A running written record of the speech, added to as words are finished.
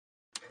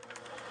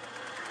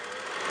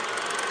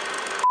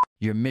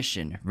Your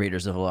mission,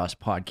 Raiders of the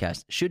Lost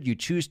podcast, should you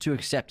choose to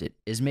accept it,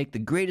 is make the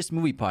greatest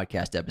movie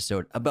podcast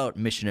episode about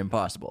Mission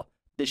Impossible.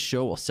 This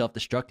show will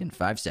self-destruct in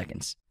 5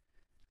 seconds.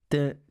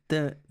 I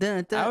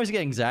always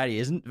get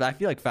anxiety. I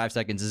feel like 5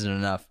 seconds isn't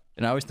enough.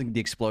 And I always think the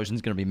explosion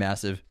is going to be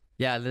massive.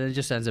 Yeah, then it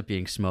just ends up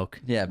being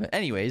smoke. Yeah, but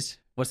anyways.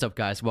 What's up,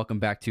 guys? Welcome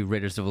back to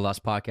Raiders of the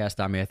Lost podcast.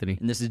 I'm Anthony.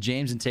 And this is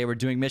James, and today we're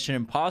doing Mission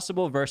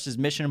Impossible versus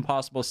Mission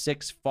Impossible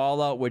 6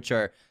 Fallout, which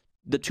are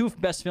the two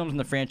best films in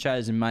the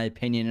franchise, in my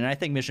opinion. And I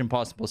think Mission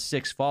Impossible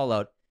 6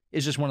 Fallout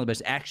is just one of the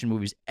best action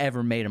movies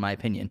ever made, in my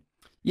opinion.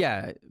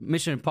 Yeah,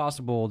 Mission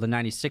Impossible, the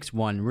 96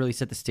 one, really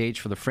set the stage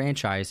for the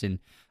franchise. And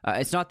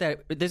it's not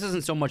that this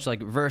isn't so much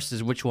like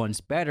versus which one's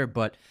better,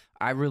 but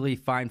I really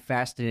find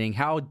fascinating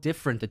how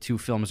different the two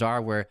films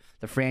are, where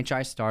the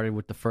franchise started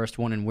with the first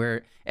one and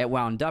where it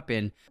wound up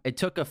in. It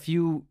took a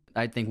few,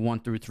 I think 1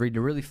 through 3, to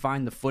really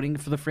find the footing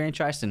for the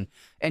franchise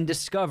and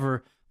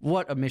discover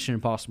what a Mission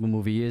Impossible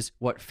movie is,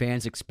 what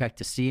fans expect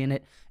to see in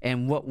it,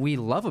 and what we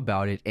love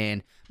about it.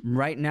 And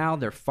right now,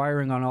 they're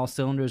firing on all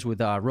cylinders with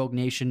Rogue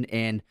Nation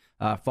and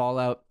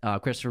Fallout.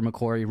 Christopher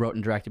McQuarrie wrote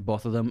and directed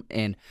both of them,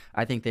 and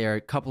I think they are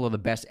a couple of the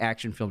best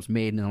action films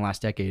made in the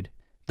last decade.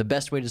 The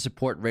best way to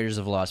support Raiders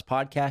of the Lost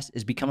podcast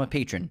is become a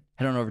patron.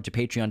 Head on over to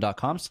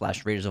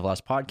patreon.com/Raiders of the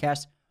Lost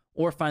podcast,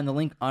 or find the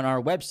link on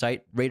our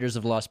website,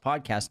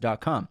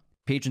 raidersoflostpodcast.com.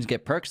 Patrons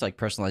get perks like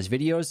personalized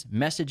videos,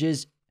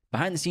 messages,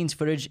 behind-the-scenes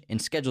footage,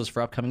 and schedules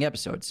for upcoming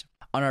episodes.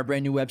 On our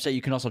brand new website,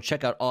 you can also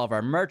check out all of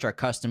our merch, our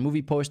custom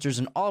movie posters,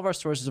 and all of our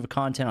sources of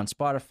content on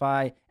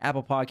Spotify,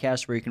 Apple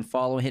Podcasts, where you can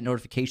follow and hit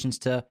notifications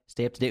to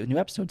stay up to date with new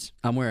episodes.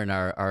 I'm wearing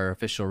our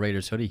official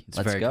Raiders hoodie. It's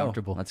very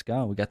comfortable. Let's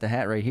go. We got the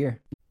hat right here.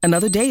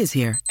 Another day is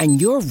here,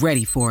 and you're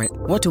ready for it.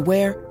 What to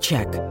wear?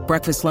 Check.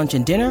 Breakfast, lunch,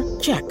 and dinner?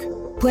 Check.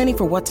 Planning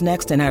for what's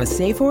next and how to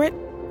save for it?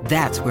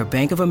 That's where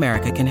Bank of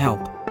America can help.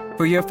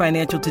 For your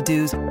financial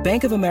to-dos,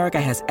 Bank of America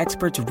has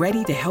experts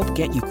ready to help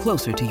get you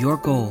closer to your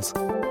goals.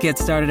 Get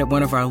started at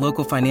one of our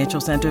local financial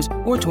centers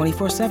or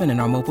 24/7 in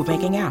our mobile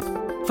banking app.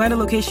 Find a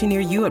location near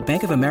you at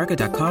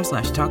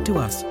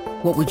bankofamerica.com/talktous.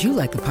 What would you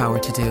like the power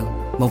to do?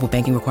 Mobile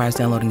banking requires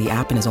downloading the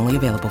app and is only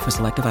available for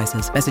select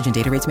devices. Message and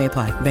data rates may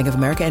apply. Bank of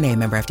America N.A.,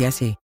 member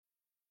FDIC.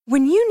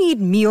 When you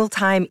need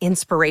mealtime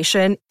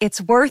inspiration,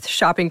 it's worth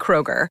shopping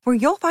Kroger, where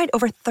you'll find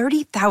over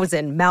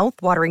 30,000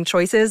 mouth-watering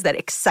choices that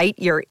excite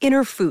your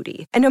inner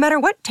foodie. And no matter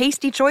what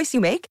tasty choice you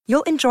make,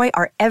 you'll enjoy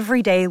our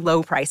everyday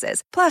low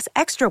prices, plus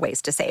extra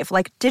ways to save,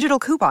 like digital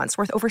coupons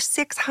worth over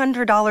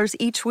 $600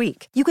 each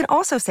week. You can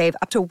also save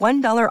up to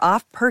 $1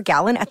 off per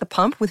gallon at the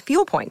pump with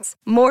fuel points.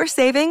 More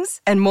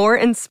savings and more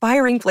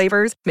inspiring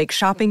flavors make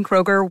shopping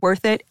Kroger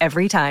worth it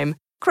every time.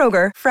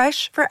 Kroger,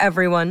 fresh for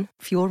everyone.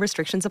 Fuel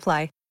restrictions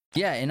apply.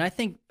 Yeah, and I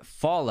think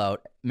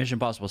Fallout, Mission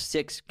Impossible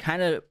 6,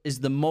 kind of is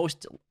the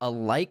most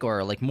alike,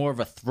 or like more of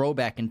a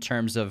throwback in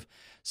terms of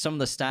some of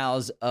the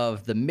styles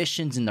of the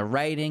missions and the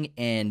writing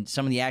and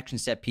some of the action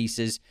set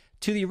pieces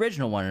to the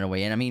original one in a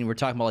way. And I mean, we're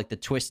talking about like the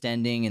twist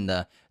ending and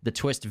the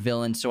twist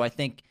villain. So I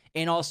think,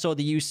 and also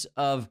the use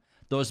of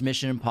those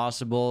Mission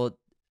Impossible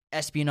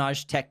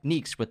espionage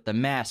techniques with the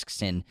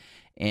masks and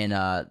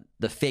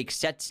the fake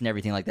sets and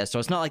everything like that. So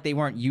it's not like they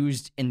weren't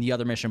used in the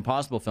other Mission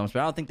Impossible films, but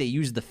I don't think they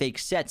used the fake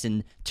sets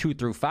in 2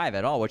 through 5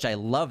 at all, which I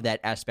love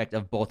that aspect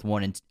of both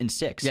 1 and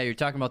 6. Yeah, you're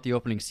talking about the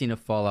opening scene of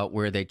Fallout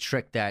where they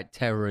tricked that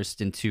terrorist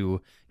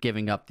into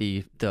giving up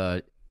the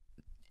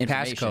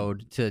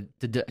passcode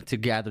to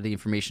gather the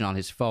information on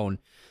his phone.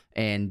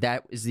 And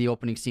that is the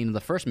opening scene of the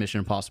first Mission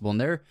Impossible.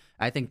 And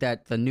I think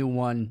that the new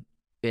one,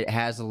 it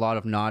has a lot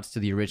of nods to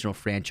the original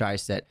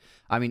franchise that,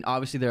 I mean,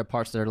 obviously there are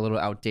parts that are a little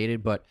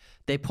outdated, but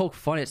they poke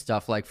fun at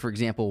stuff like, for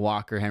example,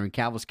 Walker, Henry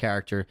Cavill's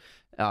character,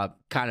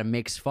 kind of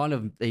makes fun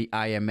of the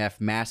IMF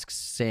masks,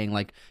 saying,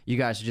 like, you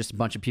guys are just a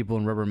bunch of people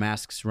in rubber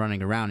masks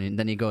running around. And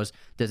then he goes,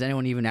 does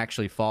anyone even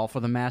actually fall for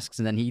the masks?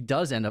 And then he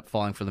does end up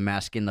falling for the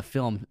mask in the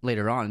film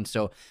later on. And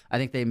so I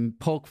think they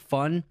poke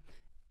fun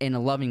in a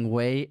loving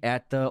way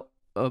at the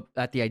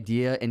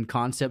idea and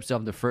concepts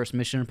of the first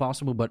Mission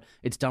Impossible, but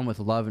it's done with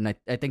love, and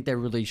I think they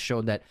really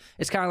showed that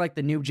it's kind of like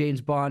the new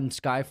James Bond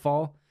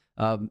Skyfall,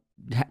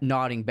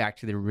 nodding back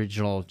to the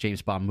original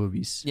James Bond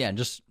movies. Yeah, and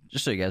just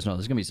so you guys know,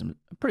 there's going to be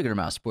a pretty good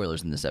amount of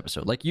spoilers in this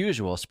episode. Like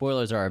usual,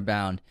 spoilers are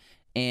abound,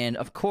 and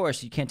of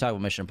course, you can't talk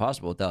about Mission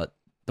Impossible without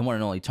the one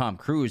and only Tom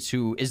Cruise,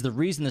 who is the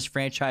reason this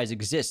franchise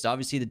exists.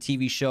 Obviously, the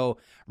TV show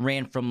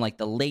ran from like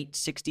the late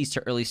 60s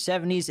to early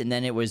 70s, and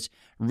then it was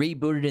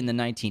rebooted in the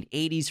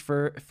 1980s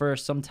for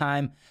some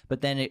time, but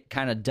then it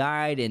kind of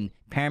died, and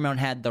Paramount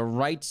had the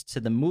rights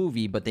to the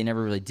movie, but they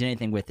never really did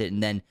anything with it.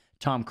 And then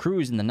Tom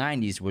Cruise in the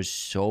 90s was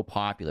so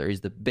popular. He's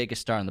the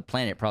biggest star on the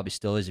planet, probably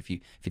still is if you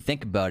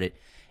think about it.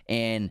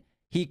 And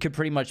he could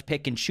pretty much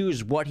pick and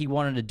choose what he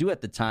wanted to do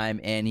at the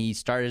time, and he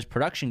started his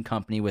production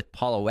company with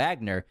Paula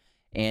Wagner.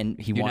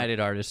 And he United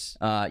Artists.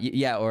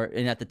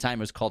 And at the time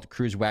it was called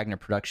Cruise Wagner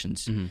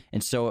Productions. Mm-hmm.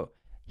 And so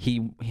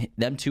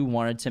them two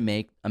wanted to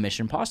make a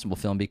Mission Impossible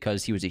film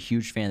because he was a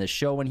huge fan of the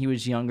show when he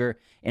was younger.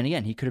 And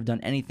again, he could have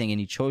done anything, and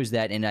he chose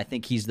that. And I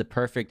think he's the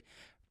perfect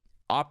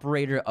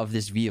operator of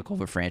this vehicle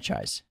of a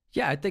franchise.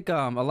 Yeah, I think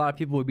a lot of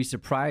people would be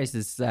surprised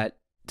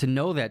to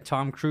know that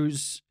Tom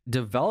Cruise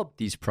developed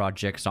these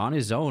projects on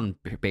his own.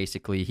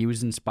 Basically, he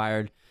was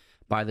inspired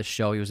by the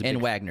show. He was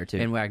Wagner too.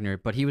 And Wagner,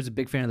 but he was a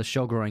big fan of the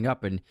show growing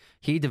up, and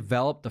he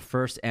developed the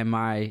first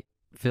MI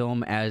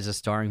film as a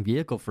starring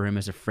vehicle for him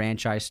as a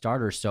franchise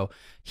starter. So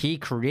he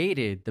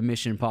created the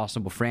Mission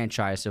Impossible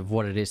franchise of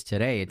what it is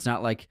today. It's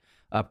not like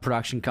a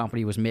production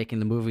company was making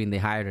the movie and they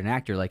hired an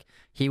actor. Like,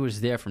 he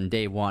was there from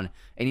day one.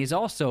 And he's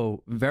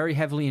also very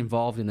heavily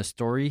involved in the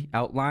story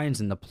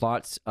outlines and the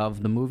plots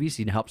of the movies.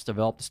 He helps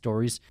develop the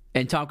stories.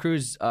 And Tom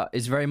Cruise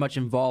is very much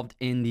involved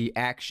in the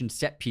action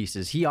set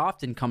pieces. He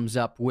often comes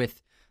up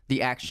with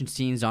the action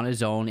scenes on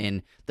his own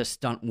and the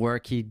stunt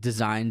work he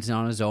designs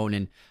on his own.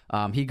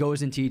 And he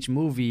goes into each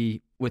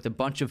movie with a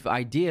bunch of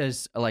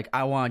ideas, like,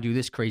 I want to do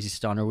this crazy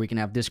stunt, or we can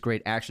have this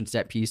great action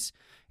set piece.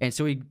 And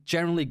so he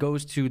generally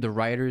goes to the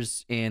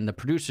writers and the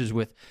producers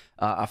with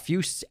a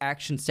few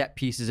action set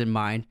pieces in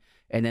mind,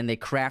 and then they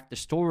craft the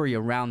story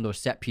around those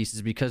set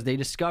pieces, because they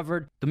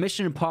discovered the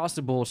Mission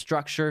Impossible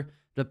structure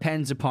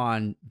depends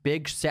upon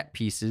big set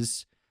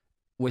pieces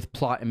with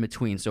plot in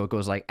between. So it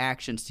goes like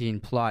action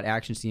scene, plot,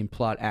 action scene,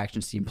 plot,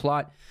 action scene,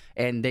 plot.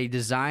 And they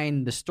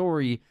design the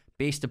story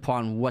based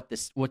upon what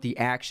the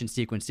action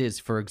sequence is.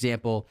 For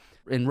example,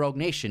 in Rogue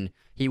Nation,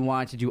 he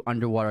wanted to do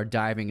underwater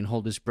diving and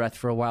hold his breath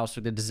for a while.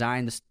 So they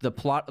designed the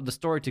plot of the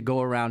story to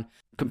go around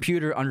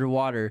computer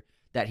underwater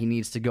that he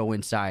needs to go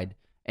inside.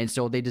 And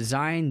so they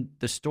design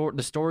the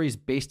stories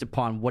based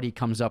upon what he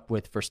comes up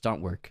with for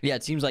stunt work. Yeah,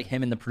 it seems like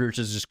him and the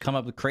producers just come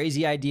up with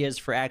crazy ideas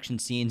for action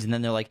scenes, and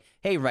then they're like,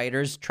 hey,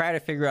 writers, try to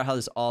figure out how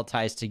this all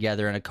ties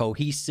together in a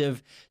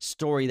cohesive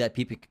story that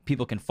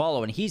people can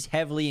follow. And he's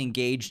heavily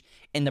engaged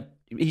in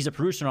he's a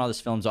producer in all these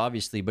films,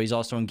 obviously, but he's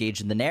also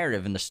engaged in the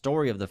narrative and the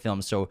story of the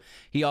film. So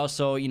he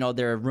also,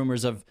 there are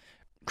rumors of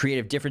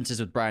creative differences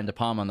with Brian De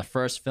Palma on the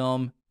first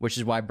film, which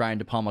is why Brian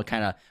De Palma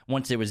kind of,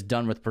 once it was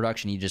done with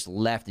production, he just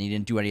left and he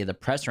didn't do any of the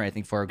press or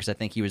anything for it, because I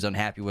think he was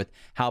unhappy with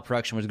how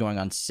production was going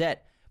on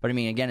set. But I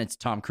mean, again, it's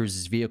Tom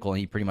Cruise's vehicle, and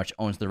he pretty much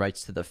owns the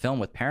rights to the film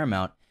with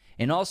Paramount.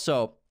 And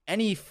also,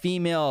 any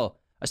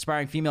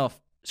aspiring female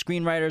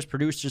screenwriters,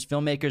 producers,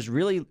 filmmakers,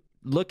 really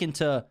look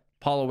into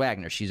Paula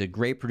Wagner. She's a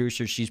great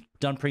producer. She's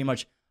done pretty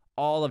much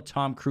all of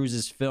Tom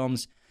Cruise's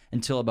films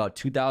until about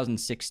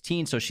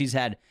 2016. So she's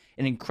had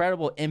an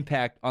incredible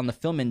impact on the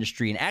film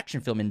industry and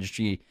action film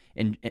industry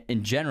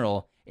in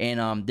general.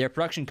 And their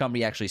production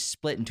company actually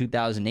split in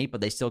 2008,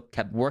 but they still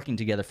kept working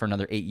together for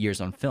another 8 years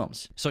on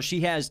films. So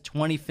she has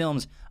 20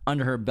 films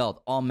under her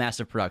belt, all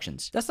massive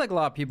productions. That's like a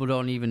lot of people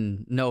don't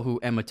even know who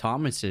Emma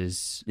Thomas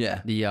is.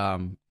 Yeah.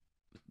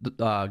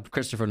 The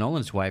Christopher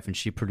Nolan's wife, and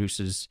she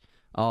produces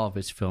all of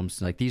his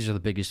films. Like, these are the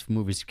biggest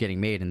movies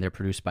getting made, and they're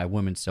produced by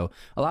women. So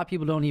a lot of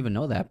people don't even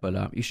know that,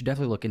 but you should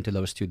definitely look into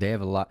those two. They have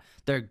a lot.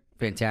 They're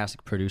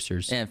fantastic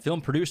producers. And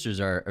film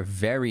producers are a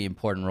very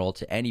important role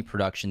to any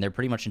production. They're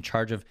pretty much in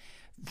charge of,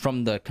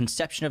 from the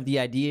conception of the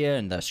idea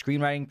and the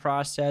screenwriting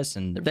process,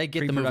 and they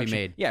get the movie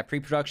made. Yeah,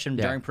 pre-production,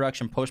 during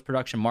production,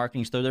 post-production,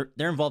 marketing. So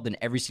they're involved in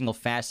every single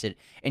facet.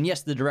 And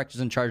yes, the director's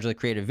in charge of the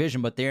creative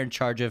vision, but they're in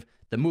charge of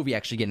the movie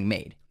actually getting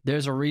made.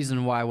 There's a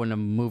reason why when a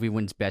movie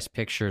wins Best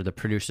Picture, the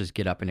producers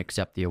get up and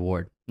accept the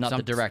award. Not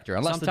the director,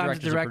 unless the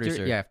director's a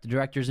producer. Yeah, if the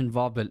director's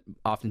involved, but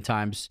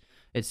oftentimes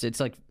it's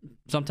like,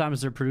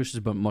 sometimes they're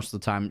producers, but most of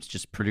the time it's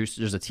just producers.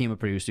 There's a team of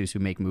producers who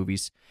make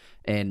movies.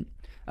 And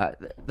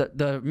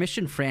the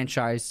Mission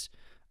franchise,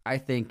 I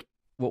think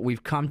what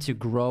we've come to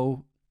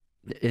grow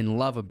and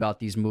love about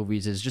these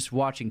movies is just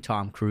watching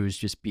Tom Cruise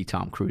just be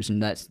Tom Cruise.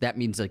 And that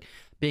means like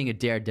being a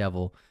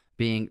daredevil,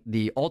 being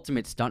the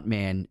ultimate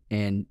stuntman,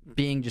 and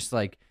being just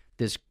like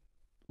this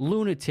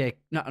lunatic,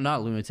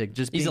 not lunatic,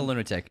 just he's a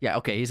lunatic. Yeah,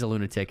 okay, he's a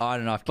lunatic. On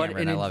and off camera,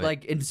 and I love it.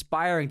 Like,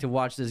 inspiring to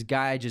watch this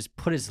guy just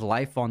put his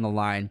life on the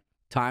line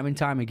time and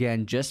time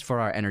again just for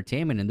our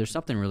entertainment, and there's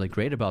something really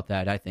great about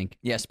that, I think.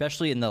 Yeah,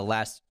 especially in the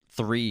last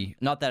three.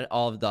 Not that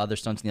all of the other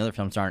stunts in the other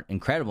films aren't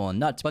incredible and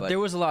nuts, but there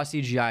was a lot of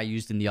CGI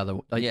used in the other,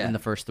 in the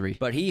first three.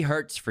 But he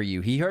hurts for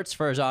you. He hurts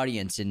for his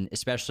audience, and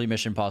especially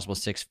Mission Impossible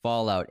 6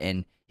 Fallout,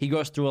 and he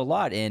goes through a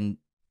lot, and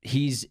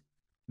he's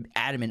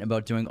adamant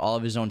about doing all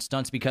of his own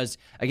stunts because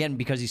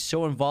he's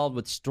so involved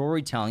with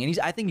storytelling. And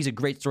I think he's a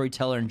great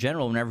storyteller in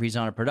general. Whenever he's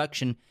on a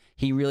production,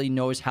 he really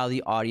knows how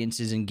the audience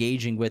is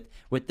engaging with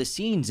the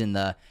scenes and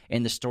the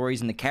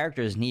stories and the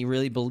characters, and he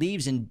really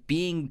believes in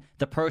being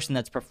the person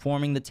that's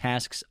performing the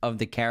tasks of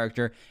the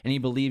character, and he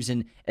believes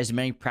in as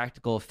many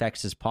practical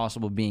effects as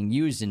possible being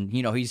used. And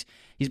he's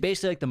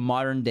basically like the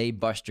modern day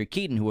Buster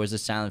Keaton, who was a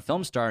silent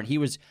film star, and he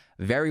was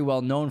very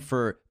well known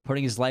for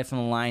putting his life on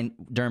the line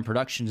during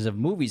productions of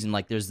movies. And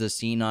like, there's the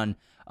scene on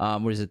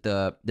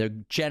the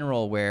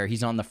General, where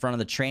he's on the front of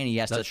the train. He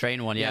has the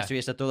train one, yeah. So he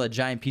has to throw that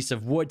giant piece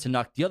of wood to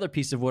knock the other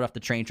piece of wood off the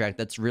train track.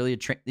 That's really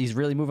he's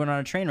really moving on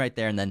a train right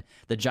there. And then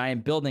the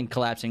giant building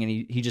collapsing, and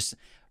he just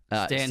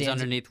stands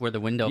underneath where the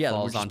window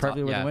falls on top.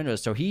 Perfectly where the window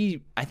is. So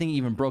I think he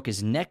even broke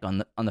his neck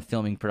on the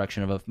filming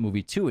production of a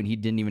movie too, and he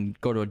didn't even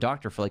go to a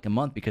doctor for like a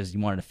month because he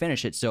wanted to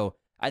finish it. So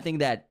I think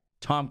that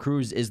Tom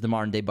Cruise is the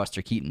modern day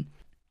Buster Keaton.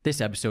 This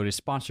episode is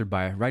sponsored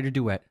by Writer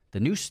Duet, the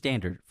new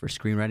standard for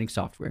screenwriting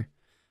software.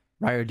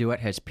 Writer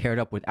Duet has paired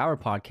up with our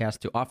podcast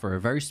to offer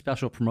a very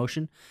special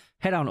promotion.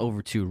 Head on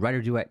over to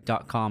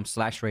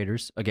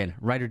writerduet.com/raters. Again,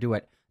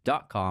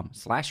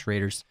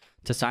 writerduet.com/raters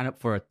to sign up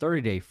for a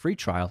 30-day free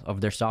trial of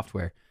their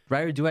software.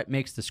 Writer Duet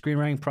makes the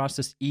screenwriting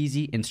process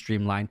easy and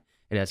streamlined.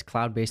 It has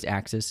cloud-based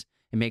access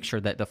and makes sure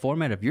that the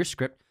format of your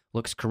script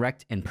looks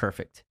correct and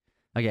perfect.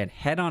 Again,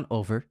 head on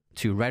over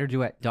to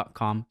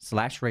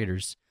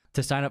writerduet.com/raters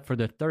to sign up for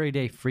the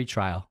 30-day free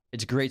trial.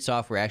 It's great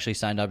software. I actually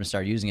signed up and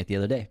started using it the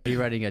other day. Are you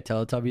writing a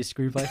Teletubbies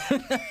screenplay?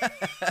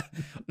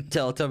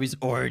 Teletubbies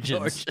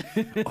Origins.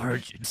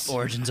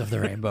 Origins of the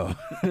Rainbow.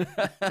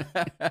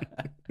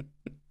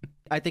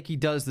 I think he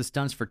does the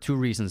stunts for two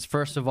reasons.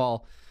 First of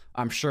all,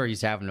 I'm sure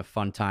he's having a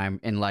fun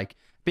time and like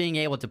being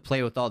able to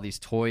play with all these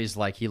toys.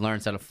 Like he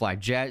learns how to fly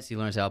jets, he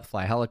learns how to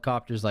fly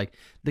helicopters.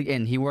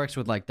 And he works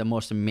with like the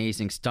most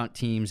amazing stunt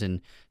teams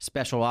and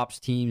special ops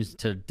teams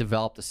to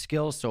develop the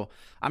skills. So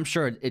I'm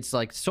sure it's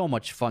like so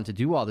much fun to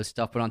do all this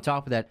stuff. But on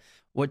top of that,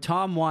 what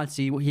Tom wants,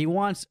 he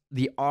wants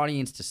the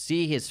audience to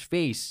see his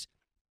face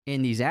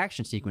in these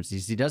action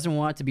sequences. He doesn't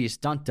want it to be a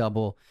stunt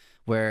double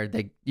where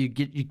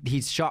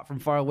he's shot from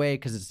far away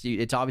because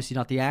it's obviously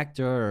not the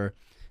actor,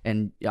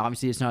 and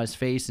obviously it's not his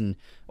face,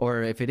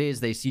 or if it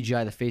is, they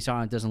CGI the face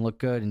on it, doesn't look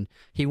good. And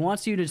he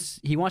wants you to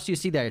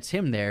see that it's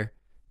him there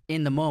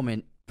in the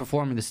moment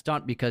performing the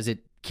stunt, because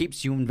it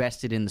keeps you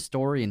invested in the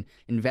story and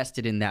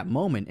invested in that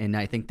moment. And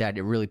I think that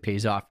it really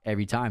pays off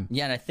every time.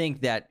 Yeah, and I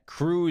think that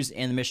Cruise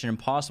and the Mission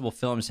Impossible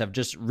films have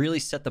just really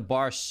set the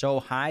bar so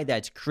high that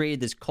it's created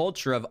this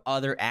culture of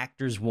other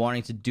actors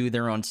wanting to do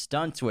their own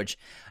stunts, which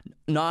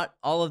not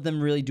all of them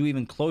really do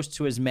even close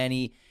to as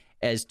many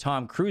as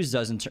Tom Cruise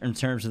does in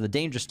terms of the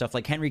dangerous stuff.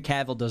 Like Henry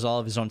Cavill does all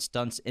of his own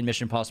stunts in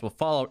Mission Impossible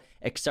Fallout,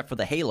 except for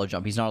the Halo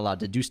jump. He's not allowed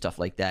to do stuff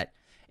like that.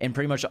 And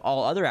pretty much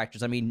all other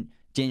actors, I mean,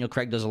 Daniel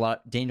Craig does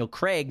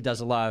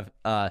a lot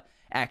of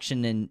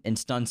action and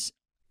stunts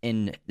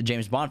in the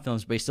James Bond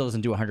films, but he still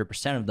doesn't do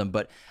 100% of them.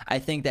 But I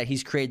think that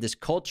he's created this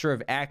culture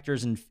of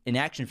actors in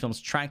action films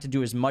trying to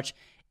do as much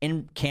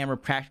in-camera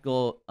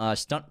practical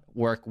stunt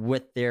work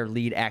with their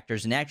lead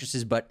actors and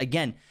actresses. But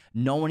again,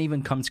 no one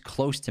even comes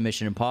close to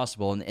Mission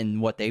Impossible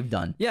in what they've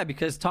done. Yeah,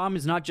 because Tom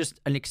is not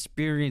just an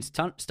experienced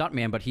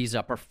stuntman, but he's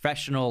a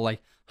professional,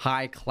 like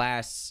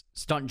high-class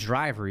stunt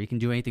driver. He can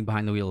do anything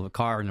behind the wheel of a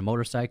car and a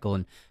motorcycle,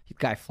 and the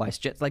guy flies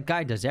jets. Like,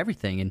 guy does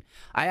everything. And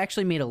I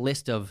actually made a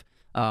list of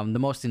the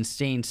most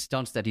insane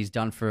stunts that he's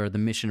done for the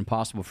Mission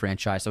Impossible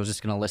franchise. So I was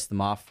just going to list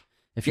them off.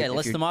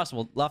 List them off.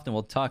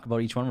 We'll talk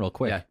about each one real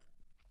quick. Yeah.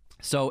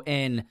 So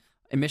in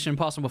Mission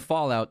Impossible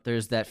Fallout,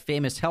 there's that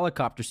famous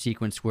helicopter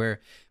sequence where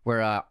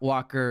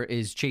Walker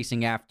is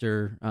chasing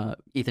after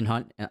Ethan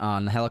Hunt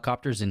on the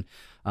helicopters, and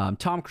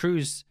Tom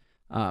Cruise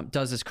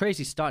does this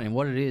crazy stunt. And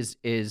what it is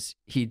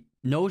he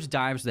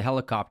nosedives the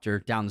helicopter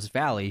down this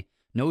valley,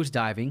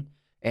 nosediving,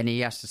 and he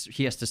has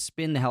to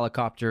spin the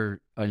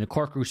helicopter in a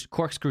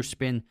corkscrew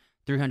spin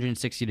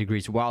 360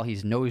 degrees while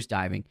he's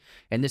nosediving.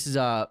 And this is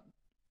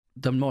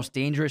the most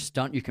dangerous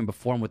stunt you can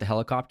perform with a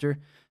helicopter,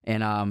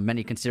 and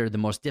many consider the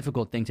most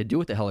difficult thing to do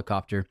with a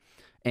helicopter.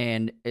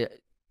 And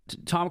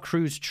Tom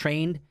Cruise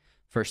trained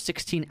for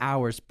 16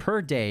 hours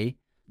per day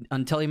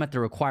until he met the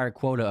required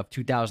quota of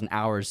 2,000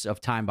 hours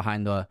of time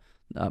behind the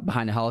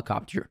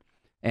helicopter.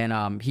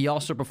 And he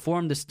also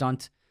performed the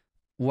stunt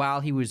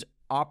while he was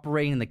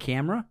operating the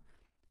camera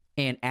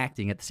and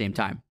acting at the same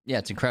time. Yeah,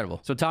 it's incredible.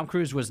 So Tom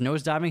Cruise was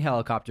nosediving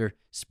helicopter,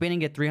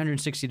 spinning at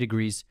 360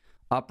 degrees,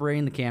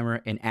 operating the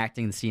camera, and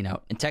acting the scene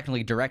out. And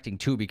technically directing,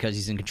 too, because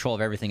he's in control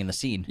of everything in the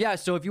scene. Yeah,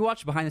 so if you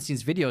watch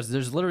behind-the-scenes videos,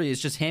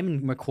 it's just him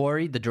and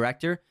McQuarrie, the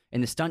director,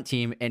 and the stunt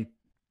team, and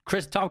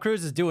Tom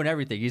Cruise is doing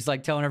everything. He's,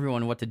 like, telling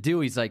everyone what to do.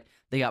 He's, like,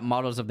 they got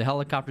models of the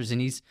helicopters,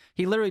 and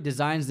he literally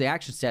designs the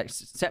action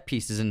set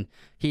pieces, and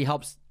he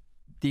helps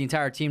the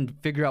entire team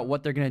figure out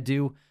what they're going to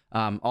do,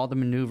 all the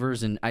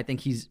maneuvers, and I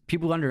think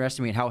people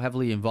underestimate how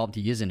heavily involved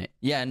he is in it.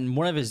 Yeah, and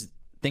one of his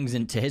things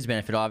to his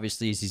benefit,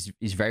 obviously, is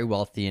he's very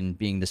wealthy, and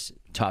being this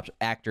top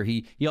actor,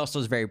 he also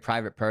is a very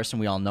private person.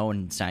 We all know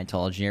in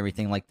Scientology and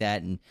everything like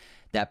that, and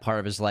that part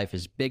of his life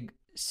is big.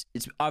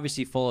 It's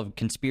obviously full of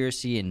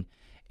conspiracy and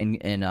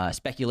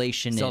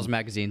speculation. Sells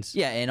magazines.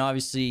 Yeah, and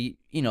obviously,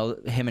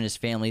 him and his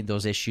family,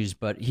 those issues.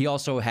 But he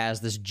also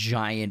has this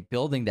giant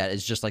building that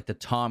is just like the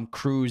Tom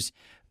Cruise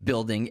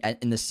building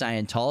in the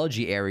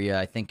Scientology area.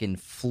 I think in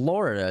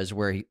Florida is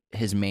where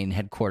his main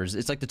headquarters.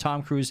 It's like the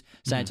Tom Cruise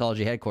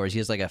Scientology headquarters. He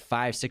has like a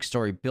 5-6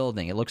 story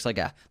building. It looks like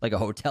a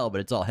hotel, but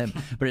it's all him.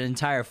 But an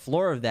entire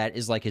floor of that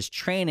is like his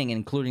training,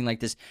 including like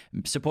this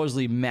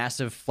supposedly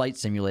massive flight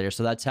simulator.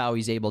 So that's how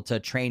he's able to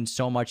train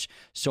so much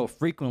so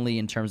frequently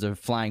in terms of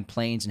flying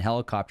planes and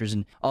helicopters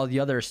and all the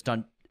other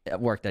stunt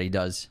work that he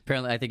does.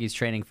 Apparently, I think he's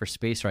training for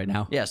space right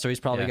now. Yeah, so he's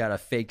probably got a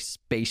fake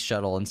space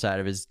shuttle inside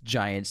of his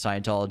giant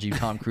Scientology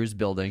Tom Cruise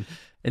building.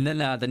 And then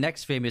the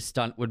next famous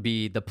stunt would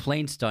be the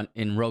plane stunt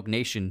in Rogue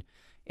Nation,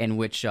 in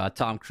which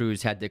Tom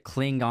Cruise had to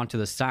cling onto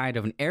the side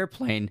of an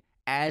airplane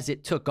as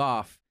it took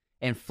off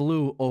and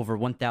flew over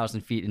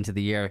 1,000 feet into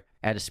the air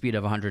at a speed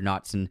of 100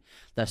 knots. And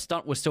the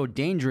stunt was so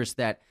dangerous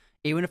that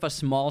even if a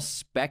small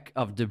speck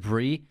of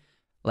debris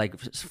like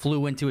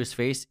flew into his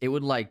face, it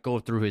would like go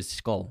through his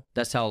skull.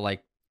 That's how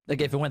like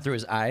if it went through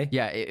his eye?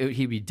 Yeah,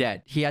 he'd be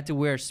dead. He had to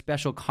wear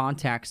special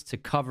contacts to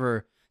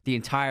cover the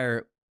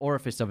entire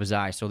orifice of his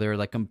eye. So they were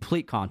like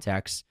complete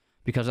contacts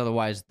because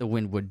otherwise the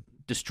wind would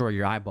destroy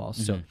your eyeballs.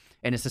 Mm-hmm. So,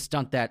 and it's a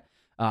stunt that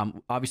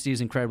obviously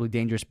is incredibly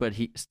dangerous, but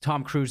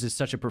Tom Cruise is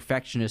such a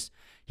perfectionist.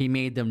 He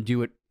made them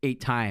do it 8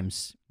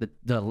 times,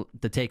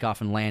 the takeoff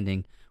and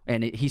landing.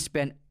 And he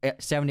spent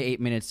 7 to 8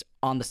 minutes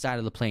on the side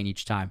of the plane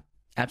each time.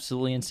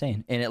 Absolutely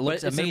insane. And it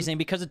looks amazing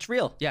because it's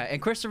real. Yeah,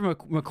 and Christopher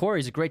McQuarrie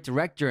is a great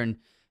director, and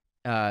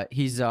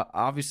he's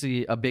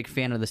obviously a big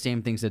fan of the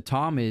same things that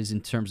Tom is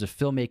in terms of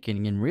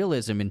filmmaking and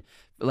realism. And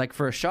like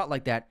for a shot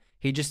like that,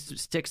 he just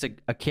sticks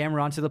a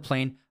camera onto the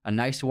plane, a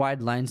nice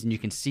wide lens, and you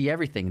can see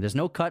everything. There's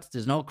no cuts.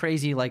 There's no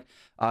crazy like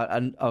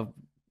a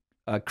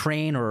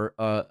crane or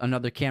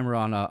another camera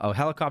on a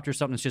helicopter or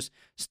something. It's just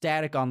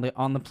static on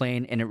the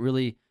plane, and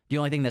the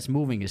only thing that's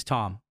moving is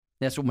Tom.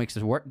 That's what makes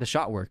the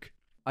shot work.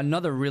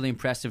 Another really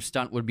impressive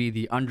stunt would be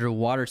the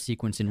underwater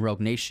sequence in Rogue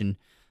Nation.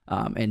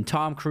 And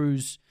Tom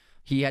Cruise,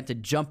 he had to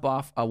jump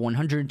off a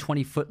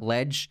 120-foot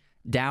ledge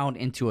down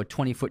into a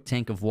 20-foot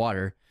tank of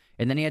water.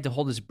 And then he had to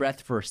hold his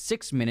breath for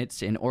 6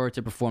 minutes in order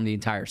to perform the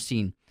entire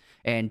scene.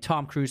 And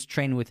Tom Cruise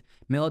trained with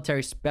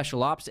military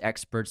special ops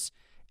experts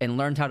and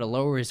learned how to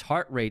lower his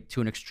heart rate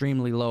to an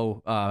extremely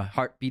low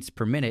heartbeats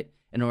per minute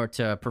in order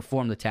to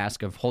perform the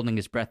task of holding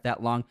his breath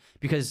that long.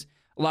 Because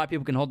a lot of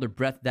people can hold their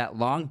breath that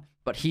long,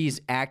 but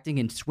he's acting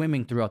and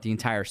swimming throughout the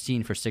entire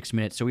scene for 6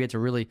 minutes. So he had to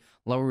really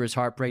lower his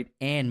heart rate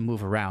and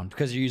move around.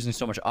 Because you're using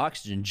so much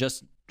oxygen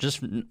just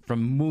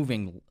from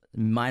moving,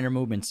 minor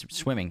movements,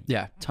 swimming.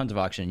 Yeah. Tons of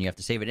oxygen. You have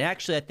to save it. And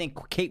actually, I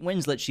think Kate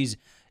Winslet, she's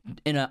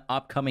in an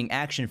upcoming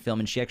action film,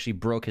 and she actually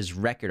broke his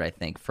record, I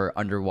think, for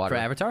underwater. For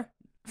Avatar?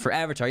 For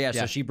Avatar, yeah.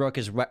 So she broke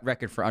his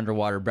record for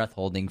underwater breath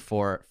holding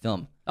for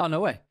film. Oh,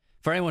 no way.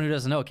 For anyone who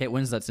doesn't know, Kate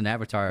Winslet's in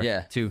Avatar,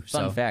 too.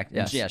 Fun fact.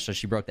 Yes. Yeah, so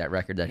she broke that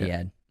record that he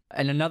had.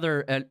 And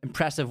another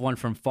impressive one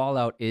from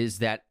Fallout is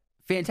that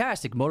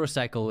fantastic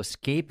motorcycle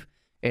escape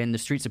in the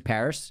streets of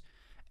Paris.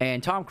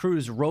 And Tom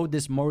Cruise rode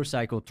this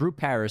motorcycle through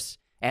Paris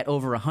at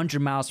over 100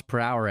 miles per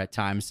hour at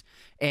times.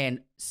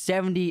 And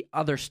 70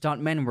 other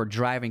stuntmen were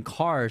driving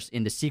cars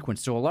in the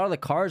sequence. So a lot of the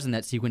cars in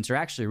that sequence are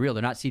actually real.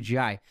 They're not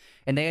CGI.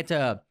 And they had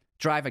to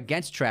drive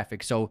against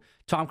traffic. So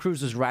Tom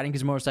Cruise was riding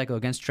his motorcycle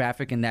against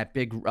traffic in that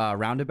big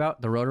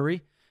roundabout, the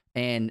Rotary.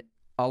 And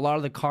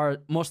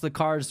most of the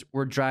cars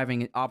were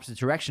driving in opposite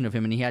direction of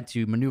him, and he had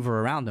to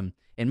maneuver around them.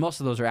 And most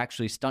of those are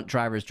actually stunt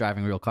drivers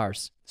driving real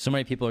cars. So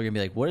many people are going to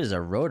be like, what is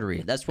a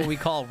rotary? That's what we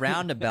call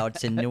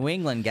roundabouts in New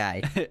England,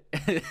 guy.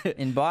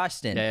 In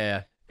Boston.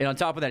 Yeah. And on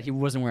top of that, he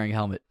wasn't wearing a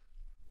helmet.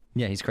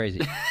 Yeah, he's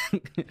crazy.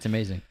 It's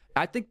amazing.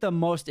 I think the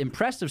most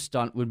impressive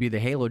stunt would be the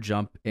Halo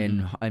jump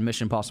in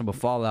Mission Impossible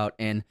Fallout.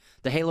 And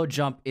the Halo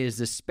jump is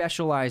the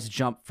specialized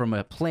jump from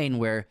a plane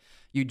where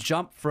you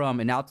jump from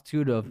an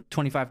altitude of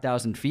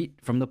 25,000 feet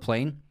from the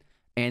plane,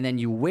 and then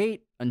you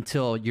wait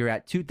until you're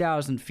at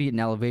 2,000 feet in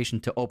elevation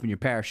to open your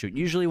parachute.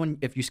 Usually,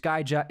 if you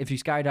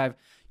skydive,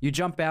 you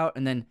jump out,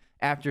 and then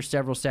after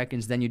several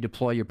seconds, then you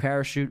deploy your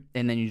parachute,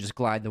 and then you just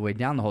glide the way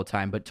down the whole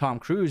time. But Tom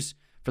Cruise,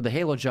 for the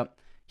Halo jump,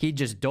 he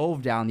just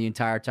dove down the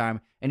entire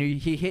time, and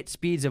he hit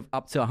speeds of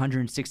up to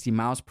 160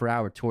 miles per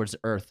hour towards the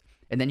Earth.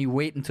 And then you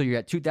wait until you're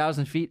at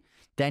 2,000 feet,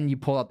 then you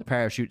pull out the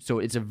parachute. So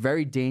it's a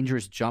very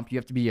dangerous jump. You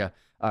have to be a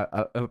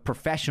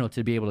professional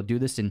to be able to do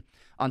this. And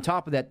on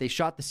top of that, they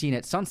shot the scene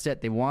at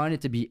sunset. They wanted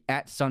it to be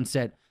at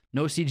sunset,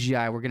 no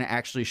CGI. We're going to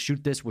actually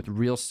shoot this with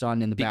real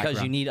sun in the background.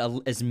 Because you need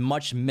as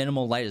much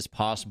minimal light as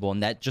possible.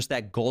 And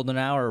that golden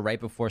hour right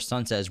before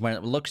sunset is when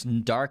it looks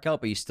dark out,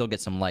 but you still get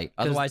some light.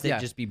 Otherwise, they'd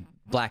just be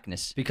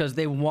blackness. Because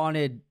they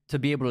wanted to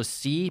be able to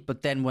see,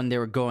 but then when they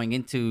were going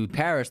into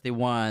Paris, they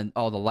wanted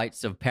all the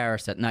lights of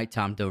Paris at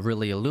nighttime to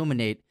really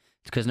illuminate,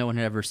 because no one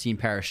had ever seen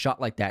Paris shot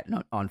like that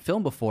on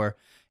film before.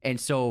 And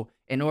so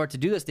in order to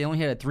do this, they only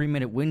had a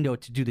 3-minute window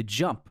to do the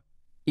jump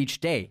each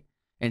day.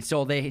 And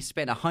so they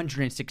spent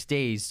 106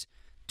 days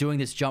doing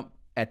this jump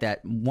at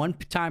that one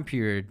time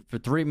period for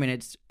 3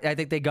 minutes. I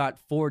think they got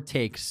 4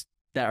 takes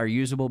that are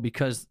usable,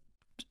 because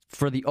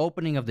for the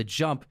opening of the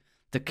jump,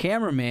 the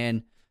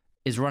cameraman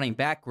is running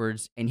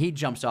backwards and he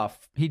jumps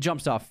off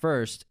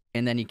first,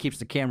 and then he keeps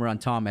the camera on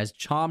Tom as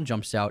Tom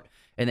jumps out.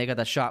 And they got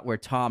that shot where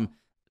Tom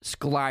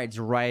glides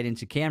right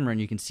into camera, and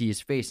you can see his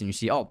face, and you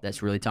see, oh,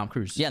 that's really Tom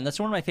Cruise. Yeah, and that's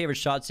one of my favorite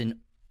shots in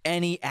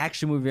any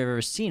action movie I've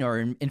ever seen, or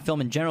in film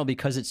in general,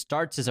 because it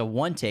starts as a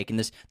one take,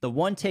 and the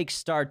one take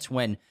starts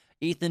when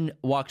Ethan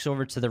walks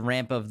over to the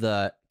ramp of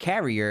the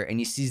carrier, and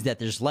he sees that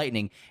there's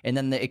lightning, and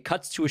then it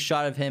cuts to a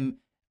shot of him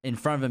in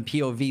front of him,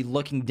 POV,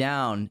 looking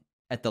down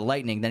at the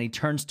lightning. Then he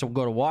turns to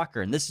go to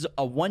Walker. And this is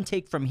a one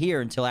take from here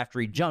until after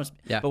he jumps.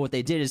 Yeah. But what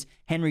they did is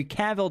Henry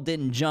Cavill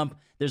didn't jump.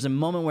 There's a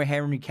moment where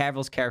Henry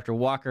Cavill's character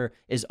Walker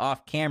is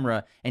off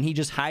camera and he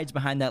just hides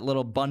behind that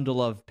little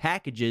bundle of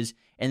packages.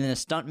 And then a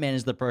stuntman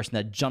is the person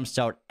that jumps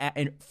out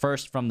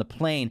first from the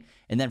plane.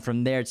 And then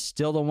from there, it's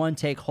still the one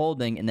take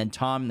holding. And then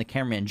Tom and the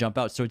cameraman jump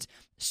out. So it's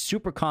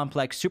super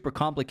complex, super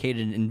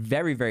complicated, and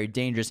very, very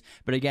dangerous.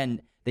 But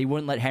again, they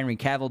wouldn't let Henry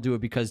Cavill do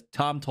it because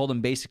Tom told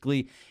him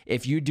basically,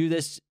 if you do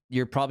this,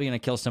 you're probably going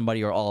to kill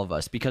somebody or all of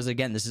us. Because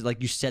again, this is,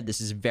 like you said, this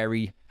is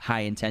very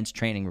high intense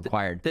training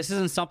required. This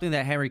isn't something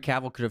that Henry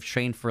Cavill could have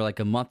trained for like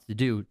a month to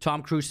do.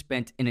 Tom Cruise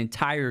spent an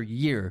entire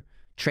year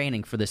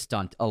training for this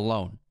stunt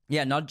alone.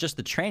 Yeah, not just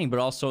the training, but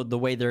also the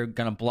way they're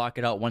going to block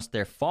it out once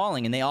they're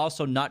falling. And they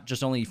also, not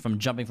just only from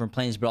jumping from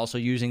planes, but also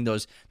using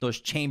those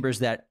chambers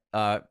that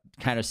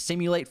kind of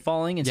simulate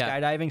falling and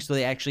skydiving. So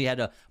they actually had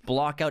to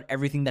block out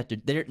everything that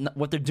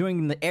what they're doing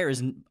in the air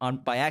isn't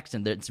by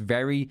accident. It's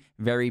very,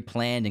 very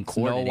planned and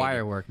coordinated. No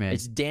wire work, man.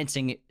 It's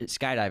dancing,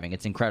 skydiving.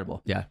 It's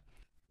incredible. Yeah.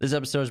 This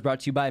episode is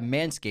brought to you by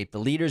Manscaped, the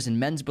leaders in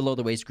men's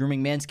below-the-waist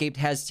grooming. Manscaped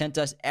has sent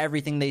us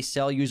everything they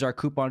sell. Use our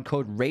coupon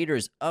code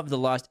Raiders of the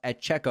Lost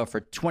at checkout for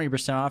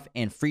 20% off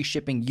and free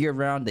shipping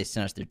year-round. They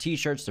sent us their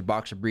T-shirts, their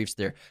boxer briefs,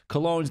 their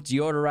colognes,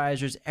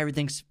 deodorizers.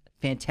 Everything's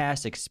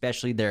fantastic,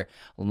 especially their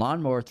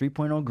Lawnmower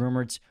 3.0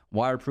 groomer. It's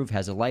waterproof,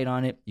 has a light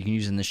on it. You can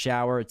use it in the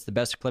shower. It's the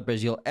best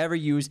clippers you'll ever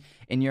use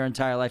in your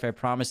entire life, I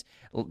promise.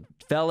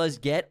 Fellas,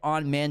 get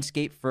on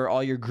Manscaped for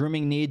all your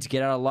grooming needs.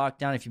 Get out of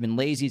lockdown. If you've been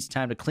lazy, it's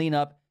time to clean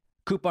up.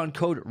 Coupon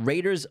code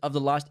Raiders of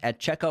the Lost at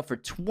checkout for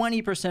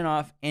 20%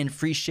 off and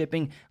free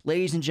shipping.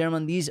 Ladies and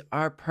gentlemen, these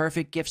are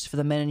perfect gifts for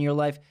the men in your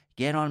life.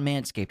 Get on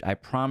Manscaped. I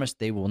promise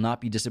they will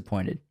not be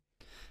disappointed.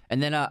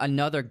 And then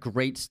another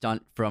great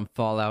stunt from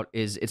Fallout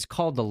is it's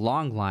called the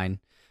Long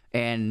Line.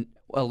 And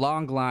a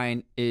long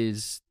line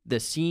is the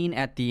scene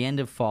at the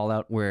end of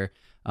Fallout where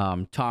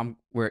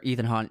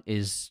Ethan Hunt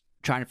is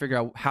trying to figure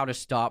out how to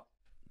stop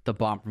the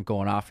bomb from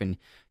going off, and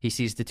he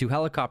sees the two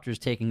helicopters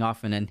taking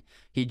off, and then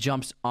he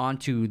jumps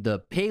onto the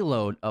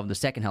payload of the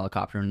second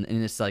helicopter, and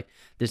it's like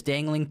this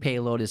dangling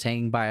payload is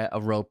hanging by a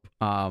rope,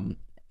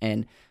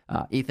 and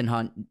Ethan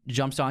Hunt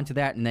jumps onto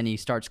that, and then he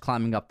starts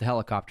climbing up the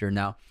helicopter.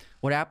 Now,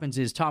 what happens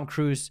is Tom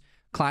Cruise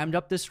climbed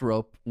up this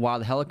rope while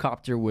the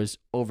helicopter was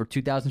over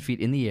 2,000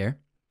 feet in the air,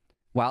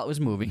 while it was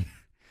moving,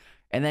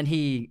 and then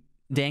he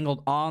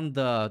dangled on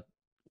the,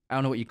 I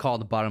don't know what you call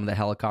the bottom of the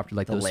helicopter,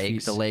 like the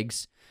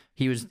legs.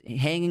 He was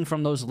hanging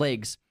from those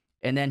legs,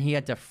 and then he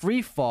had to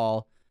free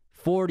fall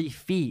 40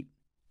 feet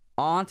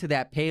onto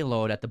that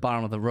payload at the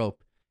bottom of the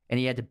rope, and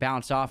he had to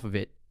bounce off of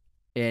it.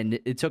 And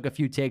it took a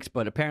few takes,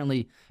 but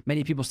apparently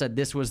many people said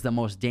this was the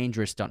most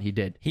dangerous stunt he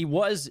did. He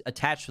was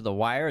attached to the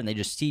wire, and they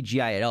just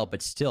CGI it out,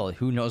 but still,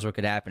 who knows what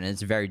could happen? And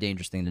it's a very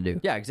dangerous thing to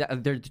do. Yeah, exactly.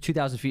 They're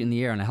 2,000 feet in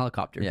the air on a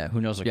helicopter. Yeah,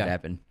 who knows what could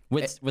happen?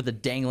 With a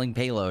dangling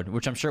payload,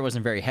 which I'm sure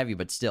wasn't very heavy,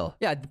 but still.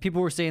 Yeah,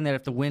 people were saying that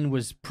if the wind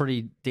was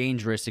pretty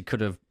dangerous, it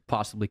could have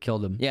possibly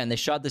killed him. Yeah, and they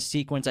shot the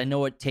sequence. I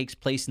know it takes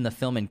place in the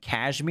film in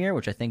Kashmir,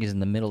 which I think is in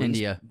the Middle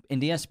East.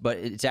 India, but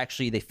it's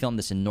actually, they filmed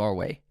this in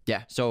Norway.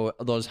 Yeah. So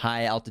those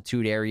high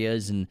altitude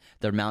areas and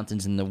the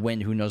mountains and the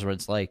wind, who knows what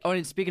it's like. Oh,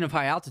 and speaking of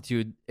high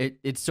altitude,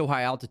 it's so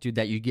high altitude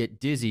that you get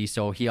dizzy,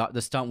 so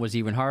the stunt was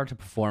even harder to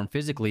perform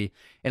physically.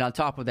 And on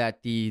top of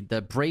that, the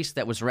brace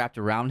that was wrapped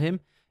around him,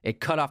 it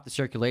cut off the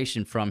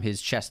circulation from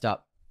his chest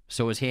up,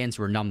 so his hands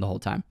were numb the whole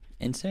time.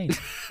 Insane.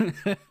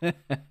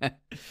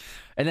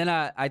 And then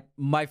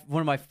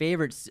one of my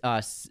favorite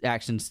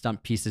action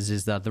stunt pieces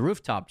is the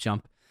rooftop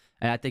jump.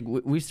 And I think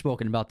we've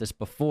spoken about this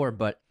before,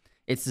 but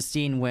it's the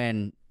scene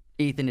when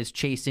Ethan is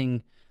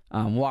chasing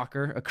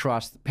Walker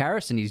across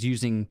Paris, and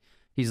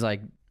he's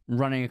like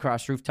running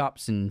across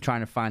rooftops and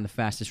trying to find the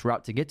fastest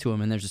route to get to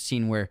him. And there's a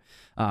scene where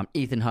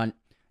Ethan Hunt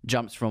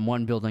jumps from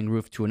one building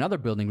roof to another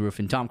building roof,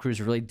 and Tom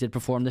Cruise really did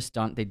perform this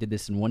stunt. They did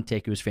this in one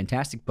take. It was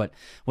fantastic. But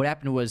what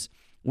happened was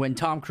when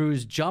Tom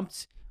Cruise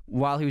jumped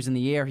while he was in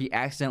the air, he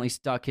accidentally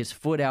stuck his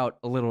foot out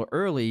a little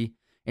early,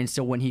 and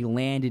so when he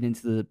landed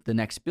into the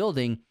next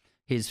building,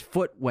 his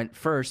foot went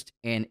first,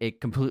 and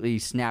it completely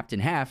snapped in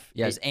half.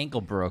 Yeah, his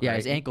ankle broke. Yeah, right?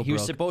 his ankle broke. He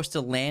was supposed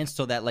to land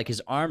so that like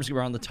his arms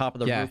were on the top of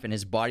the roof, and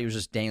his body was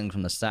just dangling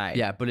from the side.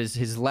 Yeah, but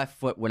his left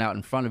foot went out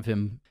in front of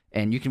him,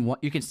 and you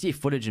can see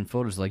footage and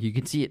photos, like you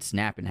can see it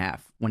snap in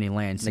half when he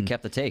lands. They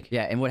kept the take.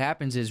 Yeah, and what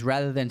happens is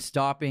rather than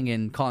stopping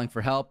and calling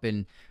for help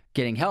and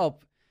getting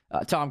help,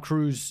 Tom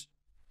Cruise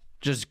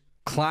just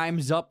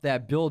climbs up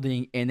that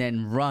building and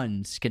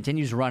then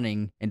continues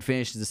running, and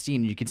finishes the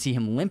scene. You can see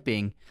him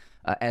limping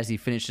as he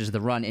finishes the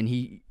run,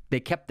 and they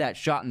kept that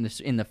shot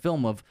in the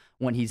film of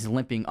when he's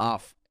limping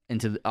off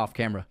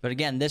camera. But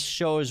again, this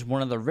shows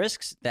one of the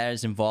risks that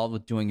is involved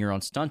with doing your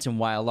own stunts, and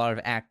why a lot of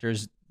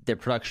actors, their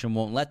production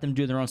won't let them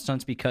do their own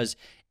stunts, because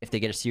if they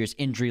get a serious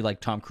injury like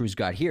Tom Cruise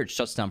got here, it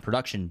shuts down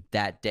production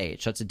that day.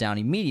 It shuts it down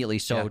immediately.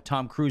 So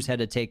Tom Cruise had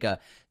to take a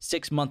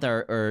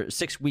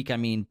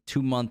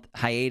 2 month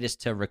hiatus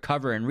to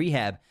recover and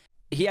rehab.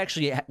 He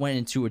actually went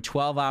into a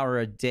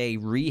 12-hour-a-day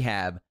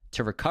rehab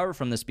to recover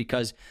from this,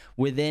 because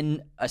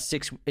within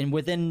 6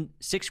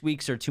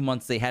 weeks or 2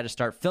 months they had to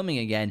start filming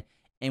again,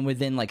 and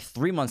within like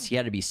 3 months he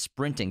had to be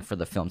sprinting for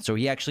the film. So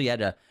he actually had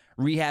to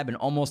rehab an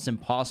almost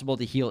impossible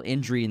to heal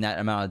injury in that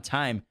amount of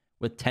time,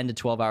 with 10 to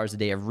 12 hours a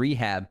day of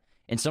rehab.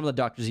 And some of the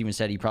doctors even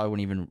said he probably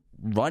wouldn't even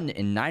run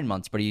in 9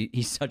 months, but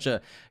he's such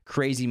a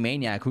crazy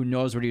maniac. Who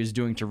knows what he was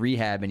doing to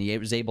rehab, and he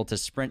was able to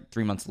sprint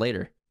 3 months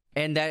later.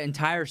 And that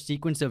entire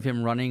sequence of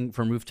him running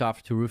from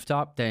rooftop to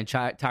rooftop, the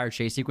entire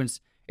chase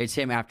sequence, it's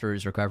him after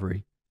his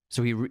recovery.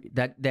 So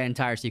that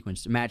entire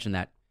sequence, imagine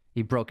that.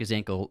 He broke his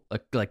ankle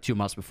like 2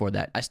 months before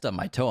that. I stubbed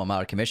my toe. I'm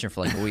out of commission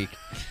for like a week.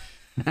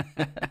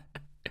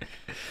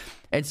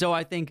 And so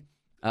I think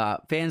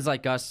fans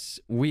like us,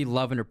 we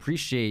love and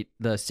appreciate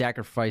the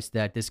sacrifice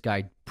that this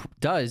guy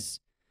does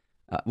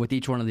with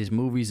each one of these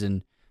movies,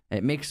 and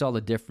it makes all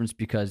the difference,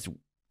 because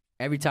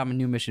every time a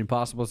new Mission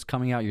Impossible is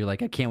coming out, you're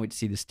like, I can't wait to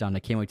see this stunt. I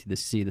can't wait to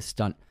see this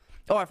stunt.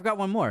 Oh, I forgot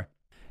one more.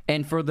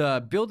 And for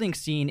the building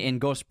scene in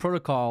Ghost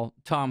Protocol,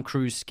 Tom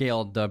Cruise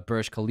scaled the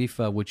Burj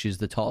Khalifa, which is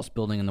the tallest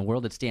building in the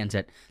world. It stands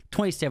at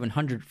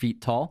 2,700 feet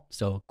tall,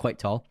 so quite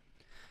tall.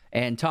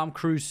 And Tom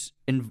Cruise,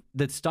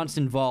 the stunts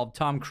involved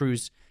Tom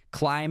Cruise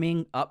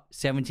climbing up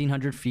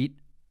 1,700 feet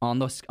on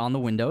the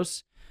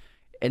windows,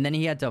 and then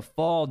he had to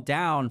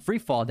free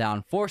fall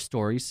down 4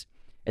 stories,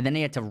 and then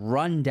he had to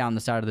run down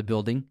the side of the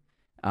building,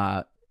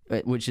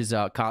 which is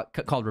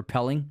called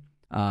rappelling,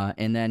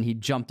 and then he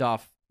jumped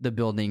off the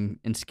building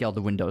and scaled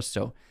the windows.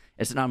 So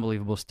it's an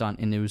unbelievable stunt,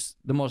 and it was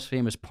the most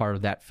famous part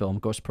of that film,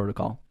 Ghost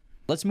Protocol.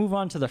 Let's move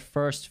on to the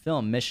first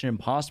film, Mission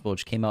Impossible,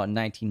 which came out in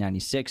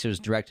 1996. It was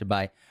directed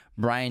by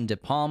Brian De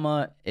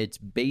Palma. It's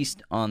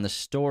based on the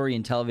story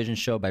and television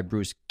show by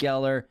Bruce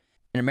Geller.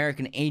 An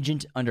American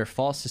agent under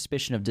false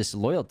suspicion of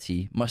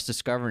disloyalty must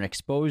discover and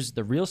expose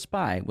the real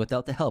spy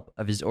without the help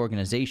of his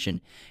organization.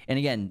 And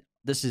again,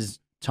 this is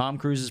Tom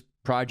Cruise's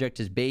project,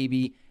 his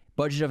baby.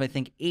 Budget of, I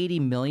think,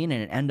 $80 million,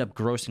 and it ended up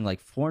grossing like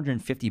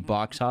 $450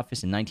 box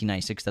office in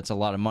 1996. That's a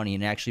lot of money,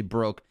 and it actually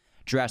broke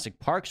Jurassic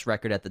Park's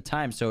record at the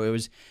time. So it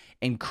was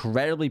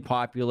incredibly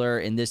popular,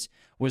 and this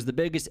was the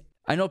biggest.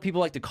 I know people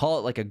like to call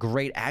it like a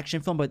great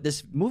action film, but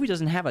this movie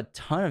doesn't have a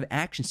ton of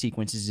action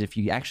sequences if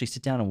you actually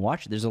sit down and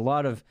watch it. There's a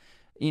lot of,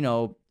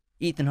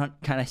 Ethan Hunt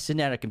kind of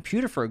sitting at a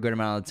computer for a good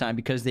amount of the time,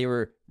 because they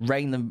were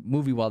writing the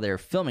movie while they were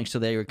filming. So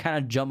they were kind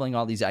of jumbling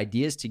all these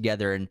ideas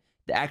together, and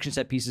the action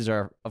set pieces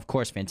are, of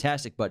course,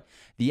 fantastic, but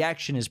the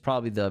action is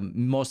probably the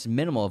most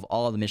minimal of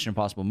all of the Mission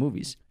Impossible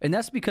movies. And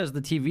that's because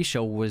the TV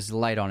show was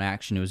light on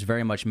action. It was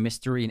very much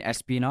mystery and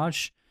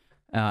espionage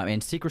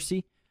and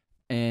secrecy.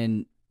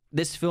 And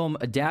this film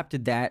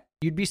adapted that.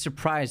 You'd be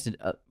surprised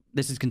that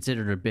this is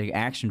considered a big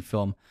action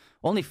film.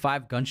 Only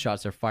 5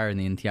 gunshots are fired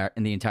in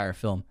the entire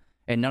film,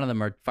 and none of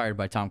them are fired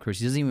by Tom Cruise.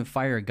 He doesn't even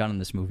fire a gun in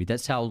this movie.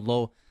 That's how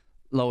low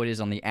it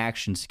is on the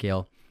action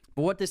scale.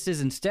 But what this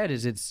is instead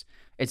is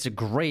it's a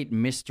great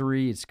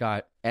mystery. It's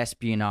got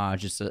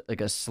espionage. It's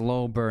like a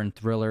slow burn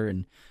thriller,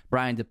 and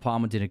Brian De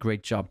Palma did a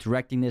great job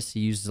directing this.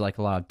 He uses like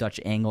a lot of Dutch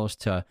angles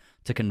to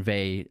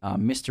convey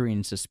mystery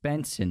and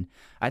suspense, and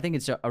I think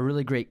it's a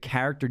really great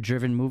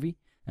character-driven movie.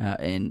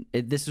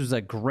 This was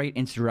a great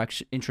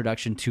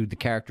introduction to the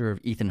character of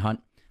Ethan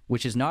Hunt,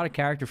 which is not a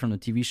character from the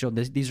TV show.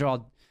 These are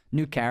all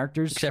new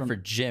characters, except for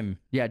Jim.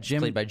 Yeah, Jim,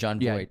 played by John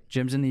Voight. Yeah,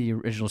 Jim's in the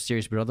original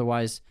series, but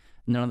otherwise,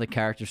 none of the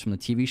characters from the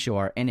TV show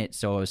are in it,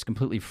 so it's a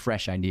completely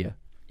fresh idea.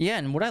 Yeah,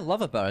 and what I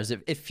love about it is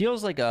it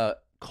feels like a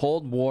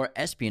Cold War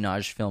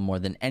espionage film more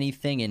than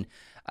anything. And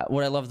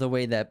what I love the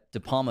way that De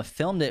Palma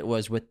filmed it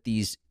was with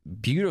these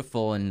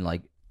beautiful and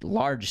like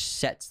large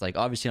sets, like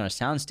obviously on a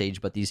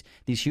soundstage, but these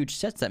huge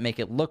sets that make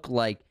it look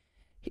like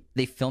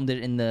they filmed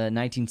it in the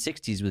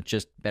 1960s with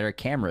just better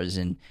cameras,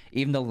 and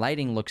even the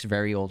lighting looks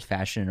very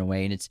old-fashioned in a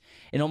way, and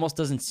it almost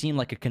doesn't seem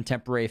like a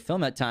contemporary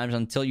film at times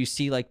until you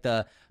see like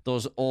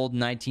those old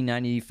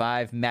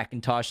 1995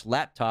 Macintosh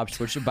laptops,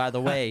 which, by the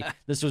way,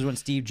 this was when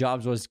Steve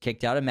Jobs was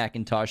kicked out of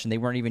Macintosh, and they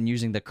weren't even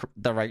using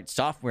the right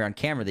software on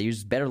camera. They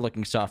used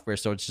better-looking software,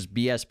 so it's just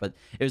BS, but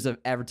it was an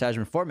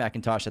advertisement for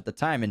Macintosh at the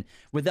time, and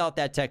without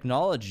that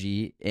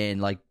technology and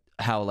like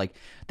how like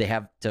they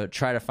have to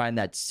try to find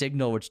that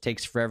signal, which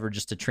takes forever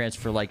just to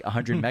transfer like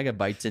 100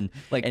 megabytes and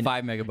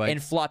 5 megabytes,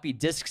 and floppy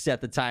disks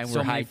at the time so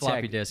were high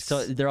floppy tech disks.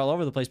 So they're all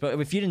over the place. But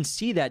if you didn't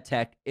see that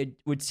tech, it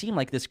would seem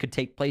like this could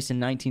take place in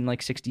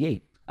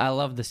 1968. I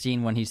love the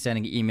scene when he's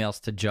sending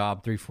emails to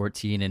Job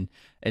 314, and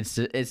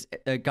it's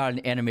got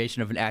an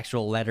animation of an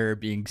actual letter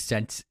being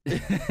sent.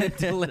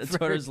 That's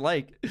what it's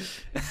like.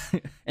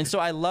 And so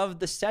I love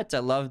the sets. I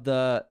love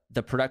the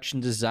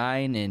production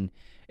design, and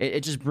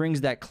it just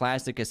brings that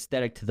classic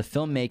aesthetic to the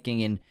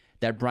filmmaking, and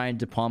that Brian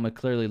De Palma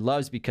clearly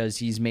loves, because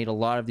he's made a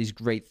lot of these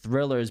great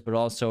thrillers, but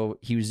also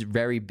he was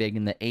very big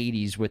in the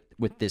 80s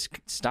with this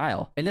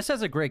style. And this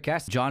has a great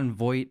cast. John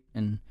Voight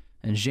and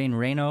Jean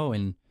Reno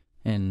and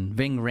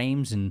Ving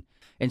Rhames,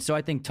 and so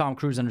I think Tom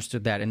Cruise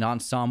understood that an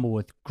ensemble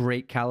with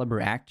great caliber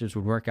actors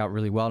would work out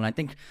really well. And I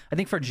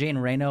think for Jean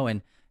Reno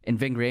and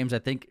Ving Rhames, I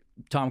think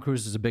Tom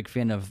Cruise is a big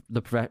fan of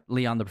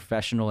Leon the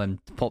Professional and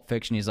Pulp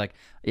Fiction. He's like,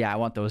 yeah, I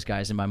want those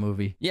guys in my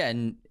movie. Yeah,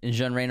 and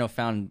Jean Reno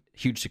found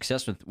huge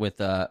success with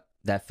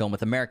that film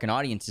with American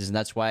audiences, and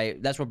that's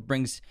what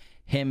brings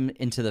him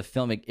into the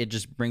film. It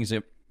just brings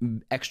a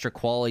extra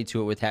quality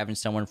to it with having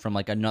someone from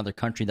like another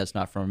country that's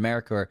not from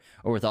America,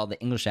 or with all the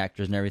English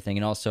actors and everything,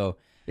 and also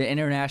the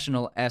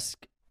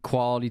international-esque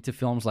quality to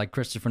films. Like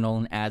Christopher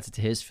Nolan adds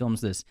to his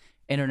films. This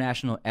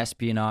international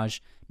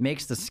espionage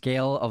makes the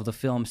scale of the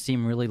film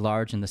seem really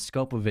large and the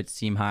scope of it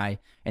seem high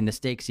and the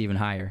stakes even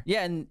higher.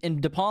 Yeah,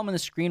 and De Palma and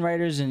the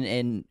screenwriters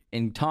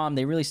and Tom,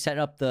 they really set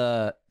up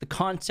the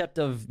concept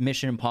of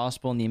Mission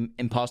Impossible and the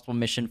Impossible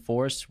Mission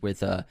Force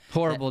with a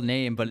horrible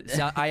name, but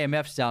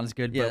IMF sounds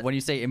good. Yeah. But when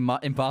you say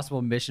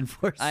Impossible Mission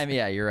Force,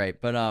 yeah, you're right.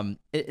 But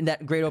in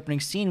that great opening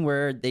scene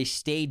where they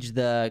stage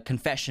the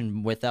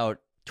confession without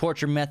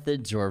torture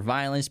methods or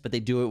violence, but they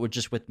do it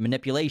with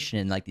manipulation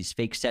and like these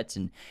fake sets,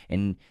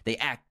 and they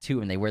act too,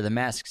 and they wear the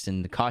masks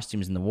and the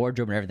costumes and the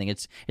wardrobe and everything.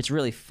 It's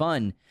really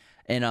fun.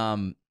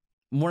 And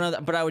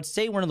but I would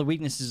say one of the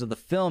weaknesses of the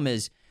film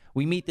is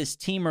we meet this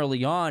team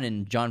early on,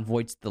 and John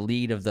Voight's the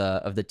lead of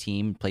the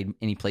team,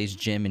 he plays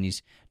Jim, and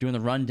he's doing the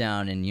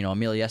rundown, and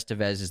Emilio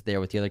Estevez is there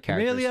with the other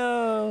characters.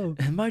 Emilio,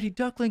 Mighty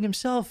Duckling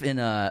himself,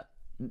 and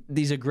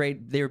these are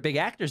great. They were big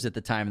actors at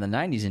the time in the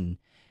 90s,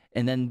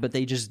 but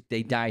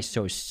they die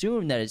so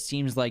soon that it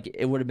seems like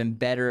it would have been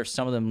better if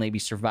some of them maybe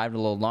survived a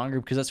little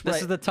longer, because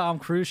this is the Tom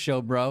Cruise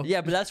show, bro.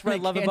 Yeah, but that's what I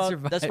love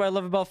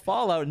about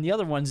Fallout, and the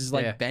other ones is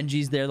like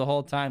Benji's there the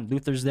whole time,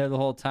 Luther's there the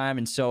whole time,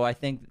 and so I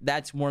think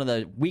that's one of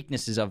the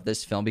weaknesses of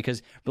this film,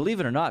 because believe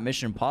it or not,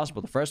 Mission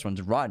Impossible, the first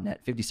one's rotten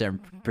at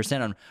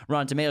 57% on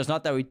Rotten Tomatoes.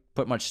 Not that we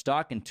put much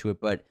stock into it,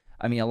 but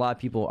I mean, a lot of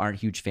people aren't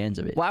huge fans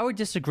of it. Well, I would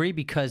disagree,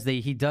 because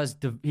he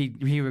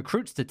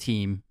recruits the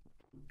team.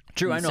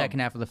 True, I know.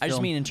 Second half of the film. I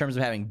just mean in terms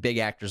of having big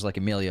actors like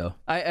Emilio.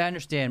 I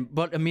understand,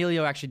 but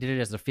Emilio actually did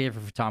it as a favor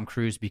for Tom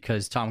Cruise,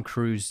 because Tom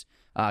Cruise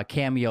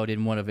cameoed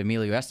in one of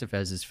Emilio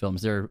Estevez's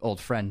films. They're old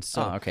friends,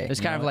 so okay.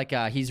 It's kind of like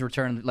he's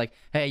returned, like,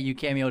 hey, you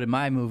cameoed in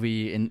my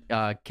movie, and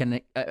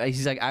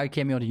he's like, I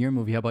cameoed in your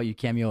movie. How about you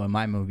cameo in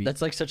my movie?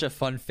 That's like such a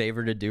fun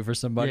favor to do for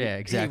somebody. Yeah,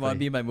 exactly. Hey, you want to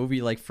be in my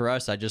movie? Like for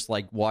us, I just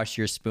like wash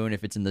your spoon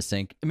if it's in the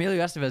sink.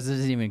 Emilio Estevez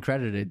isn't even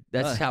credited.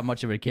 That's how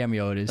much of a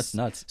cameo it is. That's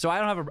nuts. So I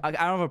don't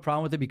have a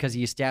problem with it, because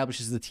he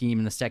establishes the team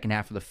in the second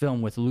half of the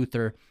film with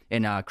Luther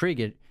and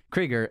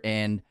Krieger,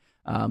 and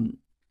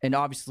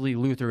obviously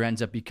Luther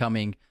ends up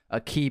becoming a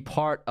key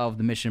part of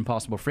the Mission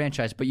Impossible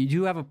franchise. But you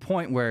do have a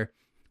point where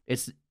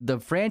the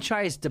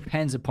franchise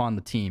depends upon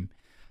the team.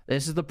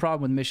 This is the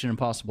problem with Mission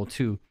Impossible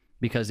 2,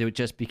 because it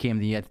just became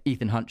the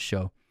Ethan Hunt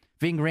show.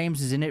 Ving Rhames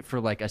is in it for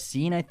like a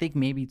scene, I think,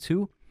 maybe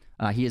two.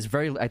 I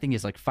think he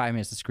has like 5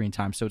 minutes of screen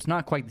time, so it's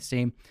not quite the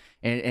same.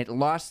 And it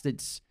lost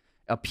its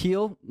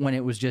appeal when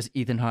it was just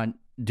Ethan Hunt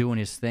doing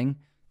his thing.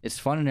 It's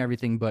fun and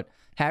everything, but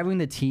having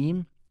the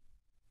team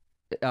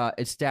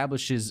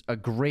establishes a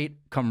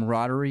great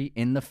camaraderie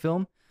in the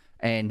film,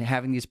 and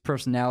having these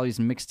personalities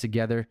mixed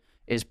together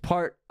is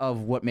part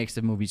of what makes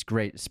the movies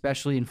great,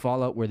 especially in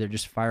Fallout, where they're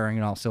just firing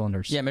on all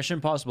cylinders. Yeah, Mission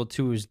Impossible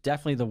 2 is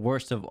definitely the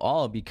worst of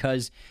all,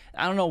 because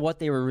I don't know what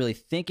they were really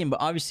thinking,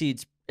 but obviously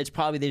it's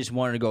probably they just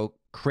wanted to go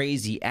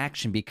crazy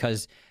action,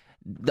 because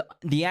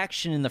the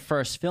action in the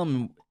first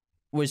film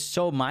was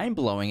so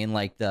mind-blowing, and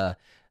like the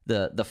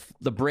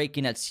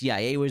break-in at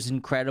CIA was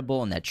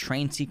incredible, and that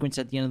train sequence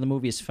at the end of the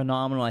movie is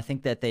phenomenal. I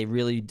think that they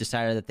really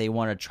decided that they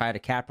want to try to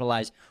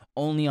capitalize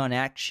only on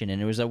action,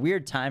 and it was a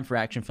weird time for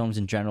action films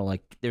in general.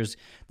 Like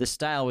the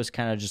style was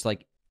kind of just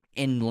like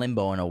in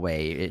limbo in a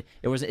way. It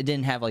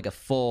didn't have like a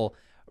full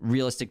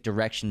realistic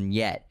direction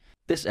yet.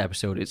 This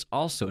episode is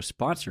also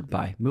sponsored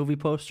by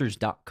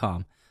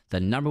MoviePosters.com, the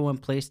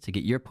 #1 place to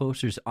get your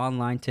posters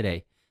online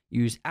today.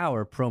 Use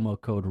our promo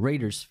code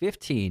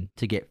Raiders15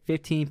 to get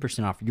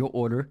 15% off your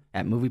order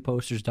at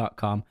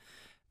MoviePosters.com.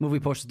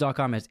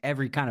 MoviePosters.com has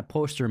every kind of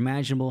poster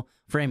imaginable,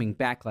 framing,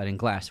 backlighting,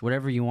 glass,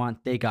 whatever you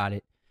want, they got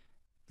it.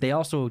 They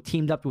also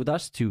teamed up with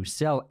us to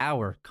sell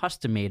our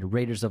custom-made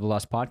Raiders of the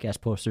Lost Podcast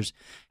posters.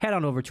 Head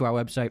on over to our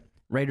website,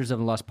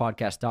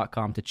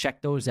 RaidersOfTheLostPodcast.com, to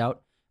check those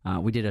out.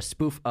 We did a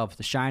spoof of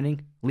The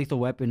Shining, Lethal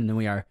Weapon, and then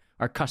we are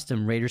our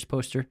custom Raiders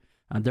poster.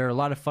 They're a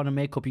lot of fun to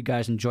make. Hope you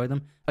guys enjoy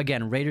them.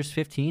 Again,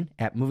 Raiders15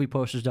 at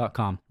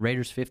MoviePosters.com.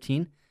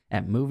 Raiders15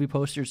 at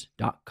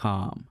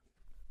MoviePosters.com.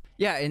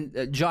 Yeah,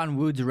 and John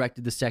Woo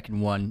directed the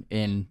second one,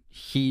 and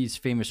he's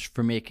famous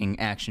for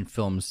making action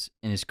films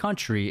in his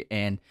country.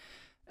 And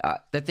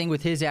the thing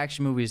with his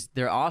action movies,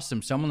 they're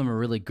awesome. Some of them are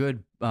really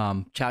good.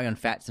 Chow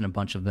Yun-Fat's in a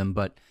bunch of them,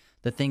 but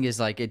the thing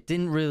is, like, it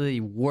didn't really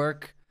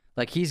work.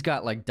 Like, he's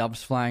got like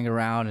doves flying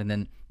around, and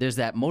then there's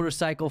that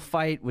motorcycle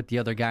fight with the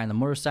other guy on the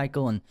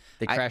motorcycle, and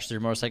they crash their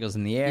motorcycles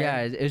in the air.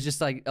 Yeah, it was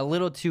just like a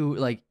little too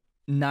like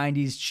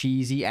 90s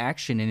cheesy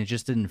action, and it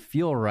just didn't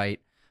feel right.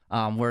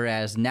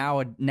 Whereas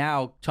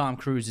now Tom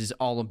Cruise is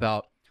all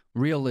about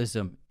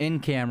realism,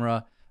 in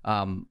camera,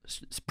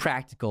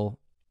 practical,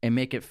 and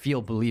make it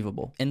feel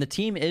believable. And the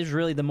team is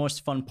really the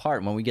most fun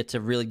part when we get to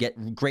really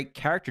get great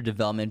character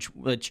development,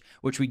 which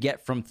we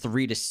get from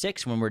 3 to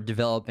 6 when we're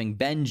developing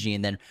Benji,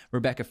 and then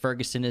Rebecca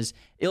Ferguson is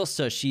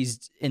Ilsa.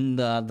 She's in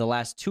the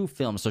last 2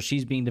 films, so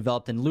she's being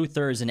developed in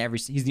Luther's, and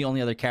he's the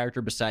only other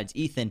character besides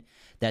Ethan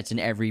that's in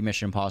every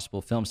Mission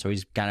Impossible film. So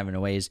he's kind of in a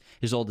way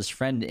his oldest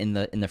friend in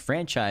the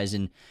franchise,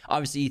 and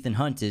obviously Ethan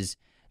Hunt is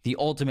the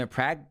ultimate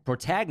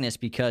protagonist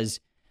because.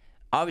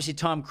 Obviously,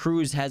 Tom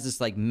Cruise has this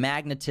like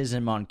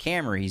magnetism on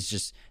camera.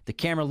 The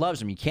camera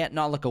loves him. You can't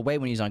not look away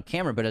when he's on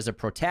camera. But as a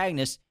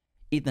protagonist,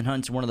 Ethan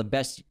Hunt's one of the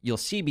best you'll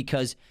see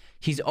because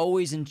he's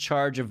always in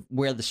charge of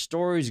where the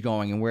story's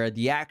going and where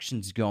the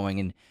action's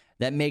going. And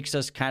that makes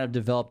us kind of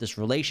develop this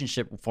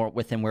relationship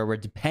with him where we're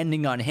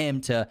depending on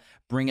him to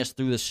bring us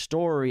through the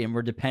story and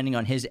we're depending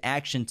on his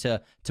action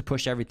to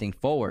push everything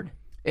forward.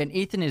 And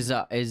Ethan is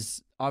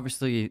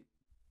obviously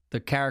the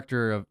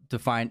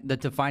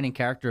defining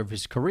character of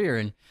his career.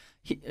 And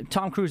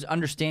Tom Cruise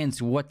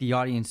understands what the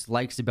audience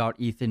likes about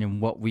Ethan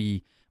and what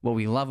we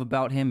love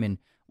about him and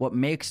what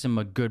makes him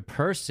a good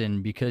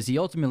person because he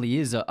ultimately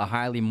is a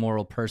highly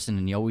moral person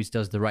and he always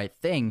does the right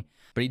thing.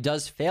 But he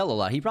does fail a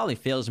lot. He probably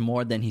fails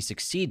more than he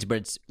succeeds, but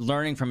it's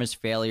learning from his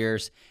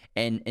failures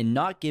and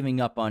not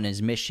giving up on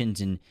his missions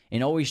and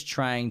always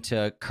trying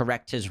to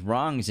correct his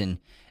wrongs. And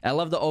I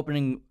love the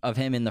opening of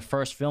him in the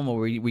first film where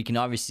we can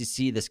obviously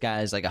see this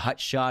guy is like a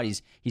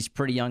hotshot. He's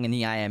pretty young in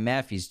the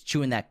IMF. He's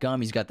chewing that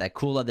gum. He's got that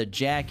cool leather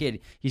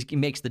jacket. He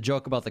makes the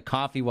joke about the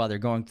coffee while they're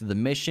going through the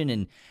mission.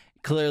 And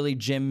clearly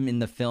Jim in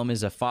the film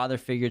is a father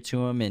figure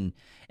to him. And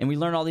we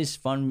learn all these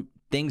fun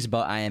things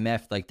about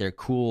IMF, like their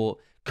cool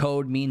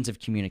code means of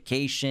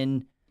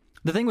communication.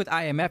 The thing with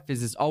IMF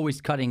is it's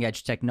always cutting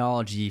edge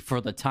technology for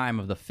the time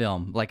of the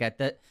film. Like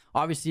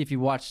obviously if you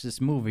watch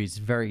this movie, it's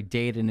very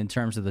dated in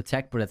terms of the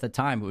tech, but at the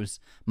time it was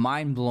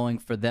mind blowing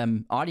for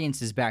them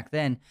audiences back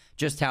then,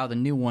 just how the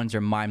new ones are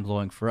mind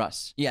blowing for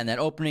us. Yeah, and that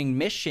opening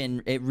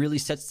mission, it really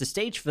sets the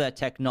stage for that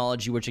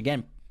technology, which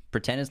again,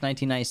 pretend it's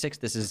 1996.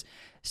 This is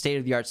state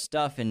of the art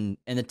stuff and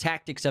the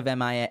tactics of the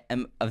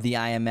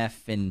IMF.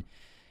 And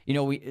you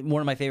know,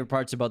 one of my favorite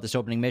parts about this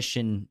opening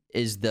mission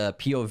is the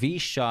POV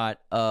shot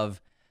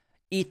of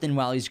Ethan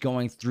while he's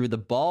going through the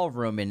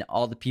ballroom and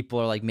all the people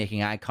are like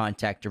making eye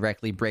contact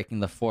directly, breaking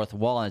the fourth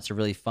wall. And it's a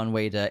really fun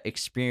way to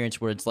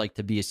experience what it's like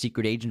to be a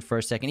secret agent for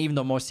a second. Even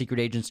though most secret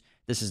agents,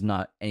 this is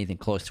not anything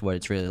close to what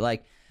it's really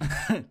like.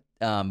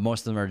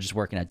 Most of them are just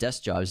working at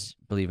desk jobs,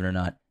 believe it or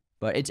not.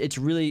 But it's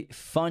really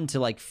fun to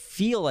like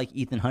feel like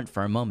Ethan Hunt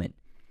for a moment.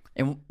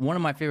 And one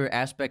of my favorite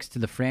aspects to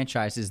the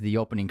franchise is the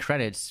opening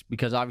credits,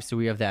 because obviously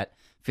we have that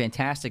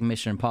fantastic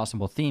Mission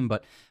Impossible theme,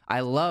 but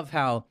I love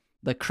how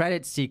the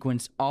credit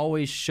sequence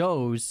always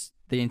shows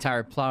the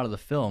entire plot of the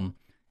film.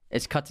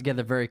 It's cut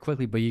together very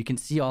quickly, but you can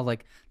see all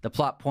like the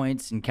plot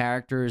points and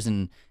characters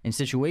and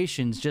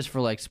situations just for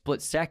like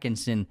split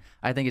seconds. And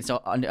I think it's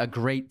a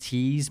great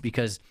tease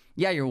because,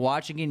 yeah, you're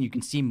watching it and you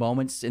can see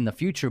moments in the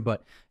future,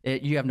 but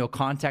you have no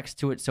context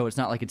to it. So it's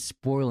not like it's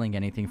spoiling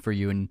anything for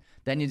you. And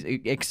then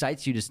it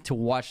excites you to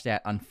watch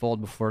that unfold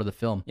before the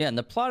film. Yeah, and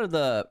the plot of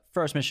the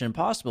first Mission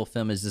Impossible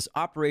film is this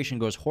operation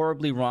goes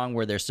horribly wrong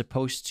where they're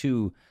supposed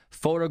to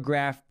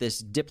photograph this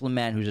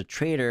diplomat who's a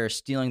traitor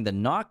stealing the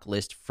knock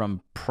list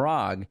from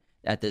Prague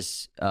at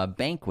this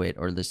banquet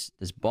or this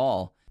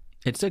ball.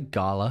 It's a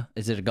gala.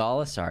 Is it a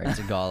gala? Sorry, it's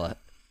a gala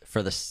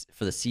for the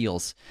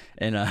seals.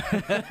 And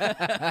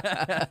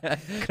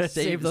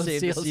save those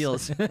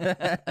seals.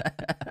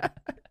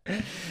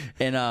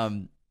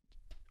 And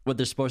what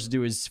they're supposed to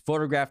do is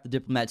photograph the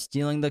diplomat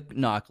stealing the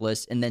knock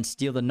list and then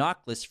steal the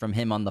knock list from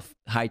him on the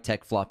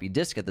high-tech floppy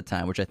disk at the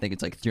time, which I think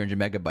it's like 300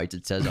 megabytes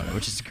it says on it,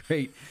 which is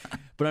great.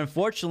 But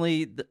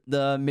unfortunately,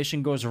 the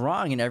mission goes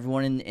wrong and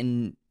everyone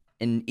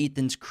in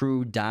Ethan's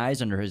crew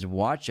dies under his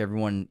watch.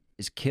 Everyone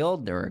is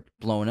killed. They're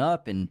blown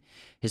up and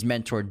his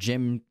mentor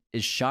Jim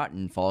is shot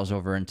and falls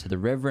over into the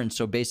river. And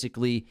so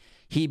basically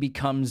he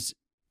becomes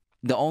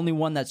the only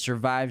one that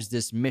survives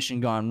this mission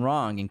gone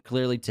wrong. And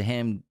clearly to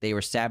him, they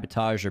were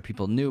sabotaged or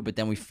people knew. But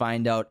then we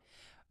find out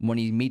when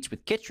he meets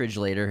with Kittredge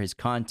later, his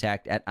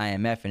contact at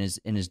IMF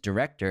and his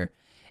director,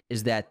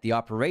 is that the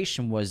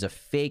operation was a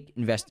fake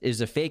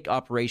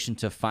operation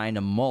to find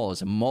a mole.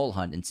 It's a mole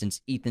hunt. And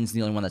since Ethan's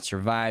the only one that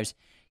survives,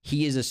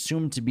 he is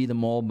assumed to be the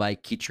mole by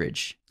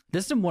Kittredge.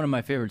 This is one of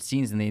my favorite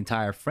scenes in the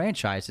entire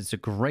franchise. It's a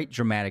great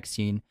dramatic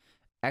scene.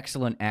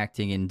 Excellent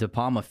acting, and De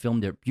Palma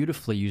filmed it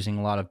beautifully using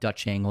a lot of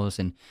Dutch angles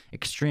and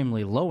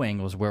extremely low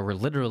angles where we're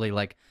literally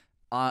like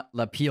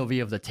the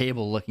POV of the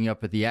table looking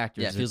up at the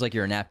actors. Yeah, it feels like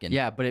you're a napkin.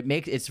 Yeah, but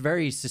it's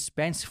very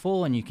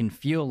suspenseful and you can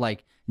feel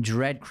like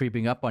dread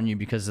creeping up on you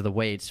because of the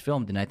way it's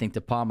filmed, and I think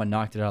De Palma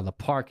knocked it out of the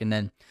park. And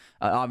then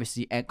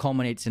obviously it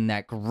culminates in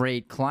that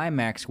great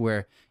climax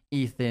where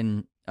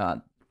Ethan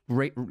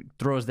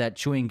throws that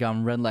chewing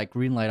gum red light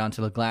green light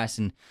onto the glass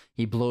and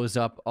he blows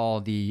up all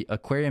the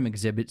aquarium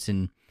exhibits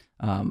and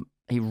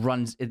he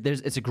runs.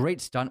 It's a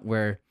great stunt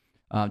where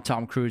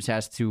Tom Cruise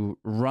has to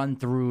run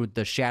through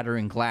the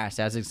shattering glass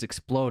as it's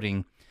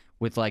exploding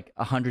with like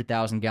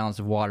 100,000 gallons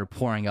of water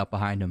pouring up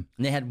behind him.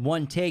 And they had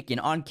one take,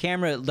 and on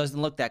camera it doesn't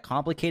look that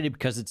complicated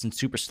because it's in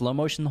super slow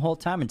motion the whole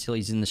time until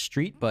he's in the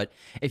street. But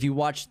if you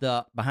watch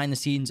the behind the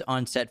scenes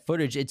on set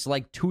footage, it's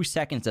like 2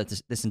 seconds that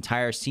this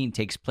entire scene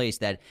takes place,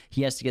 that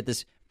he has to get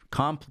this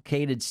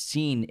complicated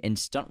scene and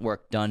stunt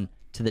work done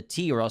to the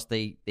T, or else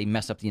they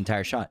mess up the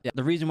entire shot. Yeah.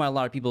 The reason why a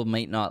lot of people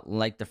might not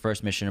like the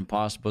first Mission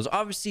Impossible is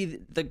obviously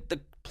the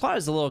plot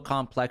is a little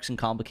complex and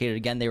complicated.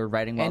 Again, they were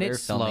writing while they were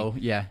filming. Slow,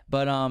 yeah.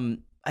 But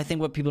I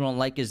think what people don't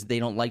like is they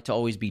don't like to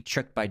always be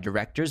tricked by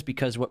directors,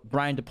 because what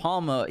Brian De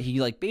Palma,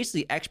 he like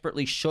basically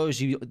expertly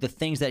shows you the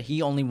things that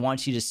he only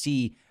wants you to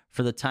see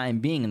for the time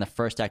being in the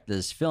first act of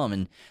this film.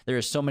 And there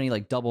are so many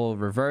like double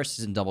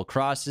reverses and double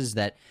crosses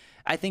that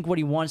I think what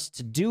he wants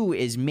to do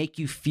is make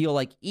you feel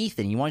like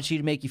Ethan. He wants you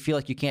to make you feel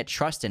like you can't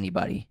trust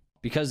anybody.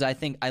 Because I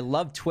think I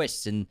love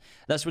twists, and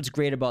that's what's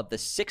great about the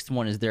sixth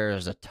one is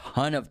there's a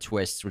ton of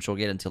twists, which we'll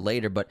get into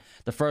later. But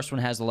the first one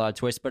has a lot of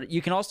twists. But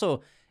you can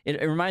also, it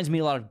reminds me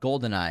a lot of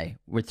GoldenEye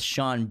with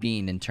Sean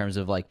Bean in terms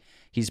of like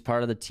he's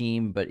part of the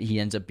team, but he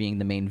ends up being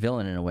the main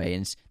villain in a way.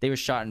 And they were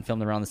shot and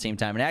filmed around the same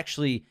time. And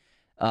actually,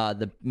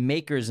 the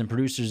makers and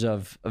producers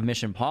of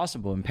Mission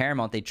Impossible and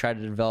Paramount, they tried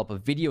to develop a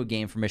video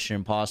game for Mission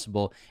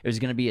Impossible. It was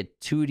going to be a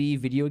 2D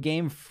video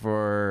game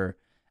for,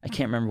 I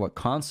can't remember what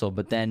console,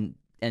 but then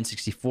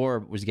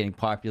N64 was getting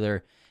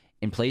popular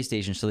in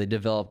PlayStation, so they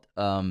developed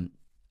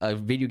a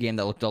video game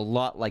that looked a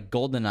lot like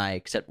GoldenEye,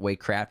 except way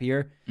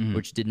crappier,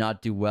 which did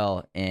not do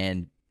well.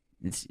 And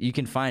you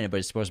can find it, but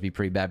it's supposed to be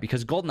pretty bad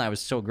because GoldenEye was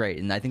so great,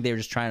 and I think they were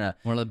just trying to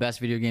one of the best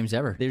video games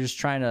ever. They're just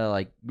trying to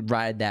like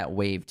ride that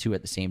wave too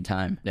at the same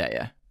time.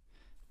 Yeah.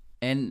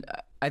 And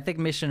I think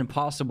Mission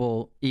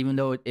Impossible, even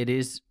though it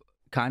is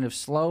kind of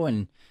slow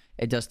and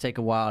it does take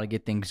a while to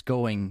get things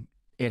going,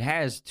 it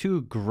has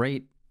two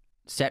great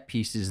set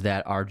pieces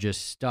that are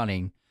just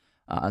stunning.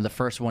 The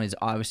first one is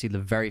obviously the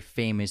very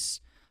famous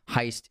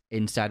heist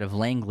inside of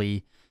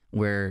Langley,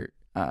 where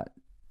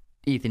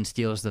Ethan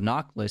steals the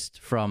knock list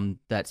from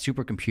that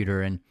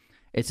supercomputer, and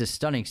it's a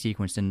stunning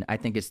sequence. And I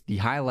think it's the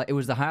highlight. It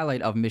was the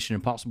highlight of Mission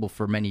Impossible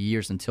for many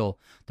years until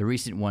the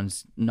recent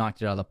ones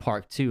knocked it out of the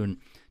park too. And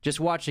just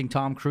watching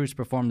Tom Cruise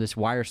perform this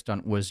wire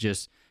stunt was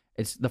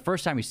just—it's the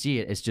first time you see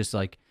it. It's just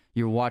like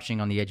you're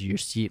watching on the edge of your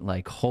seat,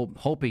 like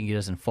hoping he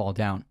doesn't fall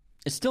down.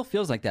 It still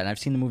feels like that. And I've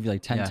seen the movie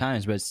like 10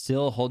 times, but it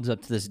still holds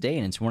up to this day.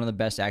 And it's one of the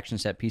best action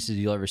set pieces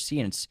you'll ever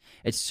see. And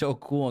it's so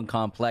cool and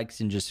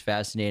complex and just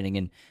fascinating.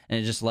 And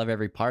I just love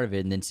every part of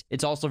it. And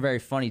it's also very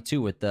funny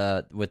too with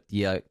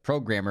the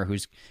programmer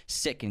who's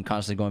sick and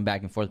constantly going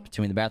back and forth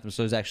between the bathrooms.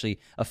 So there's actually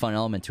a fun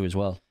element to it as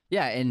well.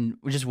 Yeah, and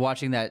we're just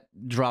watching that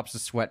drops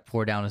of sweat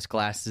pour down his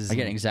glasses. I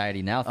get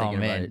anxiety now thinking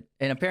about it.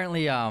 And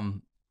apparently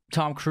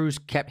Tom Cruise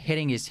kept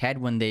hitting his head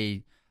when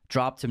they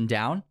dropped him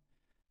down.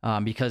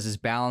 Because his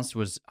balance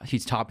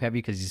he's top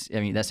heavy because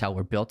that's how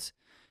we're built.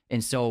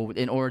 And so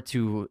in order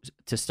to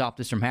stop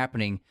this from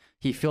happening,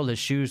 he filled his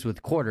shoes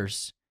with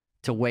quarters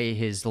to weigh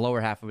his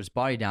lower half of his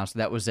body down. So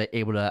that was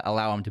able to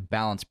allow him to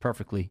balance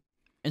perfectly.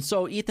 And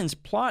so Ethan's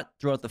plot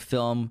throughout the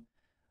film,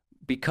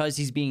 because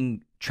he's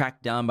being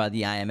tracked down by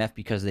the IMF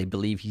because they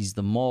believe he's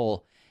the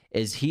mole,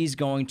 is he's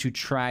going to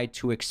try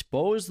to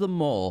expose the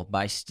mole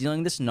by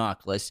stealing this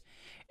knock list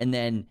and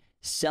then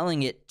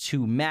selling it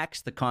to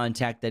Max, the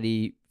contact that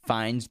he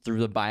finds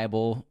through the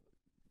Bible,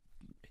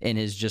 and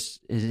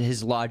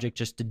his logic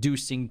just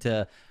deducing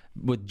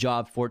with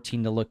Job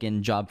 14 to look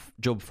in Job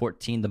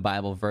 14, the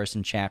Bible verse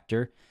and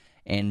chapter,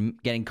 and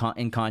getting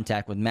in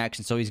contact with Max.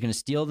 And so he's going to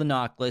steal the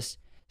knock list,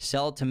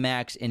 sell it to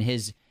Max, and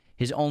his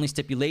only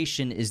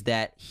stipulation is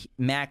that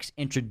Max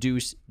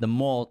introduce the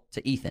mole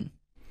to Ethan.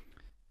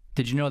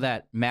 Did you know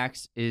that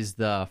Max is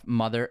the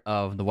mother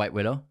of the White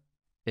Widow?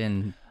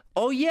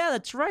 Oh, yeah,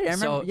 that's right. I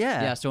remember.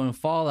 Yeah, so in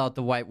Fallout,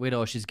 the White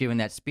Widow, she's giving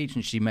that speech,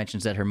 and she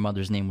mentions that her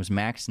mother's name was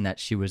Max and that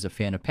she was a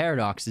fan of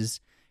paradoxes.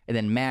 And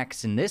then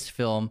Max, in this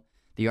film,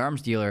 the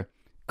arms dealer,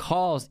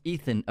 calls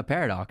Ethan a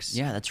paradox.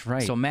 Yeah, that's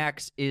right. So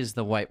Max is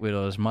the White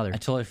Widow's mother. I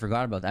totally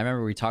forgot about that. I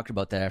remember we talked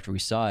about that after we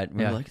saw it.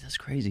 We were like, that's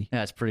crazy.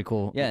 Yeah, it's pretty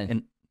cool. Yeah.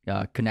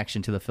 And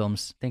connection to the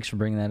films. Thanks for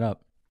bringing that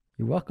up.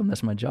 You're welcome.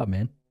 That's my job,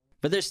 man.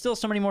 But there's still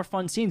so many more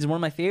fun scenes. And one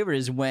of my favorite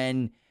is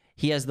when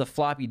he has the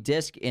floppy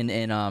disk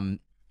and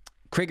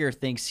Krieger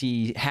thinks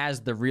he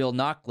has the real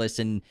knock list,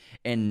 and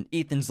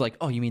Ethan's like,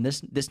 oh, you mean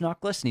this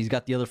knock list? And he's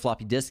got the other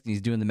floppy disk, and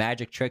he's doing the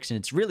magic tricks, and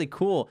it's really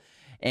cool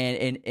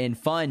and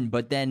fun.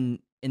 But then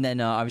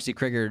obviously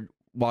Krieger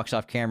walks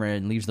off camera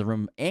and leaves the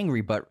room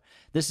angry. But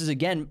this is,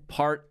 again,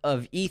 part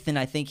of Ethan.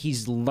 I think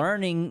he's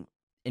learning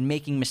and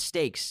making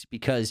mistakes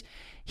because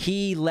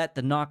he let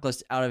the knock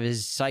list out of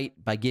his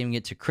sight by giving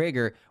it to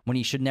Krieger when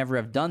he should never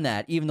have done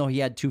that. Even though he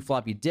had 2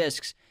 floppy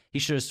disks, he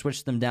should have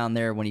switched them down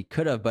there when he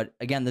could have. But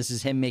again, this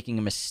is him making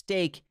a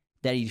mistake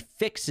that he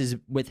fixes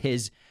with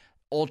his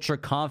ultra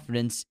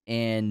confidence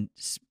and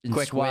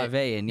quick suave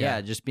wit.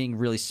 and just being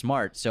really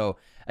smart. So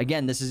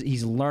again,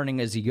 he's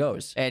learning as he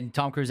goes. And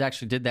Tom Cruise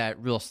actually did that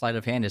real sleight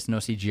of hand. It's no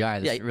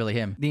CGI. That's really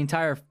him. The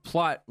entire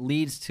plot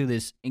leads to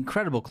this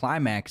incredible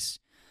climax,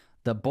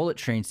 the bullet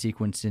train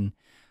sequence. And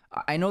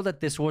I know that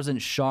this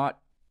wasn't shot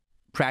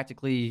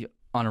practically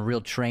on a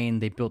real train.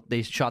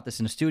 They shot this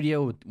in a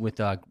studio with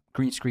a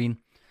green screen,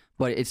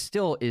 but it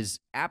still is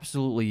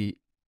absolutely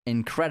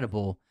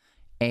incredible,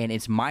 and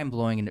it's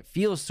mind-blowing, and it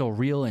feels so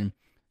real. And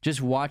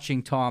just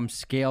watching Tom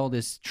scale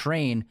this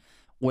train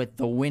with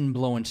the wind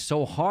blowing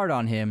so hard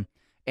on him,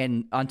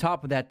 and on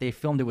top of that, they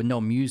filmed it with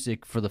no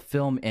music for the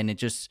film, and it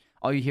just,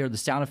 all you hear are the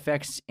sound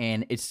effects,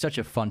 and it's such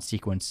a fun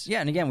sequence. Yeah,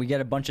 and again, we get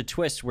a bunch of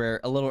twists where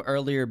a little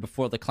earlier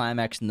before the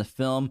climax in the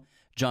film,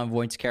 Jon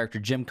Voight's character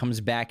Jim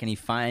comes back and he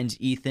finds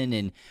Ethan,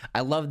 and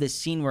I love this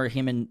scene where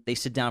they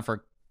sit down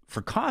for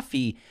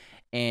coffee,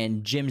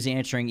 and Jim's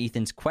answering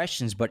Ethan's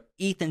questions, but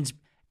Ethan's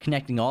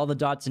connecting all the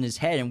dots in his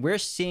head, and we're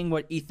seeing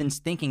what Ethan's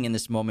thinking in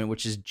this moment,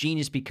 which is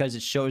genius because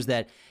it shows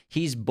that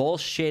he's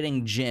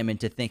bullshitting Jim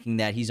into thinking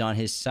that he's on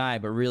his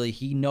side, but really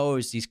he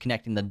knows he's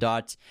connecting the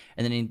dots,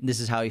 and then this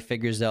is how he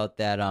figures out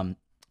that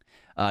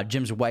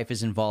Jim's wife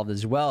is involved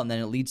as well, and then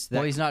it leads to that.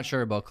 Well, he's not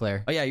sure about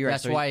Claire. Oh yeah, you're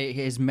right. That's why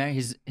his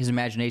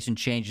imagination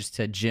changes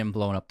to Jim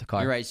blowing up the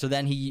car. You're right. So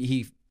then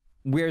he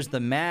wears the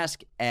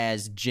mask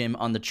as Jim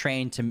on the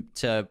train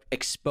to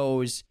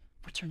expose,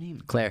 what's her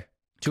name? Claire.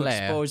 To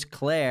expose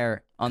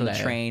Claire on the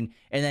train,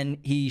 and then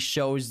he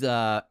shows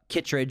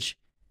Kittredge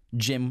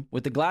Jim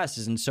with the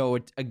glasses, and so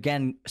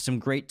again, some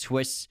great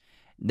twists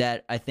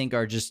that I think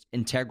are just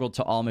integral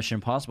to all Mission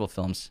Impossible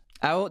films.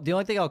 The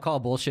only thing I'll call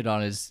bullshit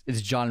on is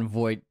Jon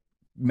Voight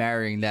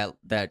marrying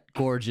that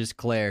gorgeous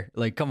Claire.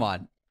 Like, come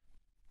on.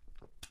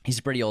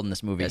 He's pretty old in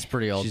this movie. That's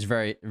pretty old. She's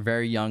very,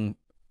 very young,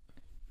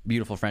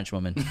 beautiful French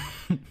woman.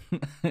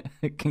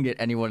 It can get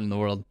anyone in the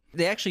world.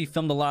 They actually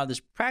filmed a lot of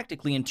this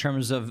practically in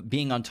terms of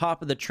being on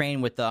top of the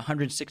train with the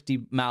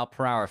 160 mile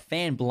per hour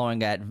fan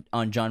blowing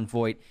on Jon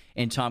Voight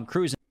and Tom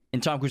Cruise.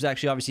 And Tom Cruise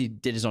actually obviously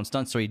did his own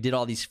stunts, so he did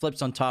all these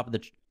flips on top of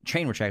the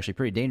train, which are actually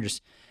pretty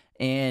dangerous.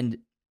 And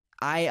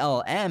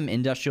ILM,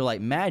 Industrial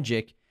Light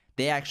Magic,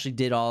 they actually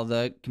did all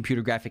the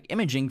computer graphic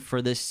imaging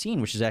for this scene,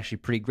 which is actually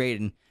pretty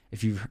great. And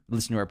if you've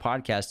listened to our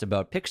podcast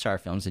about Pixar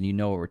films, then you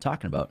know what we're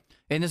talking about.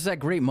 And there's that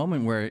great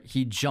moment where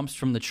he jumps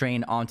from the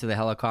train onto the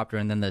helicopter,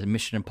 and then the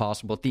Mission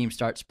Impossible theme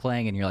starts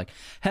playing, and you're like,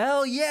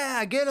 hell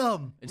yeah, get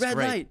him! It's Red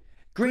great. light,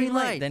 green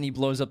light. Then he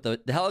blows up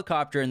the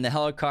helicopter, and the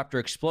helicopter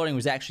exploding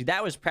was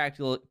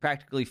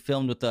practically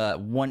filmed with a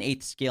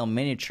 1/8 scale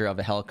miniature of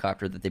a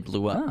helicopter that they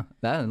blew up. Oh,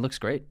 that looks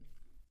great.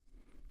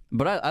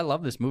 But I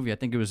love this movie. I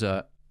think it was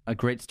a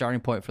great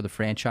starting point for the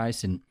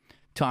franchise, and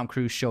Tom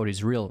Cruise showed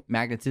his real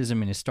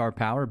magnetism and his star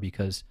power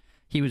because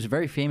he was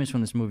very famous when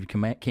this movie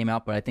came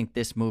out, but I think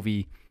this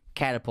movie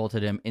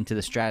catapulted him into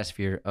the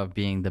stratosphere of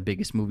being the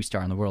biggest movie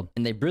star in the world.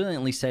 And they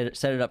brilliantly set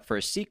it up for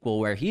a sequel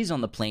where he's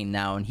on the plane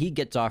now and he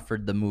gets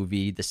offered the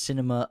movie, The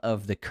Cinema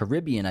of the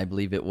Caribbean, I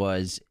believe it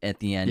was, at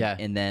the end. Yeah.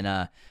 And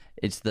then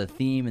it's the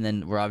theme, and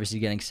then we're obviously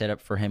getting set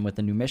up for him with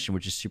a new mission,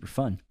 which is super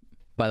fun.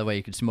 By the way,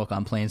 you could smoke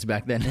on planes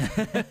back then.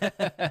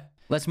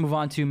 Let's move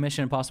on to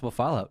Mission Impossible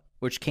Fallout,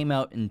 which came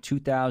out in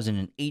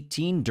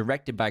 2018,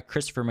 directed by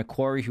Christopher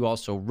McQuarrie, who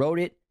also wrote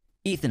it.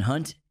 Ethan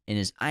Hunt and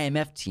his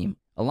IMF team,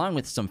 along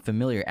with some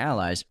familiar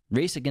allies,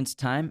 race against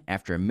time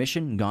after a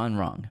mission gone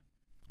wrong.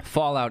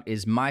 Fallout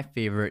is my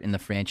favorite in the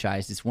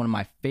franchise. It's one of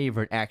my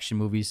favorite action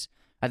movies.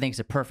 I think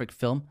it's a perfect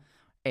film.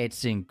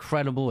 It's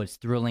incredible. It's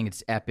thrilling.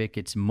 It's epic.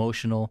 It's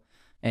emotional.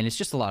 And it's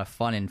just a lot of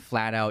fun and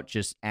flat out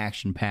just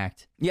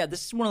action-packed. Yeah,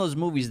 this is one of those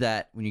movies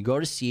that when you go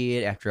to see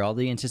it after all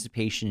the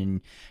anticipation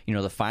and, you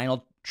know, the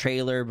final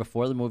trailer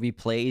before the movie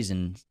plays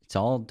and it's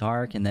all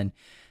dark, and then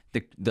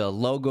the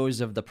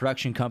logos of the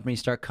production company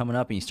start coming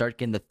up and you start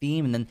getting the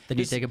theme, and then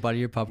you take a bite of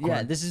your popcorn.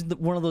 Yeah, this is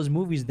one of those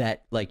movies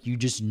that, like, you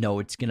just know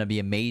it's going to be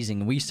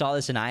amazing. We saw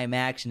this in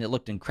IMAX and it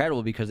looked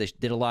incredible because they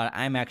did a lot of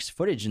IMAX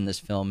footage in this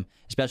film,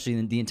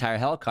 especially the entire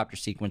helicopter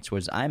sequence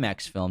was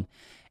IMAX filmed.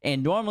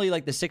 And normally,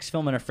 like, the sixth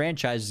film in a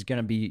franchise is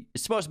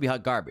it's supposed to be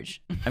hot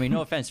garbage. I mean,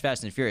 no offense,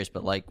 Fast and Furious,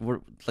 but we're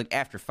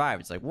after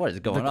 5, it's like, what is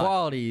going on? The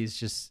quality is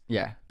just,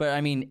 yeah. But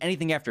I mean,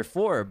 anything after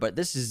 4, but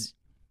this is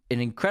an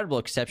incredible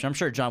exception. I'm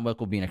sure John Wick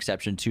will be an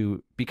exception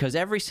too, because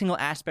every single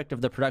aspect of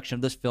the production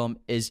of this film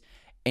is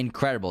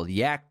incredible.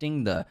 The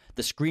acting, the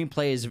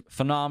screenplay is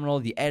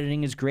phenomenal. The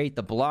editing is great.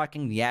 The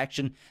blocking, the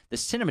action, the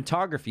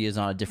cinematography is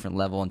on a different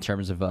level in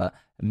terms of a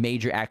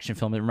major action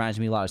film. It reminds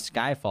me a lot of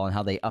Skyfall and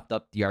how they upped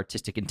up the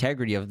artistic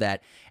integrity of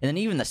that. And then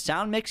even the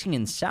sound mixing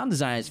and sound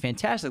design is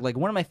fantastic. Like,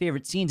 one of my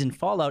favorite scenes in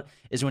Fallout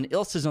is when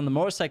Ilsa's on the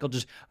motorcycle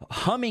just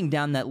humming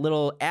down that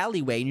little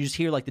alleyway, and you just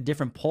hear like the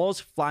different poles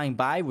flying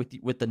by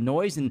with the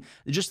noise, and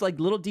just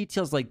like little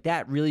details like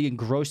that really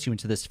engross you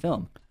into this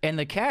film. And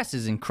the cast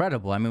is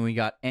incredible. I mean, we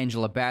got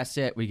Angela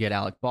Bassett, we get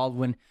Alec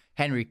Baldwin,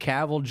 Henry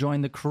Cavill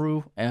joined the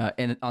crew,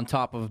 and on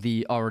top of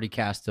the already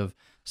cast of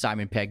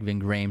Simon Pegg,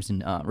 Ving Rhames,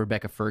 and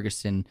Rebecca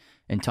Ferguson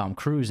and Tom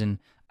Cruise, and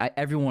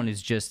everyone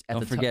is just at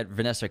Don't forget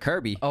Vanessa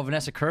Kirby. Oh,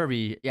 Vanessa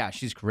Kirby, yeah,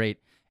 she's great,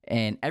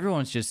 and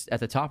everyone's just at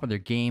the top of their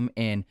game,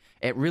 and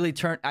it really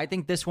turned. I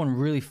think this one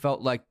really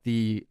felt like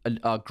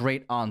a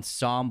great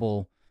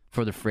ensemble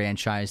for the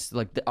franchise.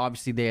 Like,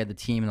 obviously they had the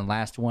team in the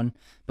last one,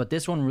 but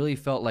this one really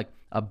felt like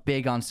a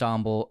big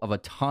ensemble of a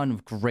ton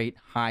of great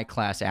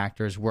high-class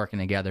actors working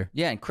together.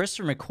 Yeah, and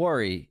Christopher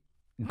McQuarrie,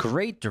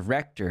 great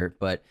director,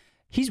 but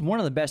he's one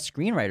of the best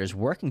screenwriters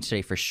working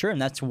today for sure,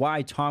 and that's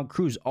why Tom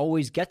Cruise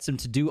always gets him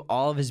to do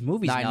all of his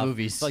movies. 9 now.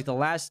 movies. For like the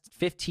last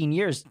 15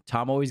 years,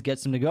 Tom always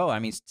gets him to go. I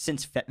mean,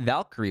 since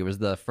Valkyrie was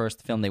the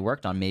first film they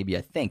worked on, maybe,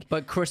 I think.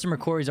 But Christopher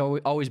McQuarrie's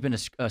always been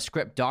a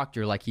script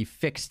doctor. Like, he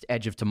fixed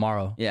Edge of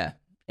Tomorrow. Yeah.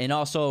 And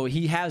also,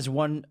 he has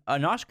won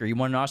an Oscar. He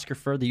won an Oscar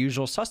for The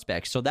Usual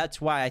Suspects. So that's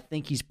why I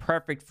think he's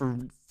perfect for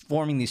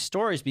forming these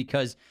stories,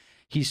 because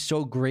he's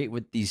so great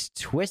with these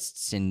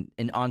twists and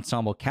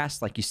ensemble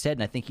cast, like you said.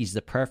 And I think he's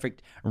the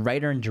perfect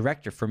writer and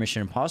director for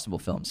Mission Impossible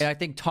films. And I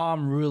think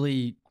Tom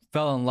really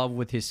fell in love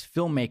with his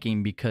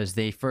filmmaking because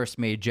they first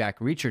made Jack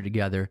Reacher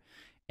together.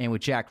 And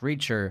with Jack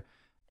Reacher,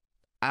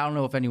 I don't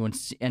know if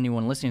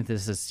anyone listening to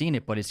this has seen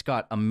it, but it's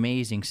got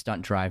amazing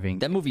stunt driving.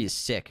 That movie is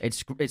sick.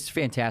 It's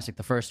fantastic,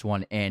 the first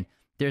one. And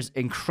there's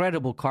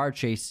incredible car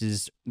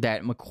chases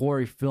that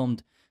McQuarrie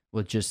filmed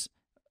with just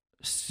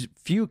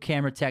few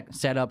camera tech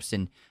setups,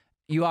 and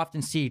you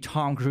often see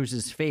Tom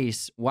Cruise's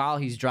face while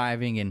he's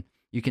driving, and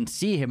you can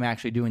see him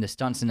actually doing the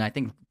stunts. And I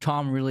think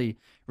Tom really,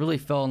 really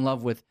fell in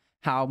love with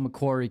how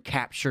McQuarrie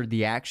captured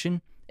the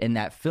action in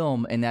that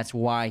film, and that's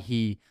why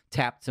he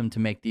tapped him to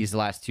make these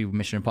last 2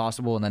 Mission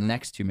Impossible and the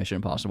next 2 Mission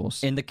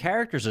Impossibles. And the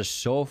characters are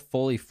so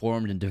fully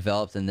formed and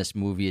developed in this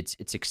movie.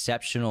 It's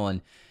exceptional,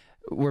 and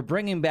we're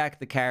bringing back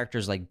the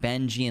characters like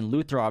Benji and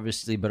Luther,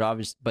 obviously,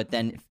 but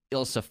then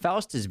Ilsa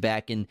Faust is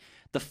back, and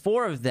the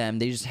 4 of them,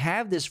 they just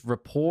have this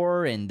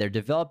rapport, and they're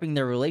developing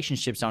their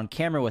relationships on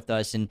camera with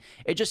us, and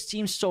it just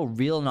seems so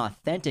real and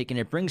authentic, and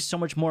it brings so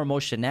much more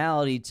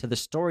emotionality to the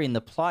story and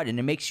the plot, and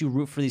it makes you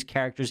root for these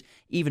characters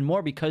even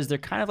more because they're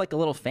kind of like a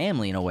little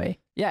family in a way.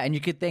 Yeah, and you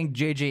could thank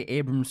J.J.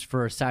 Abrams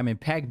for Simon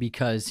Pegg,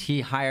 because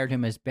he hired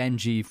him as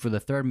Benji for the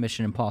 3rd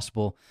Mission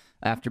Impossible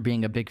after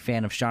being a big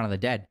fan of Shaun of the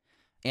Dead.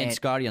 And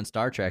Scotty on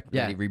Star Trek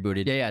that he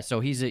rebooted. Yeah.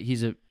 So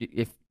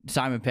if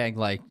Simon Pegg,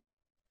 like,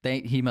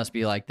 he must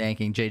be like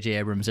thanking J.J.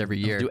 Abrams every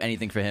year. I'll do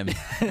anything for him.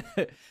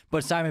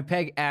 But Simon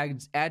Pegg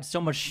adds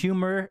so much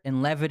humor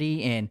and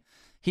levity, and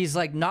he's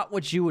like not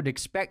what you would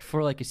expect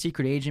for like a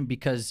secret agent,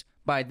 because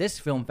by this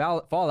film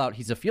Fallout,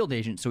 he's a field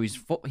agent, so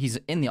he's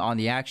on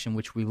the action,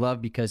 which we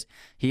love because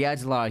he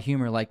adds a lot of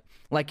humor,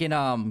 like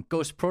in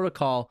Ghost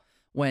Protocol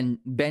when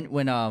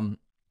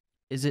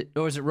is it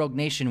Rogue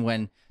Nation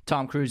when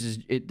Tom Cruise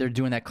they're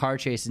doing that car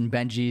chase and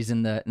Benji's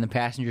in the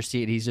passenger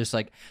seat. He's just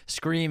like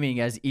screaming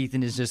as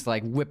Ethan is just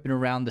like whipping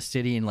around the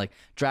city and like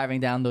driving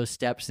down those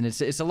steps. And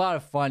it's a lot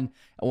of fun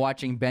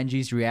watching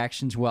Benji's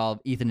reactions while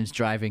Ethan is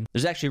driving.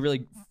 There's actually a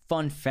really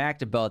fun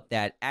fact about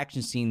that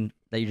action scene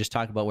that you just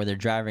talked about where they're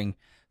driving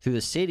through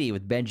the city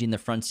with Benji in the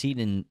front seat.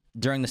 And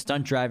during the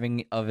stunt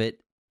driving of it,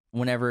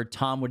 whenever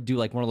Tom would do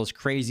like one of those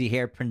crazy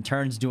hairpin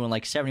turns doing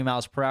like 70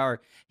 miles per hour,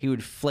 he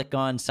would flick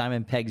on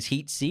Simon Pegg's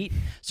heat seat.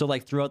 So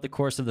like throughout the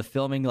course of the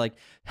filming, like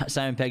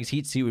Simon Pegg's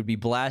heat seat would be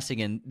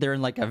blasting, and they're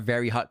in like a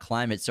very hot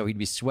climate, so he'd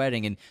be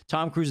sweating. And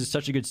Tom Cruise is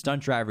such a good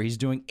stunt driver. He's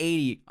doing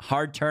 80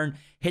 hard turn,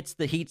 hits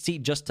the heat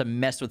seat just to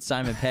mess with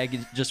Simon Pegg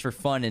just for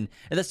fun. And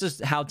that's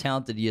just how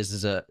talented he is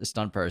as a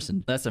stunt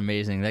person. That's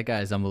amazing. That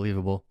guy is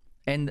unbelievable.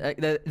 And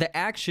the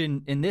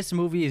action in this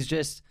movie is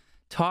just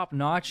top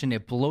notch, and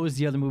it blows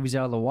the other movies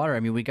out of the water. I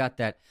mean, we got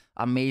that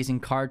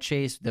amazing car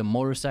chase, the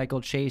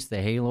motorcycle chase,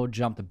 the halo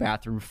jump, the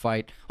bathroom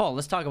fight. Oh,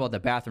 let's talk about the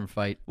bathroom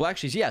fight. Well,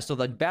 actually, yeah. So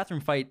the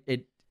bathroom fight,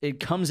 it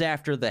comes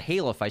after the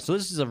halo fight. So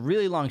this is a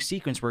really long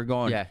sequence. We're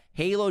going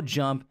halo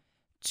jump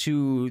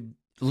to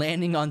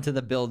landing onto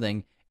the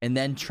building, and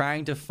then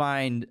trying to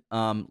find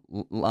Lau.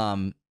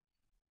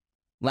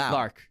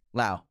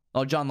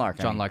 Oh, John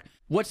Lark. Lark.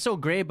 What's so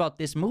great about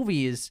this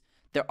movie is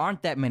there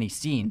aren't that many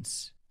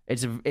scenes.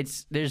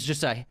 There's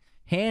just a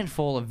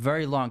handful of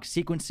very long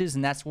sequences,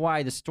 and that's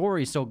why the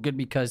story is so good,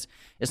 because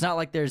it's not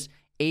like there's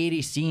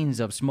 80 scenes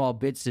of small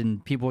bits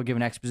and people are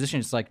giving exposition.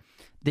 It's like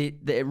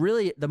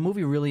the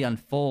movie really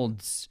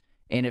unfolds,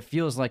 and it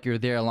feels like you're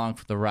there along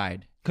for the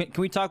ride. Can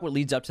we talk what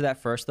leads up to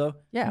that first, though?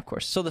 Yeah, of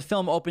course. So the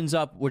film opens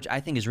up, which I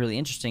think is really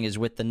interesting, is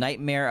with the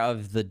nightmare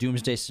of the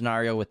doomsday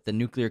scenario with the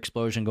nuclear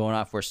explosion going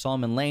off, where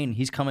Solomon Lane,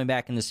 he's coming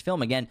back in this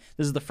film. Again,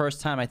 this is the first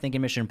time, I think,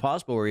 in Mission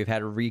Impossible where we've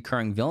had a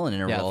recurring villain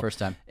in a role. Yeah, first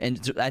time.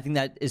 And I think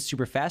that is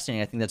super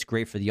fascinating. I think that's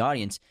great for the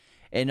audience.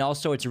 And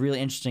also, it's a really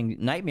interesting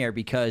nightmare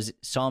because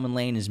Solomon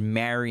Lane is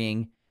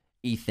marrying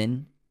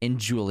Ethan and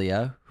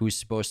Julia, who's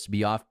supposed to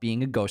be off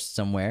being a ghost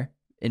somewhere,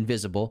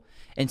 invisible.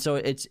 And so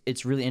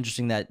it's really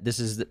interesting that this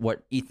is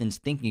what Ethan's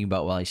thinking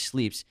about while he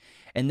sleeps.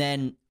 And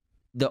then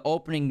the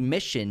opening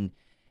mission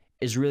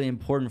is really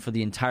important for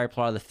the entire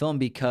plot of the film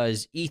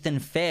because Ethan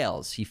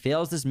fails. He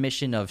fails this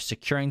mission of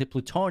securing the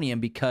plutonium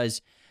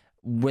because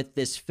with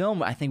this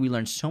film, I think we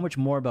learn so much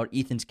more about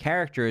Ethan's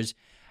characters,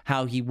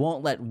 how he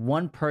won't let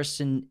one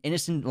person,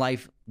 innocent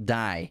life,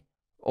 die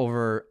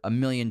over 1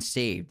 million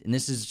saved. And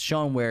this is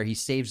shown where he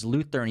saves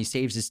Luther and he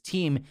saves his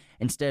team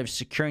instead of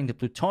securing the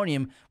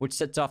plutonium, which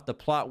sets off the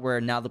plot where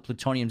now the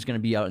plutonium is going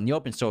to be out in the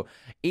open. So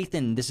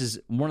Ethan, this is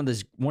one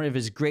of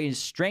his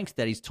greatest strengths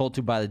that he's told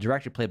to by the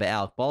director, played by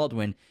Alec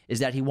Baldwin, is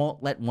that he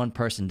won't let one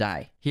person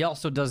die. He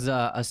also does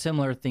a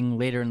similar thing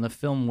later in the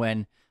film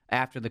when,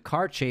 after the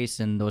car chase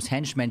and those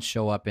henchmen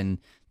show up, and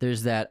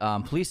there's that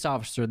police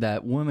officer,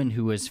 that woman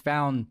who has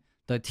found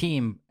the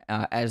team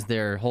as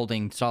they're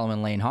holding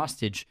Solomon Lane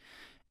hostage.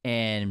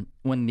 And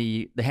when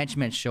the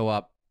henchmen show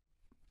up,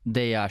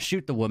 they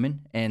shoot the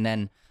woman, and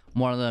then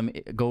one of them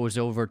goes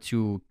over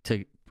to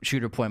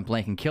shoot her point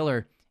blank and kill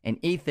her. And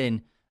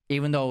Ethan,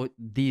 even though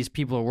these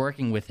people are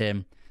working with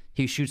him,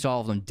 he shoots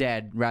all of them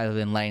dead rather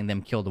than letting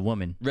them kill the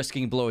woman,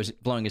 risking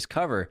blowing his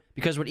cover.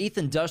 Because what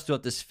Ethan does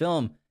throughout this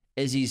film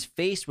is he's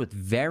faced with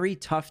very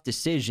tough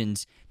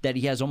decisions that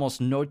he has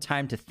almost no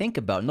time to think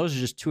about. And those are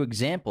just two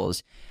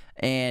examples.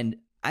 And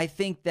I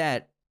think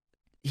that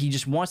he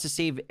just wants to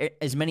save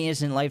as many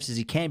innocent lives as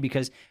he can,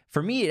 because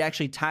for me, it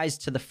actually ties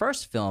to the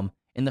first film,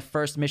 in the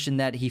first mission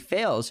that he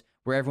fails,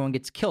 where everyone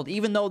gets killed.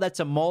 Even though that's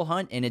a mole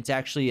hunt and it's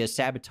actually a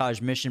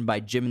sabotage mission by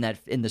Jim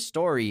in the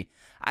story,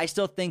 I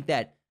still think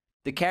that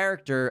the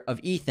character of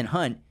Ethan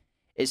Hunt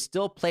is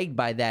still plagued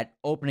by that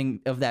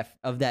opening of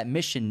that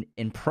mission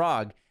in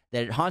Prague,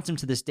 that it haunts him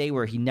to this day,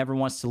 where he never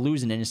wants to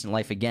lose an innocent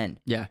life again.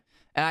 Yeah.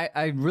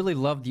 I really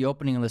love the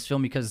opening of this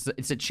film because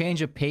it's a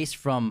change of pace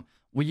from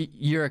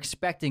you're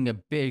expecting a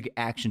big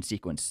action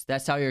sequence.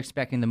 That's how you're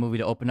expecting the movie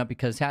to open up,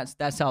 because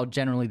that's how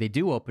generally they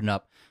do open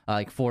up,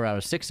 like 4 out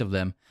of 6 of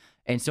them.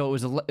 And so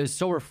it was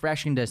so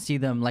refreshing to see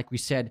them, like we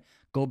said,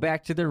 go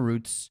back to their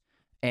roots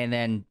and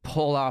then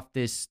pull off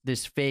this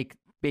fake,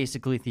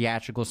 basically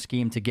theatrical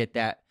scheme to get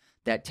that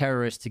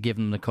terrorist to give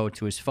him the code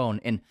to his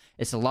phone. And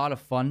it's a lot of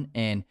fun.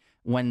 And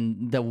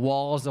when the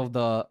walls of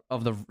the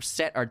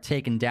set are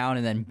taken down,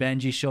 and then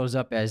Benji shows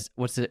up as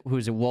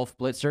who's a Wolf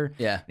Blitzer,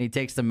 yeah, and he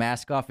takes the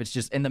mask off, it's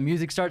just, and the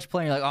music starts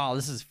playing, you're like, oh,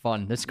 this is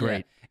fun, that's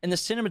great. Yeah. And the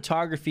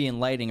cinematography and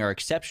lighting are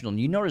exceptional. And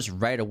you notice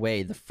right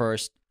away the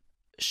first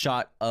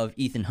shot of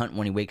Ethan Hunt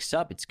when he wakes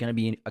up, it's going to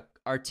be an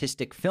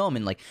artistic film,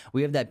 and like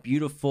we have that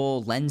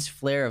beautiful lens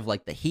flare of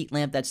like the heat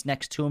lamp that's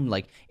next to him,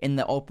 like in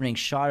the opening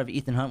shot of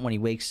Ethan Hunt when he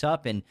wakes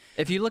up. And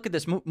if you look at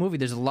this movie,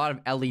 there's a lot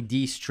of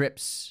LED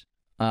strips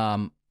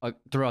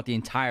throughout the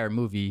entire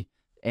movie,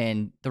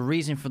 and the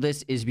reason for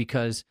this is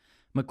because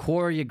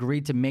McQuarrie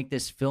agreed to make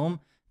this film,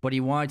 but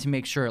he wanted to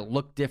make sure it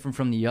looked different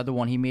from the other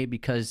one he made,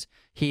 because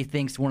he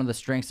thinks one of the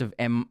strengths of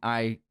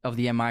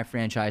the MI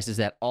franchise is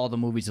that all the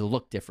movies will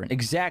look different.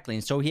 Exactly.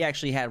 And so he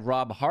actually had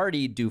Rob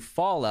Hardy do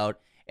Fallout,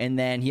 and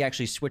then he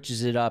actually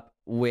switches it up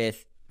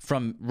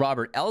from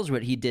Robert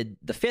Elswit, he did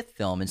the 5th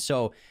film. And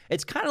so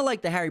it's kind of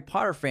like the Harry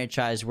Potter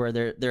franchise, where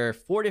there are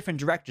 4 different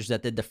directors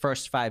that did the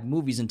first 5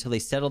 movies until they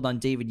settled on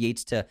David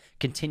Yates to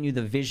continue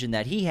the vision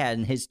that he had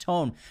in his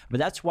tone. But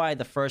that's why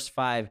the first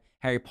 5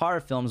 Harry Potter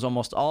films,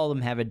 almost all of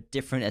them have a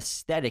different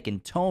aesthetic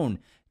and tone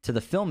to the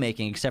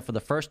filmmaking, except for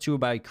the first 2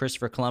 by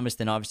Christopher Columbus.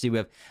 Then obviously we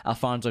have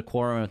Alfonso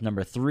Cuarón with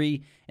number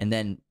 3. And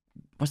then,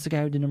 what's the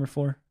guy who did number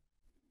 4?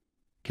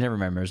 Can never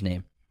remember his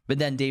name. But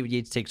then David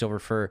Yates takes over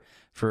for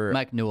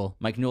Mike Newell.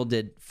 Mike Newell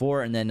did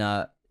 4, and then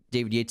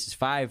David Yates is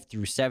 5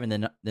 through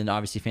 7. Then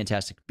obviously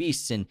Fantastic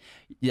Beasts, and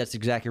that's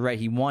exactly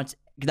right.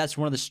 That's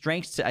one of the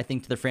strengths, I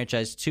think, to the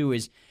franchise too,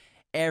 is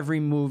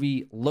every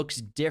movie looks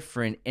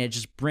different, and it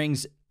just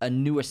brings a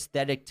new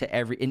aesthetic to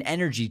an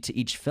energy to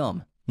each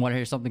film. Want to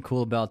hear something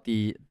cool about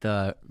the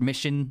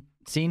mission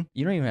scene?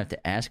 You don't even have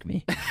to ask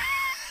me.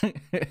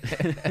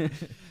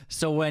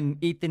 So when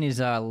Ethan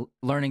is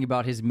learning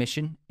about his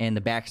mission and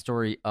the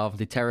backstory of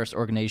the terrorist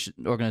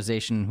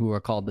organization who are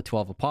called the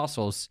 12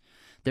 Apostles,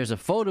 there's a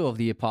photo of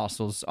the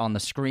apostles on the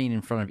screen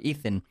in front of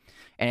Ethan,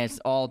 and it's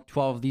all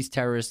 12 of these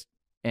terrorists,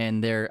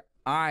 and their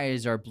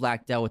eyes are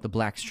blacked out with a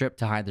black strip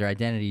to hide their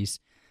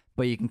identities.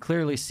 But you can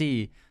clearly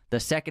see the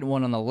second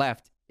one on the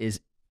left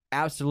is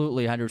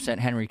absolutely 100%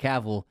 Henry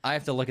Cavill. I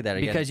have to look at that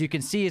again. Because you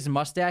can see his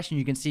mustache, and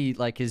you can see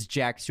like his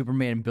jacked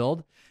Superman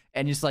build.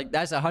 And just like,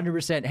 that's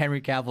 100%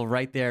 Henry Cavill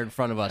right there in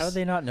front of us. How did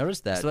they not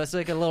notice that? So that's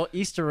like a little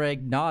Easter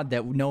egg nod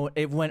that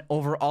it went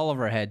over all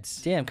of our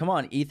heads. Damn, come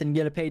on, Ethan,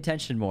 you gotta pay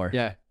attention more.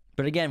 Yeah.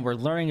 But again, we're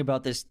learning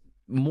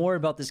more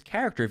about this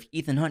character of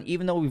Ethan Hunt.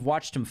 Even though we've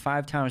watched him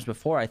 5 times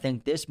before, I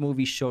think this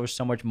movie shows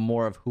so much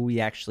more of who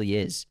he actually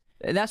is.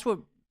 And that's what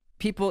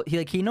people,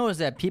 he knows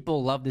that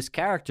people love this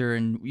character,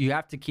 and you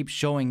have to keep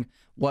showing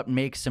what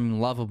makes him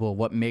lovable,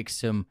 what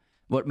makes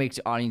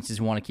audiences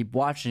want to keep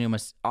watching him.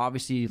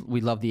 Obviously,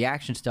 we love the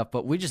action stuff,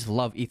 but we just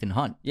love Ethan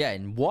Hunt. Yeah,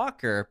 and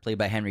Walker, played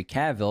by Henry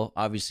Cavill,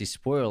 obviously,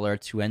 spoiler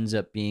alert, who ends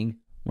up being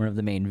one of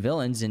the main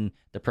villains and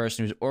the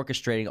person who's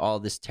orchestrating all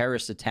this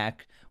terrorist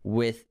attack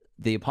with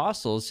the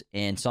Apostles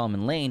and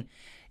Solomon Lane,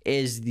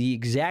 is the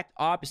exact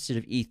opposite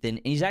of Ethan.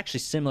 And he's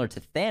actually similar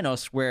to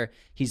Thanos, where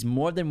he's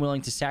more than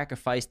willing to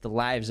sacrifice the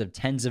lives of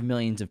tens of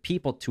millions of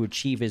people to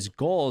achieve his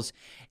goals.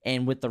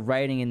 And with the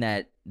writing in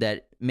that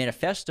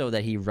manifesto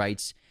that he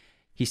writes,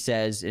 he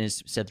says, and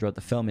it's said throughout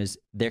the film, is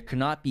there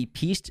cannot be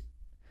peace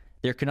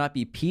there cannot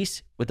be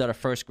peace without a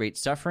first great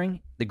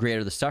suffering. The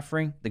greater the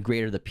suffering, the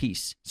greater the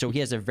peace. So he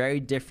has a very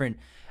different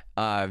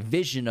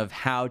vision of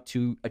how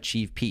to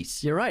achieve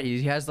peace. You're right.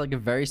 He has like a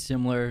very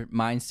similar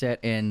mindset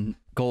and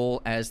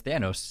goal as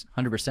Thanos.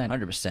 100%.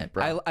 100%,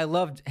 bro. I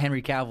loved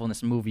Henry Cavill in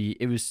this movie.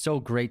 It was so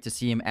great to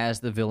see him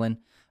as the villain.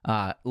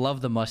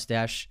 Love the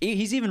mustache.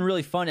 He's even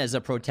really fun as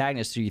a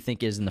protagonist who you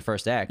think is in the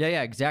first act.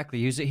 Yeah, exactly.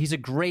 He's a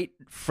great,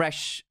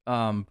 fresh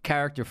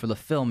character for the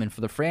film and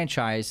for the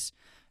franchise.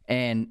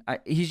 And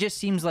he just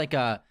seems like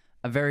a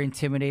very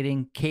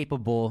intimidating,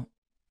 capable,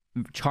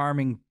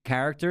 charming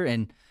character.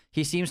 And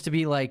he seems to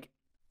be like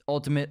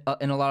ultimate,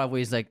 in a lot of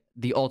ways, like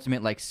the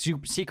ultimate like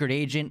secret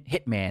agent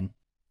hitman.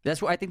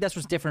 I think that's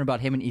what's different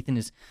about him and Ethan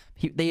is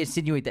they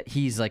insinuate that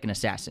he's like an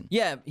assassin.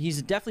 Yeah,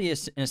 he's definitely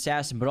an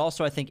assassin, but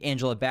also I think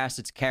Angela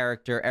Bassett's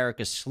character,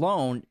 Erica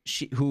Sloan,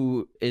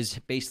 who is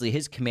basically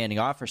his commanding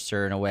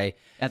officer in a way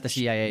At the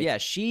CIA.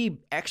 She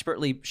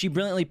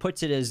brilliantly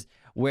puts it as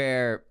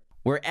where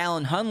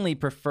Alan Hunley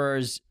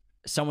prefers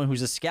someone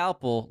who's a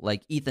scalpel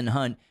like Ethan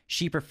Hunt,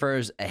 she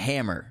prefers a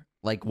hammer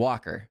like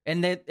Walker.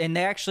 And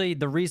they actually,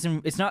 the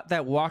reason, it's not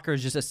that Walker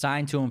is just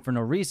assigned to him for no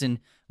reason.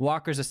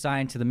 Walker's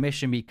assigned to the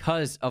mission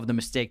because of the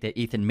mistake that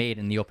Ethan made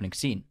in the opening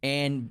scene.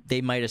 And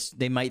they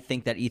might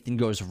think that Ethan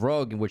goes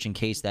rogue, in which in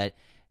case that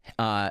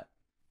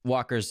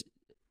Walker's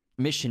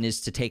mission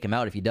is to take him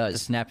out if he does. To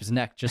snap his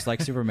neck, just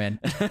like Superman.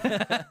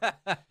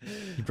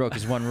 He broke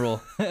his one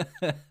rule.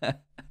 And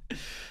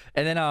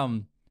then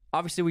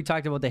obviously we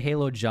talked about the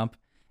Halo jump,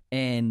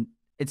 and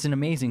it's an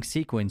amazing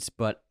sequence,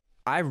 but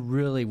I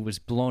really was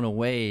blown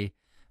away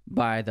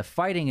by the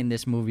fighting in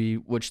this movie,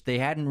 which they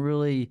hadn't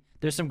really...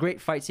 There's some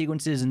great fight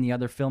sequences in the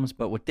other films,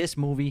 but with this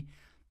movie,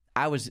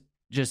 I was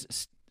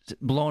just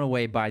blown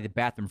away by the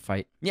bathroom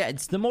fight. Yeah,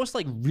 it's the most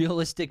like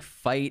realistic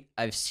fight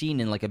I've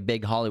seen in like a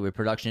big Hollywood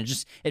production.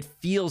 It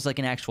feels like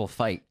an actual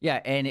fight. Yeah,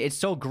 and it's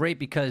so great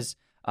because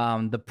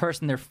the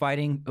person they're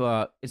fighting,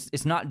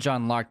 it's not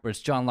John Lark, but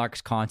it's John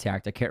Lark's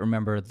contact. I can't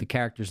remember the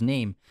character's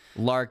name.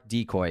 Lark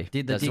Decoy.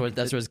 That's what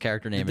his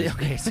character name is.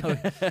 Okay, so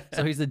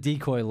he's the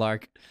decoy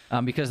Lark,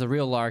 because the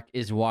real Lark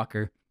is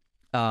Walker.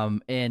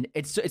 And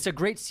it's a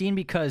great scene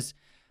because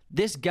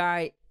this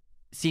guy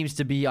seems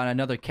to be on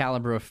another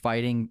caliber of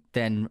fighting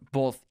than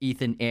both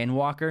Ethan and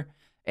Walker,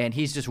 and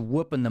he's just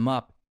whooping them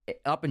up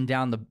and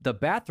down the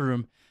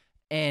bathroom.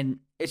 And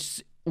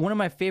it's one of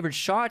my favorite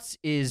shots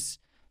is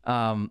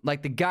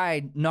like the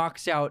guy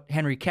knocks out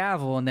Henry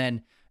Cavill, and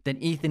then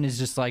Ethan is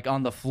just like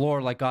on the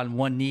floor, like on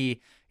one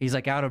knee. He's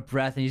like out of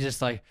breath, and he's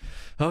just like,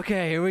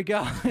 okay, here we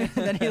go. And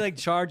then he like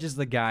charges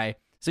the guy.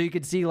 So you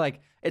can see like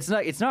it's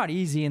not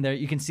easy, and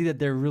you can see that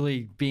they're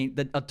really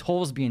a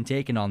toll's being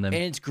taken on them.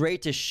 And it's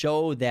great to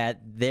show that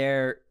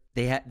they're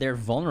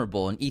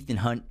vulnerable, and Ethan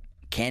Hunt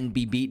can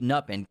be beaten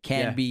up and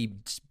can be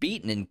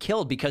beaten and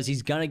killed because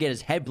he's gonna get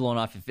his head blown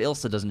off if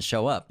Ilsa doesn't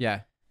show up.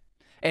 Yeah.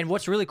 And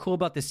what's really cool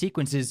about this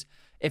sequence is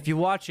if you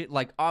watch it,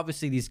 like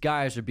obviously these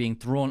guys are being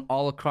thrown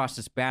all across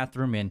this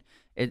bathroom, and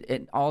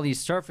all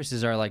these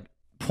surfaces are like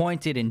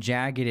pointed and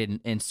jagged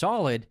and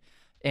solid.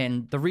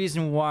 And the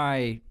reason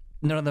why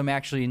none of them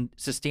actually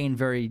sustain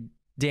very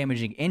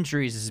damaging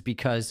injuries is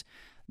because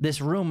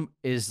this room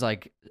is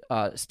like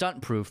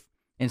stunt proof,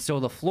 and so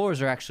the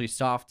floors are actually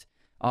soft.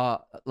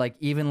 Like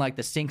even like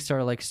the sinks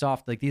are like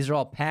soft. Like these are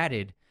all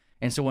padded,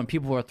 and so when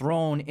people are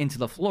thrown into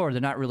the floor, they're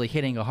not really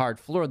hitting a hard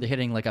floor. They're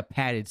hitting like a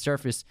padded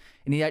surface,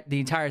 and the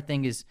entire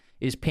thing is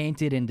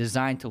painted and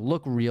designed to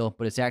look real,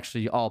 but it's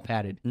actually all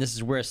padded. And this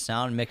is where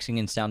sound mixing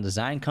and sound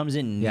design comes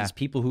in. And these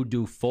people who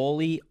do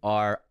Foley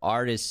are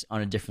artists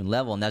on a different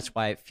level, and that's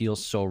why it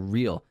feels so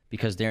real,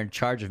 because they're in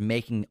charge of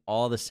making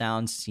all the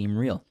sounds seem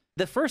real.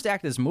 The first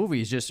act of this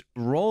movie is just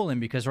rolling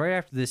because right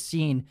after this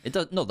scene...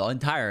 the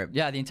entire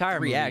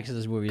 3 acts of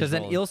this movie. Because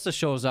then Ilsa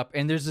shows up,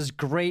 and there's this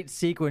great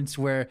sequence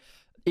where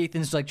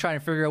Ethan's like trying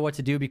to figure out what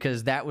to do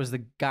because that was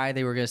the guy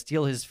they were going to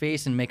steal his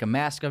face and make a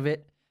mask of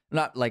it.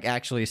 Not like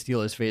actually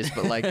steal his face,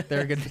 but like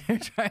they're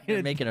trying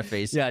to making a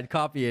face. Yeah,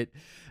 copy it.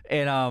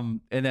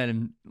 And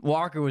then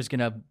Walker was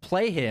gonna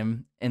play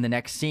him in the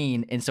next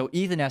scene, and so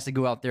Ethan has to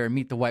go out there and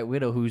meet the White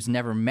Widow, who's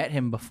never met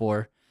him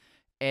before.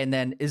 And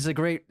then it's a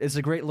great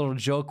little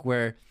joke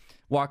where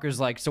Walker's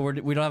like, so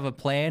we don't have a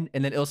plan,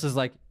 and then Ilsa's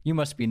like, you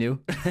must be new.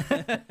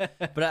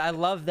 But I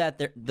love that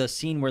the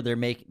scene where they're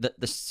making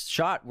the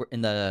shot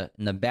in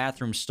the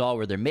bathroom stall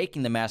where they're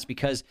making the mask,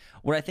 because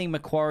what I think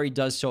McQuarrie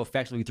does so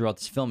effectively throughout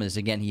this film is,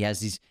 again, he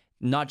has these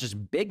not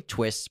just big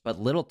twists but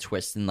little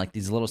twists, and like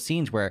these little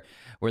scenes where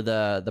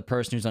the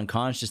person who's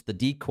unconscious, the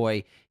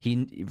decoy,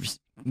 he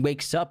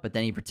wakes up but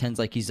then he pretends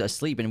like he's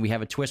asleep, and we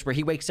have a twist where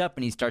he wakes up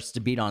and he starts to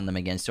beat on them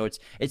again. So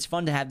it's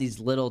fun to have these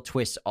little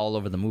twists all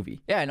over the movie.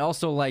 Yeah, and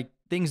also like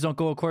things don't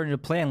go according to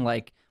plan.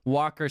 Like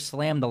Walker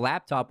slammed the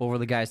laptop over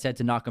the guy's head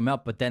to knock him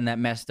out, but then that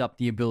messed up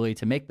the ability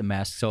to make the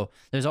mask. So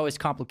there's always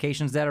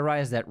complications that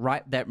arise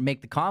that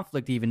make the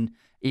conflict even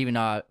even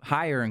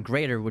higher and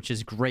greater, which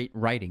is great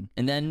writing.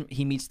 And then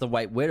he meets the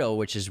White Widow,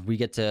 which is we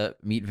get to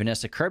meet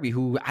Vanessa Kirby,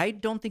 who I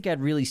don't think I'd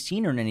really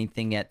seen her in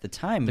anything at the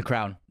time. The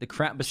Crown.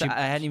 But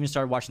I hadn't even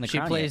started watching The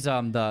Crown. She plays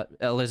the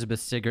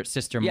Elizabeth's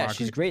sister. Yeah, Margaret.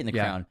 she's great in The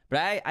Crown.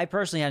 But I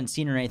personally hadn't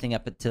seen her in anything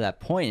up to that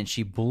point, and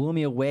she blew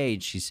me away.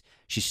 She's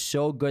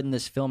so good in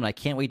this film, and I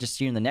can't wait to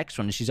see her in the next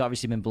one. And she's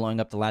obviously been blowing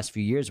up the last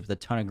few years with a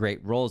ton of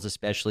great roles,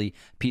 especially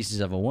Pieces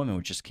of a Woman,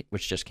 which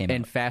just came out.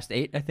 And Fast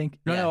 8, I think.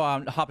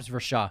 No, Hobbs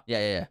vs. Shaw.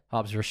 Yeah.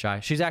 Hobbs vs. Shaw.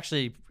 She's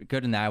actually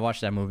good in that. I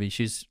watched that movie.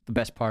 She's the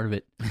best part of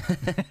it.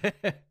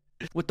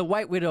 With the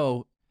White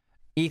Widow,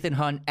 Ethan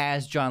Hunt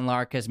as John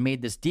Lark has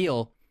made this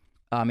deal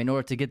in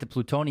order to get the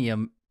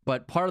plutonium,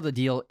 but part of the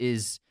deal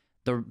is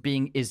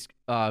being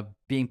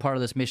part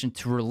of this mission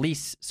to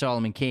release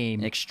Solomon Kane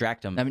and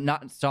extract him. I mean,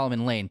 not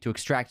Solomon Lane, to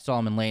extract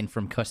Solomon Lane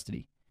from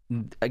custody.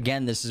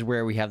 Again, this is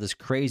where we have this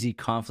crazy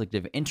conflict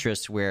of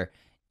interest where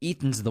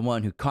Ethan's the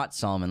one who caught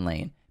Solomon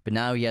Lane, but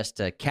now he has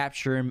to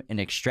capture him and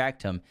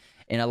extract him.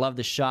 And I love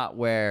the shot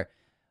where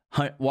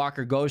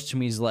Walker goes to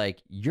him. He's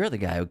like, "You're the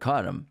guy who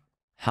caught him.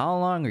 How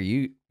long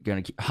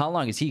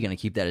is he gonna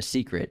keep that a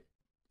secret?"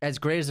 As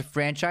great as the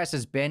franchise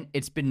has been,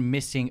 it's been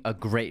missing a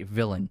great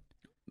villain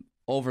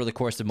over the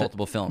course of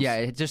multiple films. Yeah,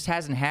 it just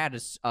hasn't had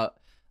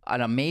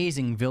an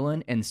amazing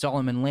villain. And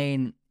Solomon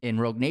Lane in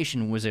Rogue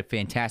Nation was a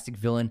fantastic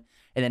villain.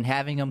 And then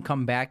having him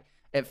come back,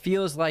 it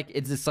feels like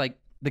it's just like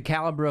the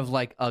caliber of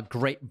like a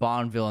great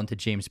Bond villain to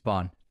James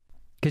Bond.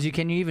 Because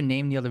can you even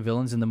name the other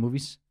villains in the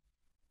movies?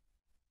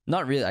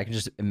 Not really. I can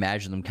just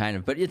imagine them kind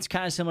of. But it's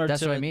kind of similar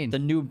That's to what I mean. The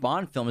new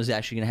Bond film is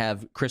actually going to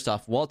have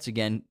Christoph Waltz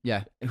again.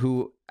 Yeah.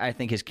 Who I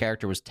think his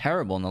character was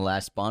terrible in the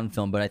last Bond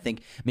film. But I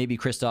think maybe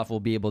Christoph will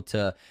be able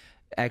to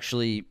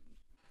actually...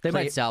 They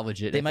might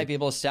salvage it. They might be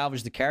able to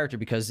salvage the character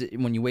because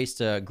when you waste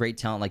a great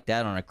talent like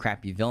that on a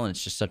crappy villain,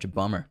 it's just such a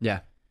bummer.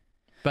 Yeah.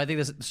 But I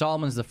think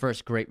Solomon's the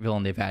first great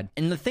villain they've had.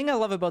 And the thing I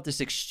love about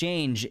this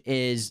exchange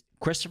is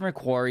Christopher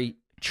McQuarrie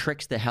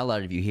tricks the hell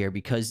out of you here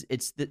because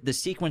it's the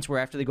sequence where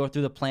after they go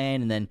through the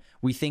plan and then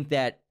we think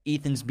that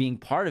Ethan's being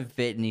part of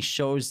it and he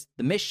shows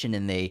the mission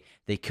and they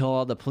kill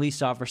all the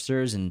police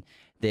officers and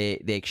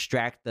they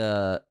extract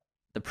the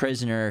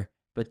prisoner,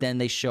 but then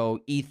they show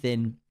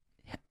Ethan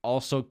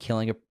also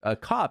killing a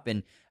cop.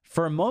 And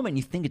for a moment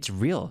you think it's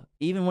real.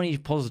 Even when he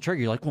pulls the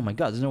trigger, you're like, oh my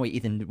God, there's no way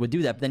Ethan would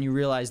do that. But then you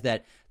realize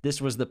that this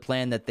was the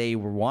plan that they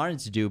were wanted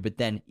to do. But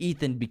then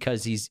Ethan,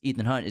 because he's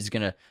Ethan Hunt, is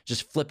going to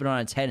just flip it on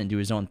its head and do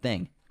his own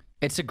thing.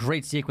 It's a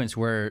great sequence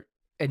where,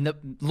 and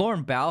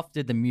Lauren Balfe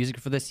did the music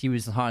for this. He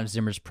was Hans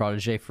Zimmer's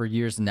protege for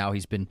years, and now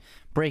he's been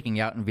breaking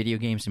out in video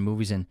games and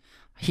movies, and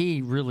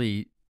he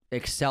really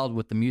excelled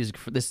with the music.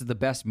 This is the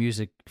best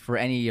music for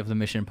any of the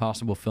Mission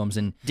Impossible films.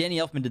 And Danny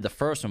Elfman did the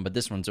first one, but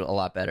this one's a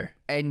lot better.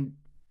 And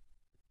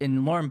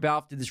Lauren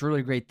Balfe did this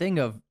really great thing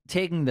of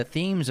taking the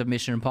themes of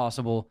Mission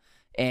Impossible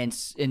and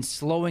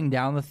slowing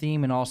down the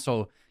theme and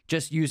also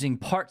just using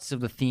parts of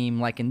the theme,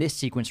 like in this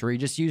sequence where he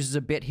just uses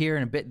a bit here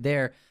and a bit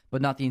there,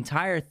 but not the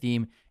entire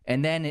theme.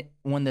 And then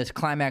when the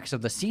climax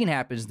of the scene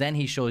happens, then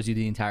he shows you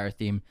the entire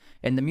theme.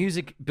 And the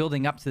music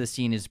building up to the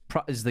scene is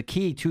the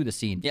key to the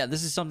scene. Yeah,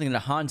 this is something that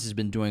Hans has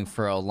been doing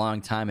for a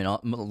long time in a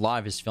lot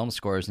of his film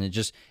scores,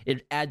 and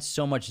it adds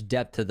so much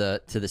depth to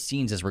the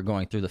scenes as we're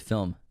going through the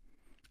film.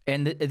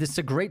 And it's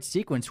a great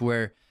sequence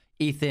where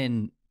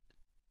Ethan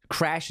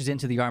crashes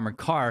into the armored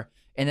car,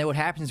 and then what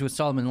happens with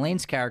Solomon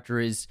Lane's character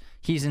is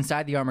he's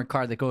inside the armored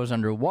car that goes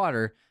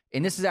underwater.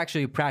 And this is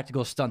actually a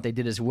practical stunt they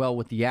did as well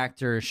with the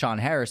actor Sean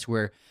Harris,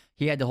 where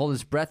he had to hold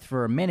his breath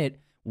for a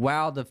minute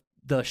while the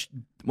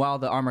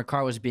armored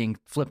car was being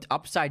flipped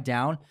upside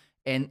down.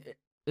 And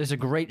there's a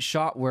great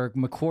shot where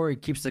McQuarrie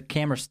keeps the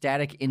camera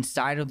static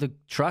inside of the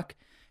truck,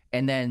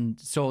 and then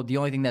so the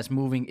only thing that's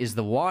moving is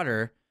the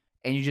water,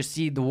 and you just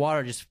see the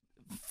water just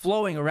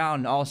flowing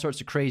around in all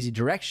sorts of crazy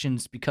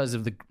directions because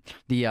of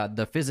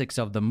the physics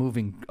of the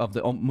moving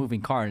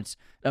car. It's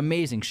an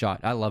amazing shot.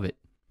 I love it.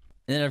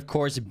 And then, of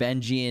course,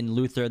 Benji and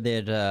Luther,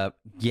 they'd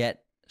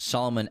get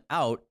Solomon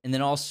out. And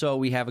then also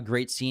we have a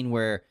great scene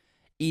where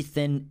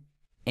Ethan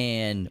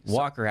and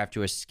Walker have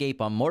to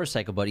escape on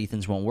motorcycle, but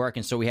Ethan's won't work.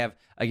 And so we have,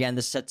 again,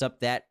 this sets up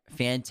that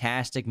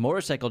fantastic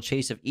motorcycle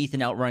chase of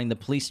Ethan outrunning the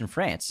police in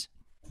France.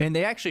 And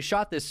they actually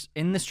shot this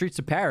in the streets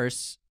of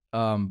Paris,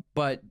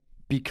 but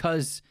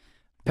because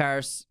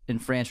Paris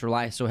and France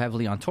rely so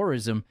heavily on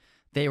tourism,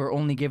 they were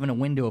only given a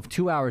window of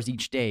 2 hours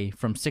each day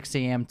from 6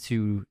 a.m.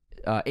 to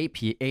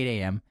 8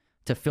 a.m.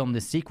 to film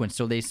this sequence.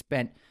 So they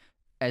spent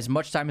as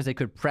much time as they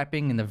could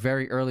prepping in the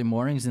very early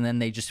mornings, and then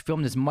they just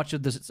filmed as much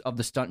of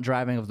the stunt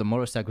driving of the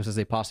motorcycles as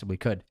they possibly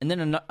could. And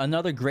then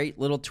another great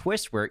little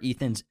twist where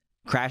Ethan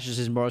crashes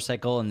his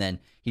motorcycle and then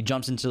he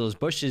jumps into those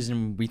bushes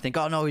and we think,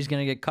 oh no, he's going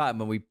to get caught.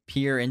 But we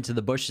peer into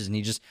the bushes and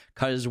he just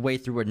cut his way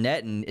through a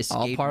net and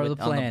escaped on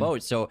the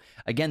boat. So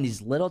again,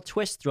 these little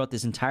twists throughout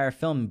this entire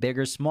film, big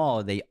or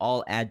small, they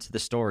all add to the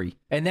story.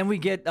 And then we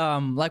get,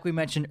 like we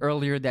mentioned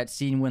earlier, that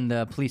scene when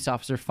the police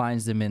officer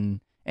finds them and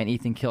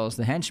Ethan kills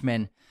the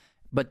henchman.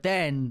 But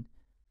then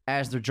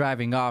as they're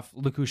driving off,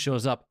 look who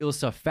shows up,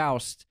 Ilsa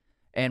Faust.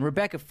 And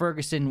Rebecca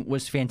Ferguson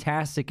was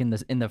fantastic in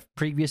the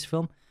previous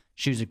film.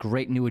 She was a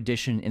great new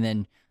addition, and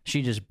then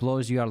she just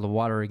blows you out of the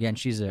water again.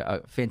 She's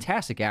a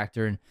fantastic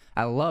actor, and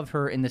I love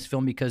her in this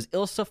film because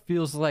Ilsa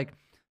feels like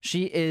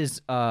she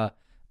is a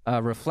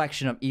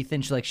reflection of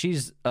Ethan.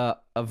 She's a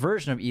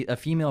version of a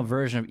female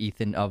version of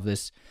Ethan, of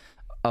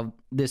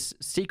this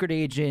secret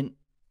agent,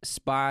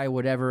 spy,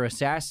 whatever,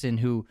 assassin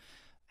who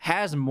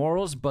has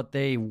morals, but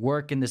they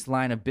work in this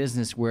line of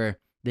business where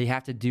they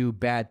have to do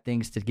bad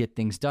things to get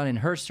things done. And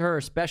her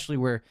especially,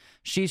 where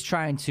she's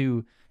trying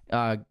to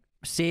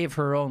save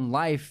her own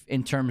life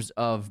in terms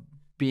of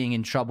being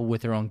in trouble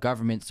with her own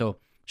government. So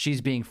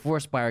she's being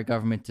forced by our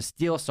government to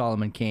steal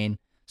Solomon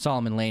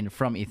Lane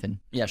from Ethan.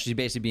 Yeah, she's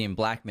basically being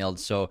blackmailed.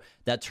 So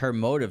that's her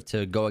motive,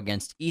 to go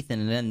against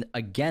Ethan. And then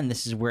again,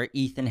 this is where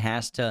Ethan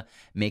has to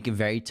make a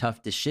very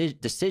tough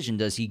decision.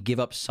 Does he give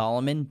up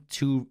Solomon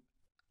to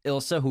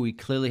Ilsa, who he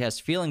clearly has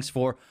feelings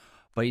for,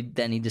 but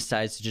then he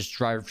decides to just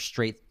drive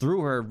straight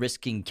through her,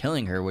 risking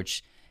killing her,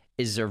 which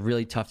is a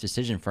really tough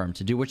decision for him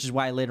to do, which is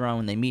why later on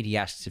when they meet, he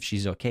asks if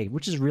she's okay,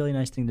 which is a really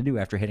nice thing to do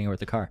after hitting her with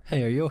the car.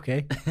 Hey, are you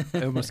okay?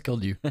 I almost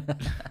killed you.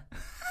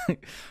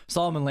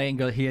 Solomon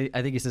Lane, I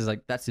think he says,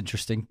 like, that's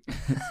interesting.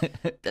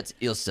 That's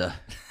Ilsa.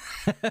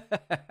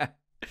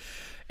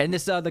 And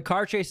this the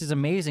car chase is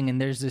amazing,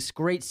 and there's this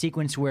great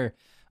sequence where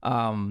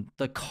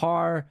the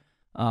car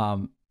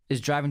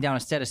is driving down a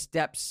set of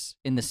steps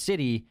in the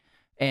city,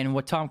 and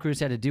what Tom Cruise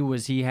had to do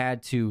was he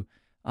had to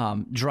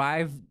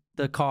drive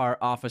the car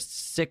off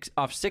six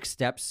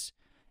steps,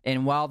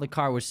 and while the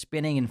car was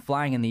spinning and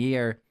flying in the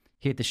air,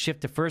 he had to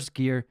shift to first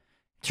gear,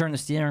 turn the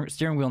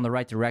steering wheel in the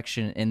right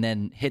direction, and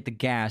then hit the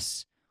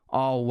gas,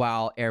 all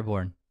while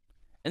airborne.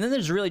 And then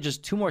there's really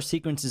just two more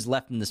sequences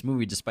left in this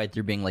movie, despite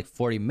there being like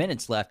 40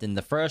 minutes left. And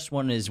the first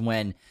one is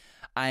when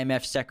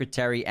IMF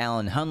Secretary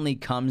Alan Hunley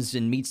comes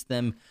and meets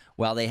them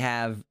while they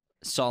have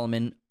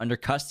Solomon under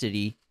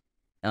custody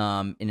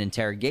in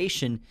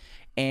interrogation.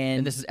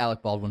 And this is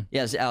Alec Baldwin.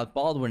 Yeah, it's Alec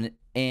Baldwin.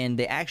 And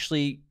they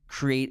actually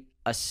create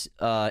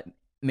a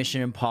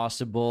Mission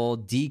Impossible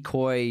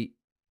decoy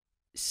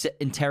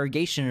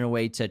interrogation in a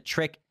way to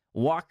trick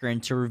Walker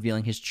into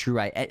revealing his true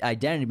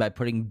identity by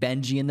putting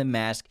Benji in the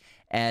mask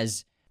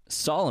as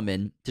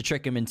Solomon to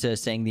trick him into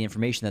saying the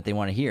information that they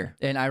want to hear.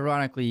 And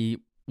ironically,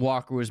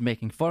 Walker was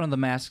making fun of the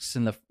masks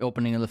in the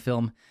opening of the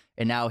film,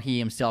 and now he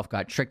himself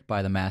got tricked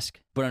by the mask.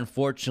 But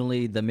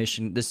unfortunately,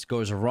 this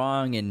goes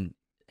wrong, and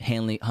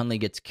Hunley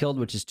gets killed,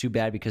 which is too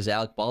bad because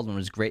Alec Baldwin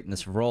was great in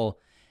this role.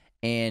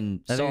 And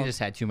I think he just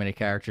had too many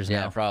characters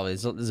now. Yeah, probably.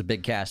 There's a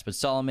big cast. But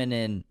Solomon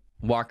and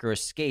Walker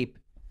escape,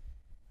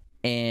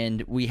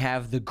 and we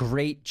have the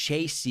great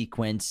chase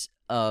sequence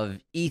of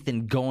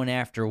Ethan going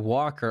after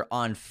Walker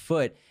on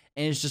foot.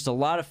 And it's just a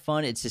lot of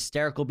fun. It's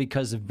hysterical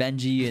because of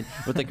Benji, and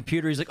with the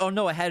computer, he's like, "Oh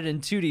no, I had it in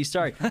 2D.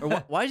 Sorry."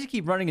 Or why did you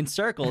keep running in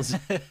circles?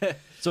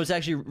 So it's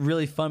actually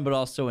really fun, but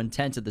also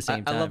intense at the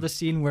same time. I love the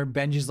scene where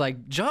Benji's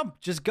like, "Jump,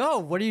 just go.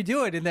 What are you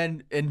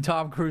doing?" And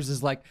Tom Cruise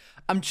is like,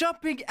 "I'm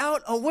jumping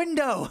out a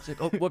window." It's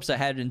like, "Oh, whoops, I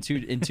had it in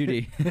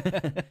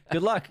 2D.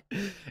 Good luck."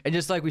 And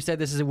just like we said,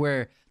 this is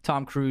where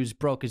Tom Cruise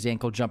broke his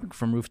ankle jumping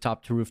from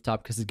rooftop to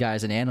rooftop because the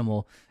guy's an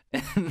animal.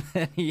 And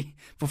then he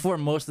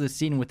performed most of the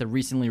scene with a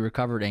recently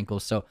recovered ankle.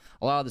 So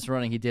a lot of this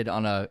running he did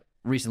on a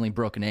recently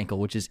broken ankle,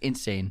 which is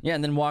insane. Yeah,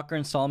 and then Walker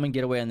and Solomon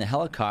get away on the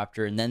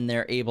helicopter, and then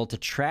they're able to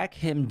track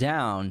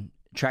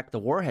the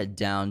warhead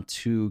down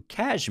to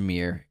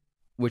Kashmir,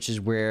 which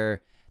is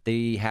where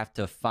they have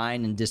to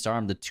find and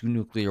disarm the 2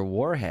 nuclear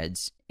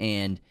warheads.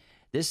 And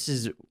this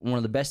is one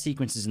of the best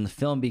sequences in the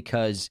film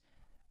because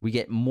we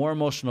get more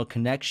emotional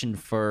connection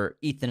for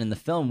Ethan in the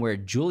film where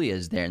Julia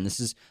is there. And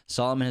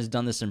Solomon has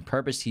done this on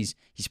purpose. He's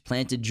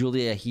planted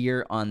Julia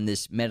here on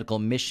this medical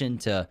mission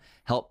to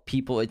help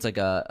people. It's like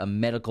a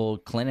medical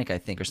clinic, I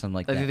think, or something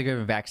like that. I think they're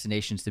giving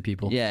vaccinations to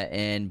people.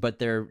 Yeah, but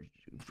they're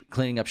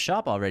cleaning up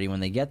shop already when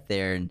they get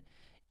there. And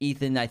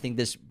Ethan, I think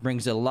this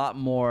brings a lot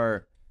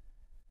more...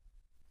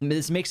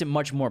 This makes it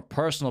much more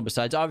personal.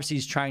 Besides, obviously,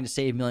 he's trying to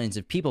save millions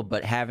of people,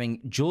 but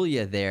having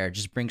Julia there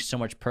just brings so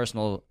much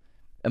personal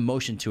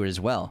emotion to it as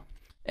well.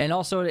 And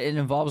also it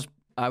involves,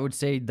 I would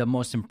say, the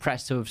most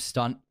impressive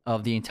stunt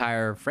of the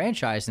entire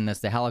franchise, and that's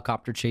the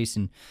helicopter chase.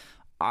 And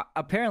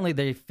apparently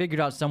they figured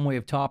out some way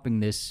of topping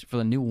this for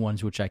the new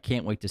ones, which I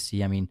can't wait to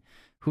see. I mean,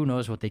 who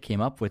knows what they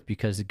came up with,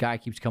 because the guy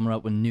keeps coming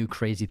up with new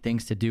crazy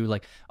things to do.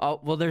 Like, oh,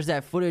 well, there's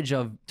that footage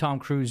of Tom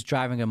Cruise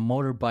driving a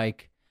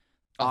motorbike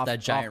off that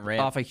giant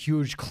ramp, off a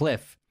huge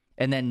cliff,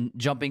 and then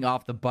jumping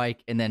off the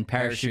bike and then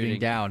parachuting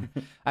down.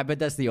 I bet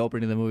that's the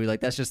opening of the movie. Like,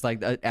 that's just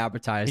like an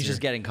appetizer. He's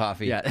just getting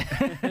coffee. Yeah.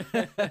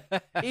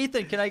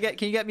 Ethan, can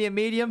you get me a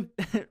medium?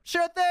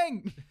 Sure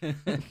thing.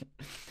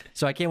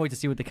 So I can't wait to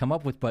see what they come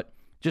up with. But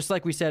just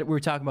like we said, we were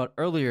talking about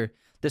earlier,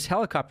 this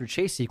helicopter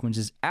chase sequence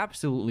is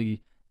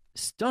absolutely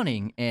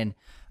stunning. And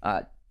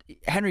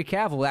Henry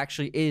Cavill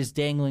actually is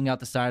dangling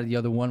out the side of the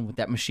other one with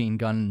that machine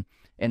gun.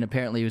 And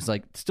apparently it was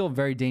like still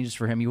very dangerous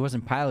for him. He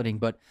wasn't piloting,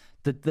 but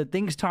the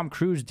things Tom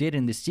Cruise did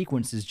in this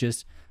sequence is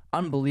just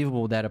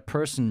unbelievable that a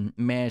person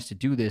managed to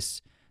do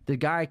this. The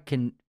guy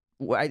can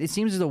it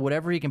seems as though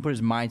whatever he can put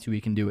his mind to,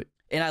 he can do it.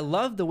 And I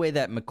love the way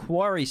that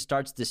McQuarrie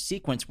starts this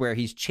sequence where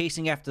he's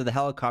chasing after the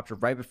helicopter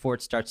right before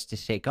it starts to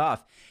take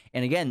off.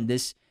 And again,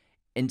 this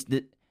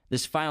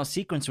final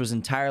sequence was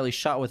entirely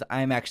shot with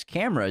IMAX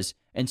cameras.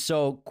 And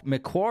so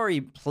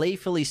McQuarrie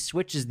playfully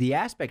switches the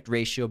aspect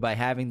ratio by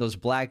having those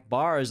black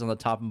bars on the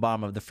top and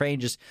bottom of the frame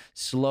just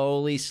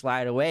slowly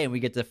slide away, and we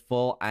get the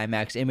full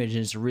IMAX image,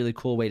 and it's a really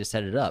cool way to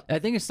set it up. I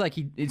think it's like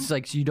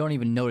you don't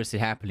even notice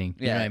it happening.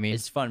 You know what I mean?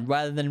 It's fun.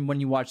 Rather than when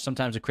you watch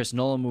sometimes a Chris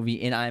Nolan movie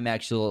in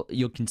IMAX,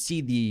 you can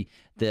see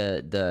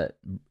the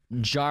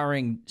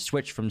jarring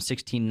switch from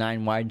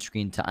 16:9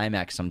 widescreen to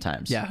IMAX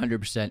sometimes. Yeah,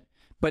 100%.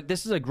 But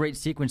this is a great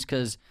sequence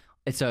because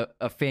it's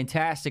a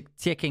fantastic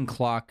ticking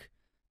clock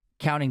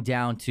counting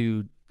down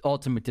to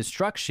ultimate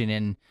destruction.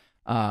 And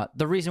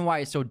the reason why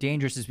it's so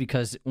dangerous is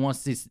because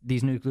once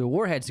these nuclear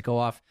warheads go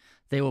off,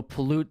 they will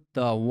pollute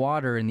the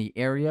water in the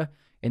area.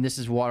 And this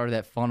is water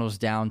that funnels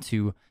down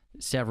to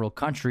several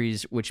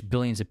countries, which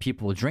billions of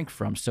people will drink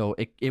from. So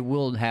it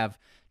will have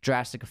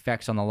drastic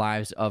effects on the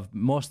lives of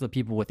most of the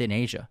people within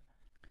Asia.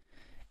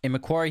 And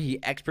McQuarrie, he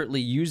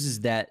expertly uses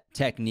that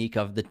technique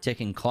of the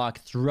ticking clock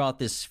throughout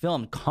this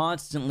film.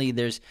 Constantly,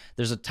 there's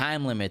a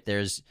time limit.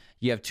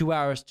 You have 2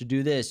 hours to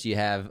do this. You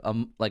have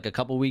like a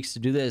couple weeks to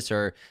do this.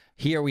 Or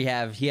here he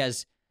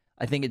has,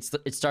 I think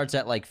it starts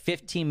at like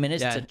 15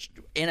 minutes to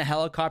in a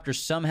helicopter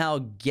somehow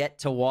get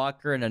to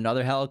Walker in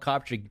another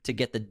helicopter to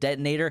get the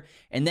detonator,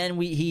 and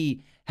then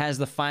he has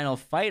the final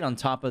fight on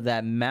top of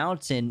that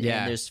mountain.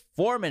 And there's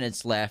 4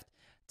 minutes left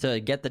to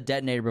get the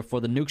detonator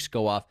before the nukes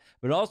go off.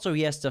 But also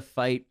he has to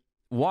fight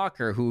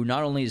Walker, who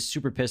not only is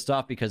super pissed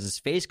off because his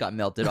face got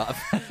melted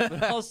off,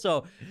 but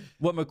also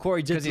what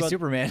McQuarrie did, because he's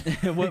Superman.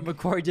 What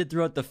McQuarrie did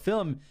throughout the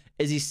film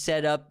is he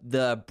set up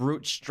the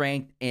brute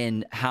strength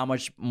and how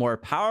much more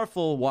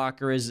powerful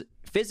Walker is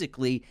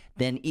physically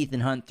than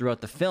Ethan Hunt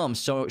throughout the film,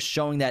 so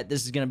showing that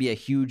this is going to be a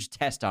huge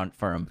test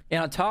for him.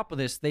 And on top of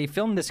this, they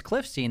filmed this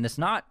cliff scene that's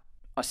not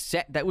a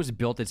set that was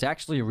built. It's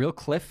actually a real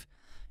cliff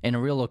in a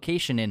real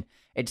location, and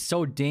it's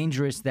so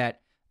dangerous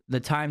that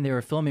the time they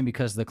were filming,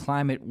 because the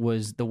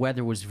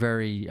weather was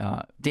very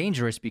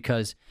dangerous,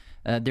 because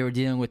they were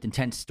dealing with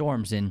intense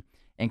storms and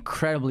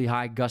incredibly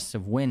high gusts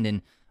of wind.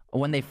 And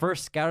when they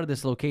first scouted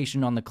this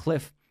location on the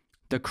cliff,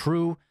 the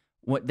crew,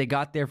 they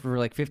got there for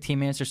like 15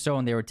 minutes or so,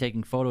 and they were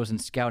taking photos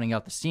and scouting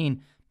out the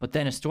scene. But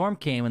then a storm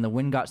came, and the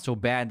wind got so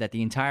bad that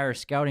the entire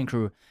scouting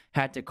crew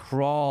had to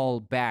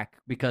crawl back,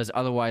 because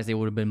otherwise they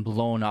would have been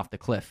blown off the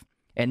cliff.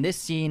 And this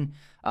scene,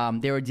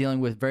 they were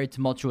dealing with very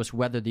tumultuous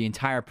weather the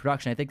entire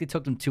production. I think they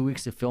took them 2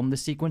 weeks to film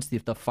this sequence,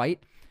 the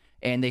fight,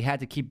 and they had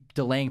to keep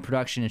delaying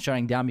production and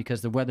shutting down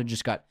because the weather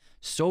just got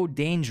so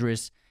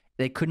dangerous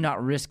they could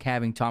not risk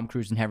having Tom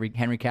Cruise and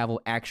Henry Cavill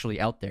actually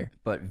out there.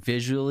 But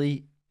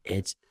visually,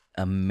 it's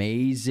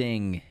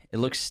amazing. It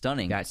looks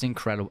stunning. Yeah, it's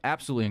incredible.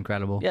 Absolutely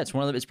incredible. Yeah, it's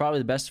probably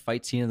the best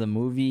fight scene of the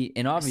movie,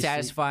 and obviously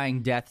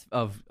satisfying death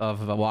of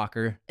a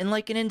Walker, and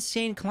like an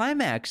insane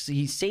climax.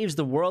 He saves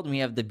the world, and we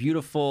have the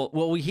beautiful.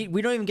 Well, we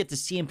don't even get to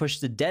see him push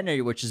the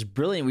detonator, which is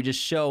brilliant. We just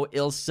show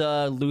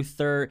Ilsa,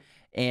 Luther,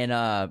 and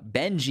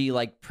Benji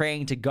like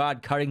praying to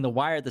God, cutting the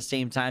wire at the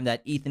same time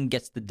that Ethan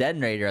gets the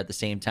detonator at the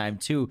same time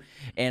too.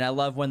 And I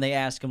love when they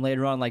ask him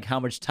later on like how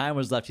much time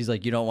was left. He's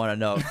like, you don't want to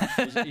know.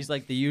 He's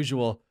like the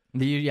usual.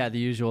 The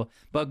usual.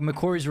 But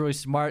McQuarrie's really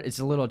smart. It's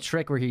a little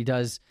trick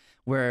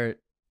where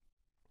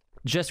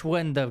just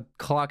when the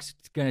clock's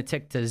going to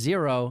tick to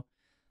 0,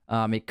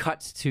 it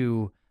cuts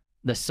to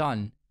the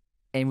sun,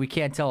 and we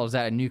can't tell, is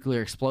that a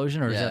nuclear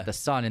explosion or is that the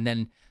sun? And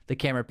then the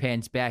camera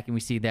pans back, and we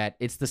see that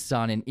it's the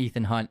sun, and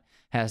Ethan Hunt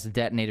has the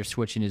detonator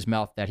switch in his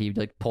mouth that he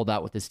like pulled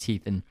out with his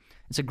teeth. And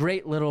it's a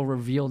great little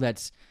reveal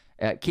that's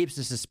keeps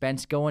the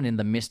suspense going and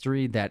the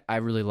mystery that I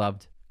really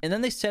loved. And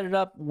then they set it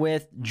up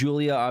with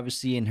Julia,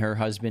 obviously, and her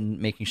husband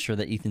making sure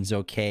that Ethan's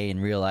okay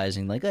and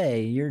realizing, like,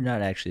 hey, you're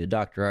not actually a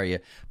doctor, are you?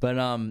 But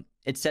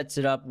it sets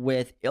it up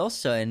with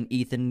Ilsa and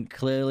Ethan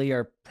clearly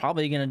are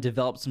probably going to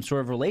develop some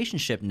sort of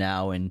relationship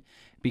now. And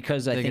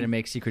because they're going to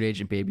make secret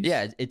agent babies.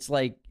 Yeah, it's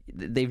like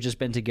they've just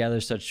been together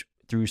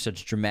through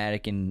such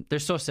dramatic and... They're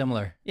so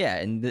similar. Yeah,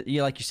 and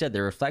like you said,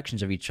 they're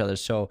reflections of each other.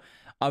 So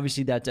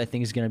obviously that, I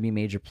think, is going to be a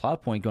major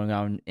plot point going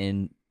on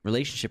in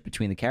relationship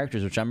between the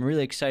characters, which I'm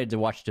really excited to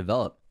watch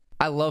develop.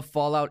 I love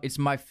Fallout. It's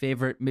my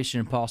favorite Mission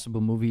Impossible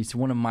movie. It's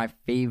one of my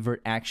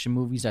favorite action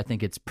movies. I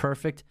think it's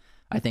perfect.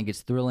 I think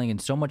it's thrilling and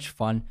so much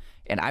fun.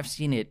 And I've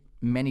seen it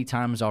many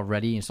times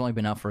already. It's only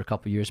been out for a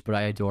couple years, but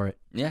I adore it.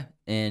 Yeah,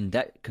 and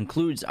that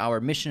concludes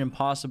our Mission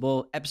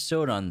Impossible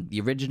episode on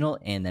the original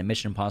and then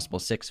Mission Impossible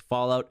 6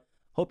 Fallout.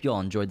 Hope you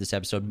all enjoyed this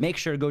episode. Make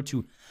sure to go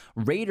to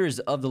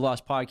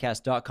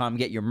RaidersOfTheLostPodcast.com,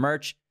 get your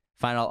merch,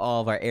 find out all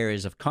of our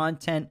areas of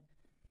content,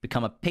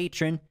 become a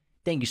patron.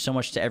 Thank you so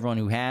much to everyone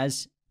who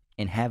has.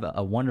 And have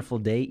a wonderful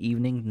day,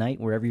 evening, night,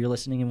 wherever you're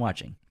listening and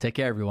watching. Take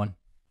care, everyone.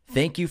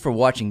 Thank you for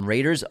watching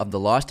Raiders of the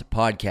Lost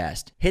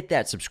Podcast. Hit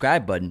that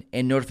subscribe button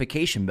and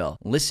notification bell.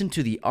 Listen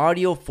to the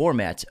audio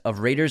format of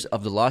Raiders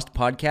of the Lost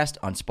Podcast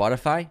on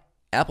Spotify,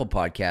 Apple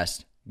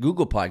Podcasts,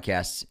 Google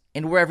Podcasts,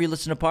 and wherever you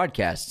listen to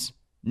podcasts.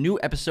 New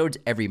episodes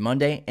every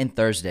Monday and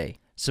Thursday.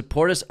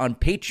 Support us on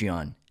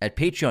Patreon at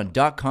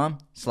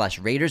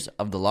patreon.com/Raiders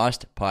of the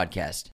Lost Podcast.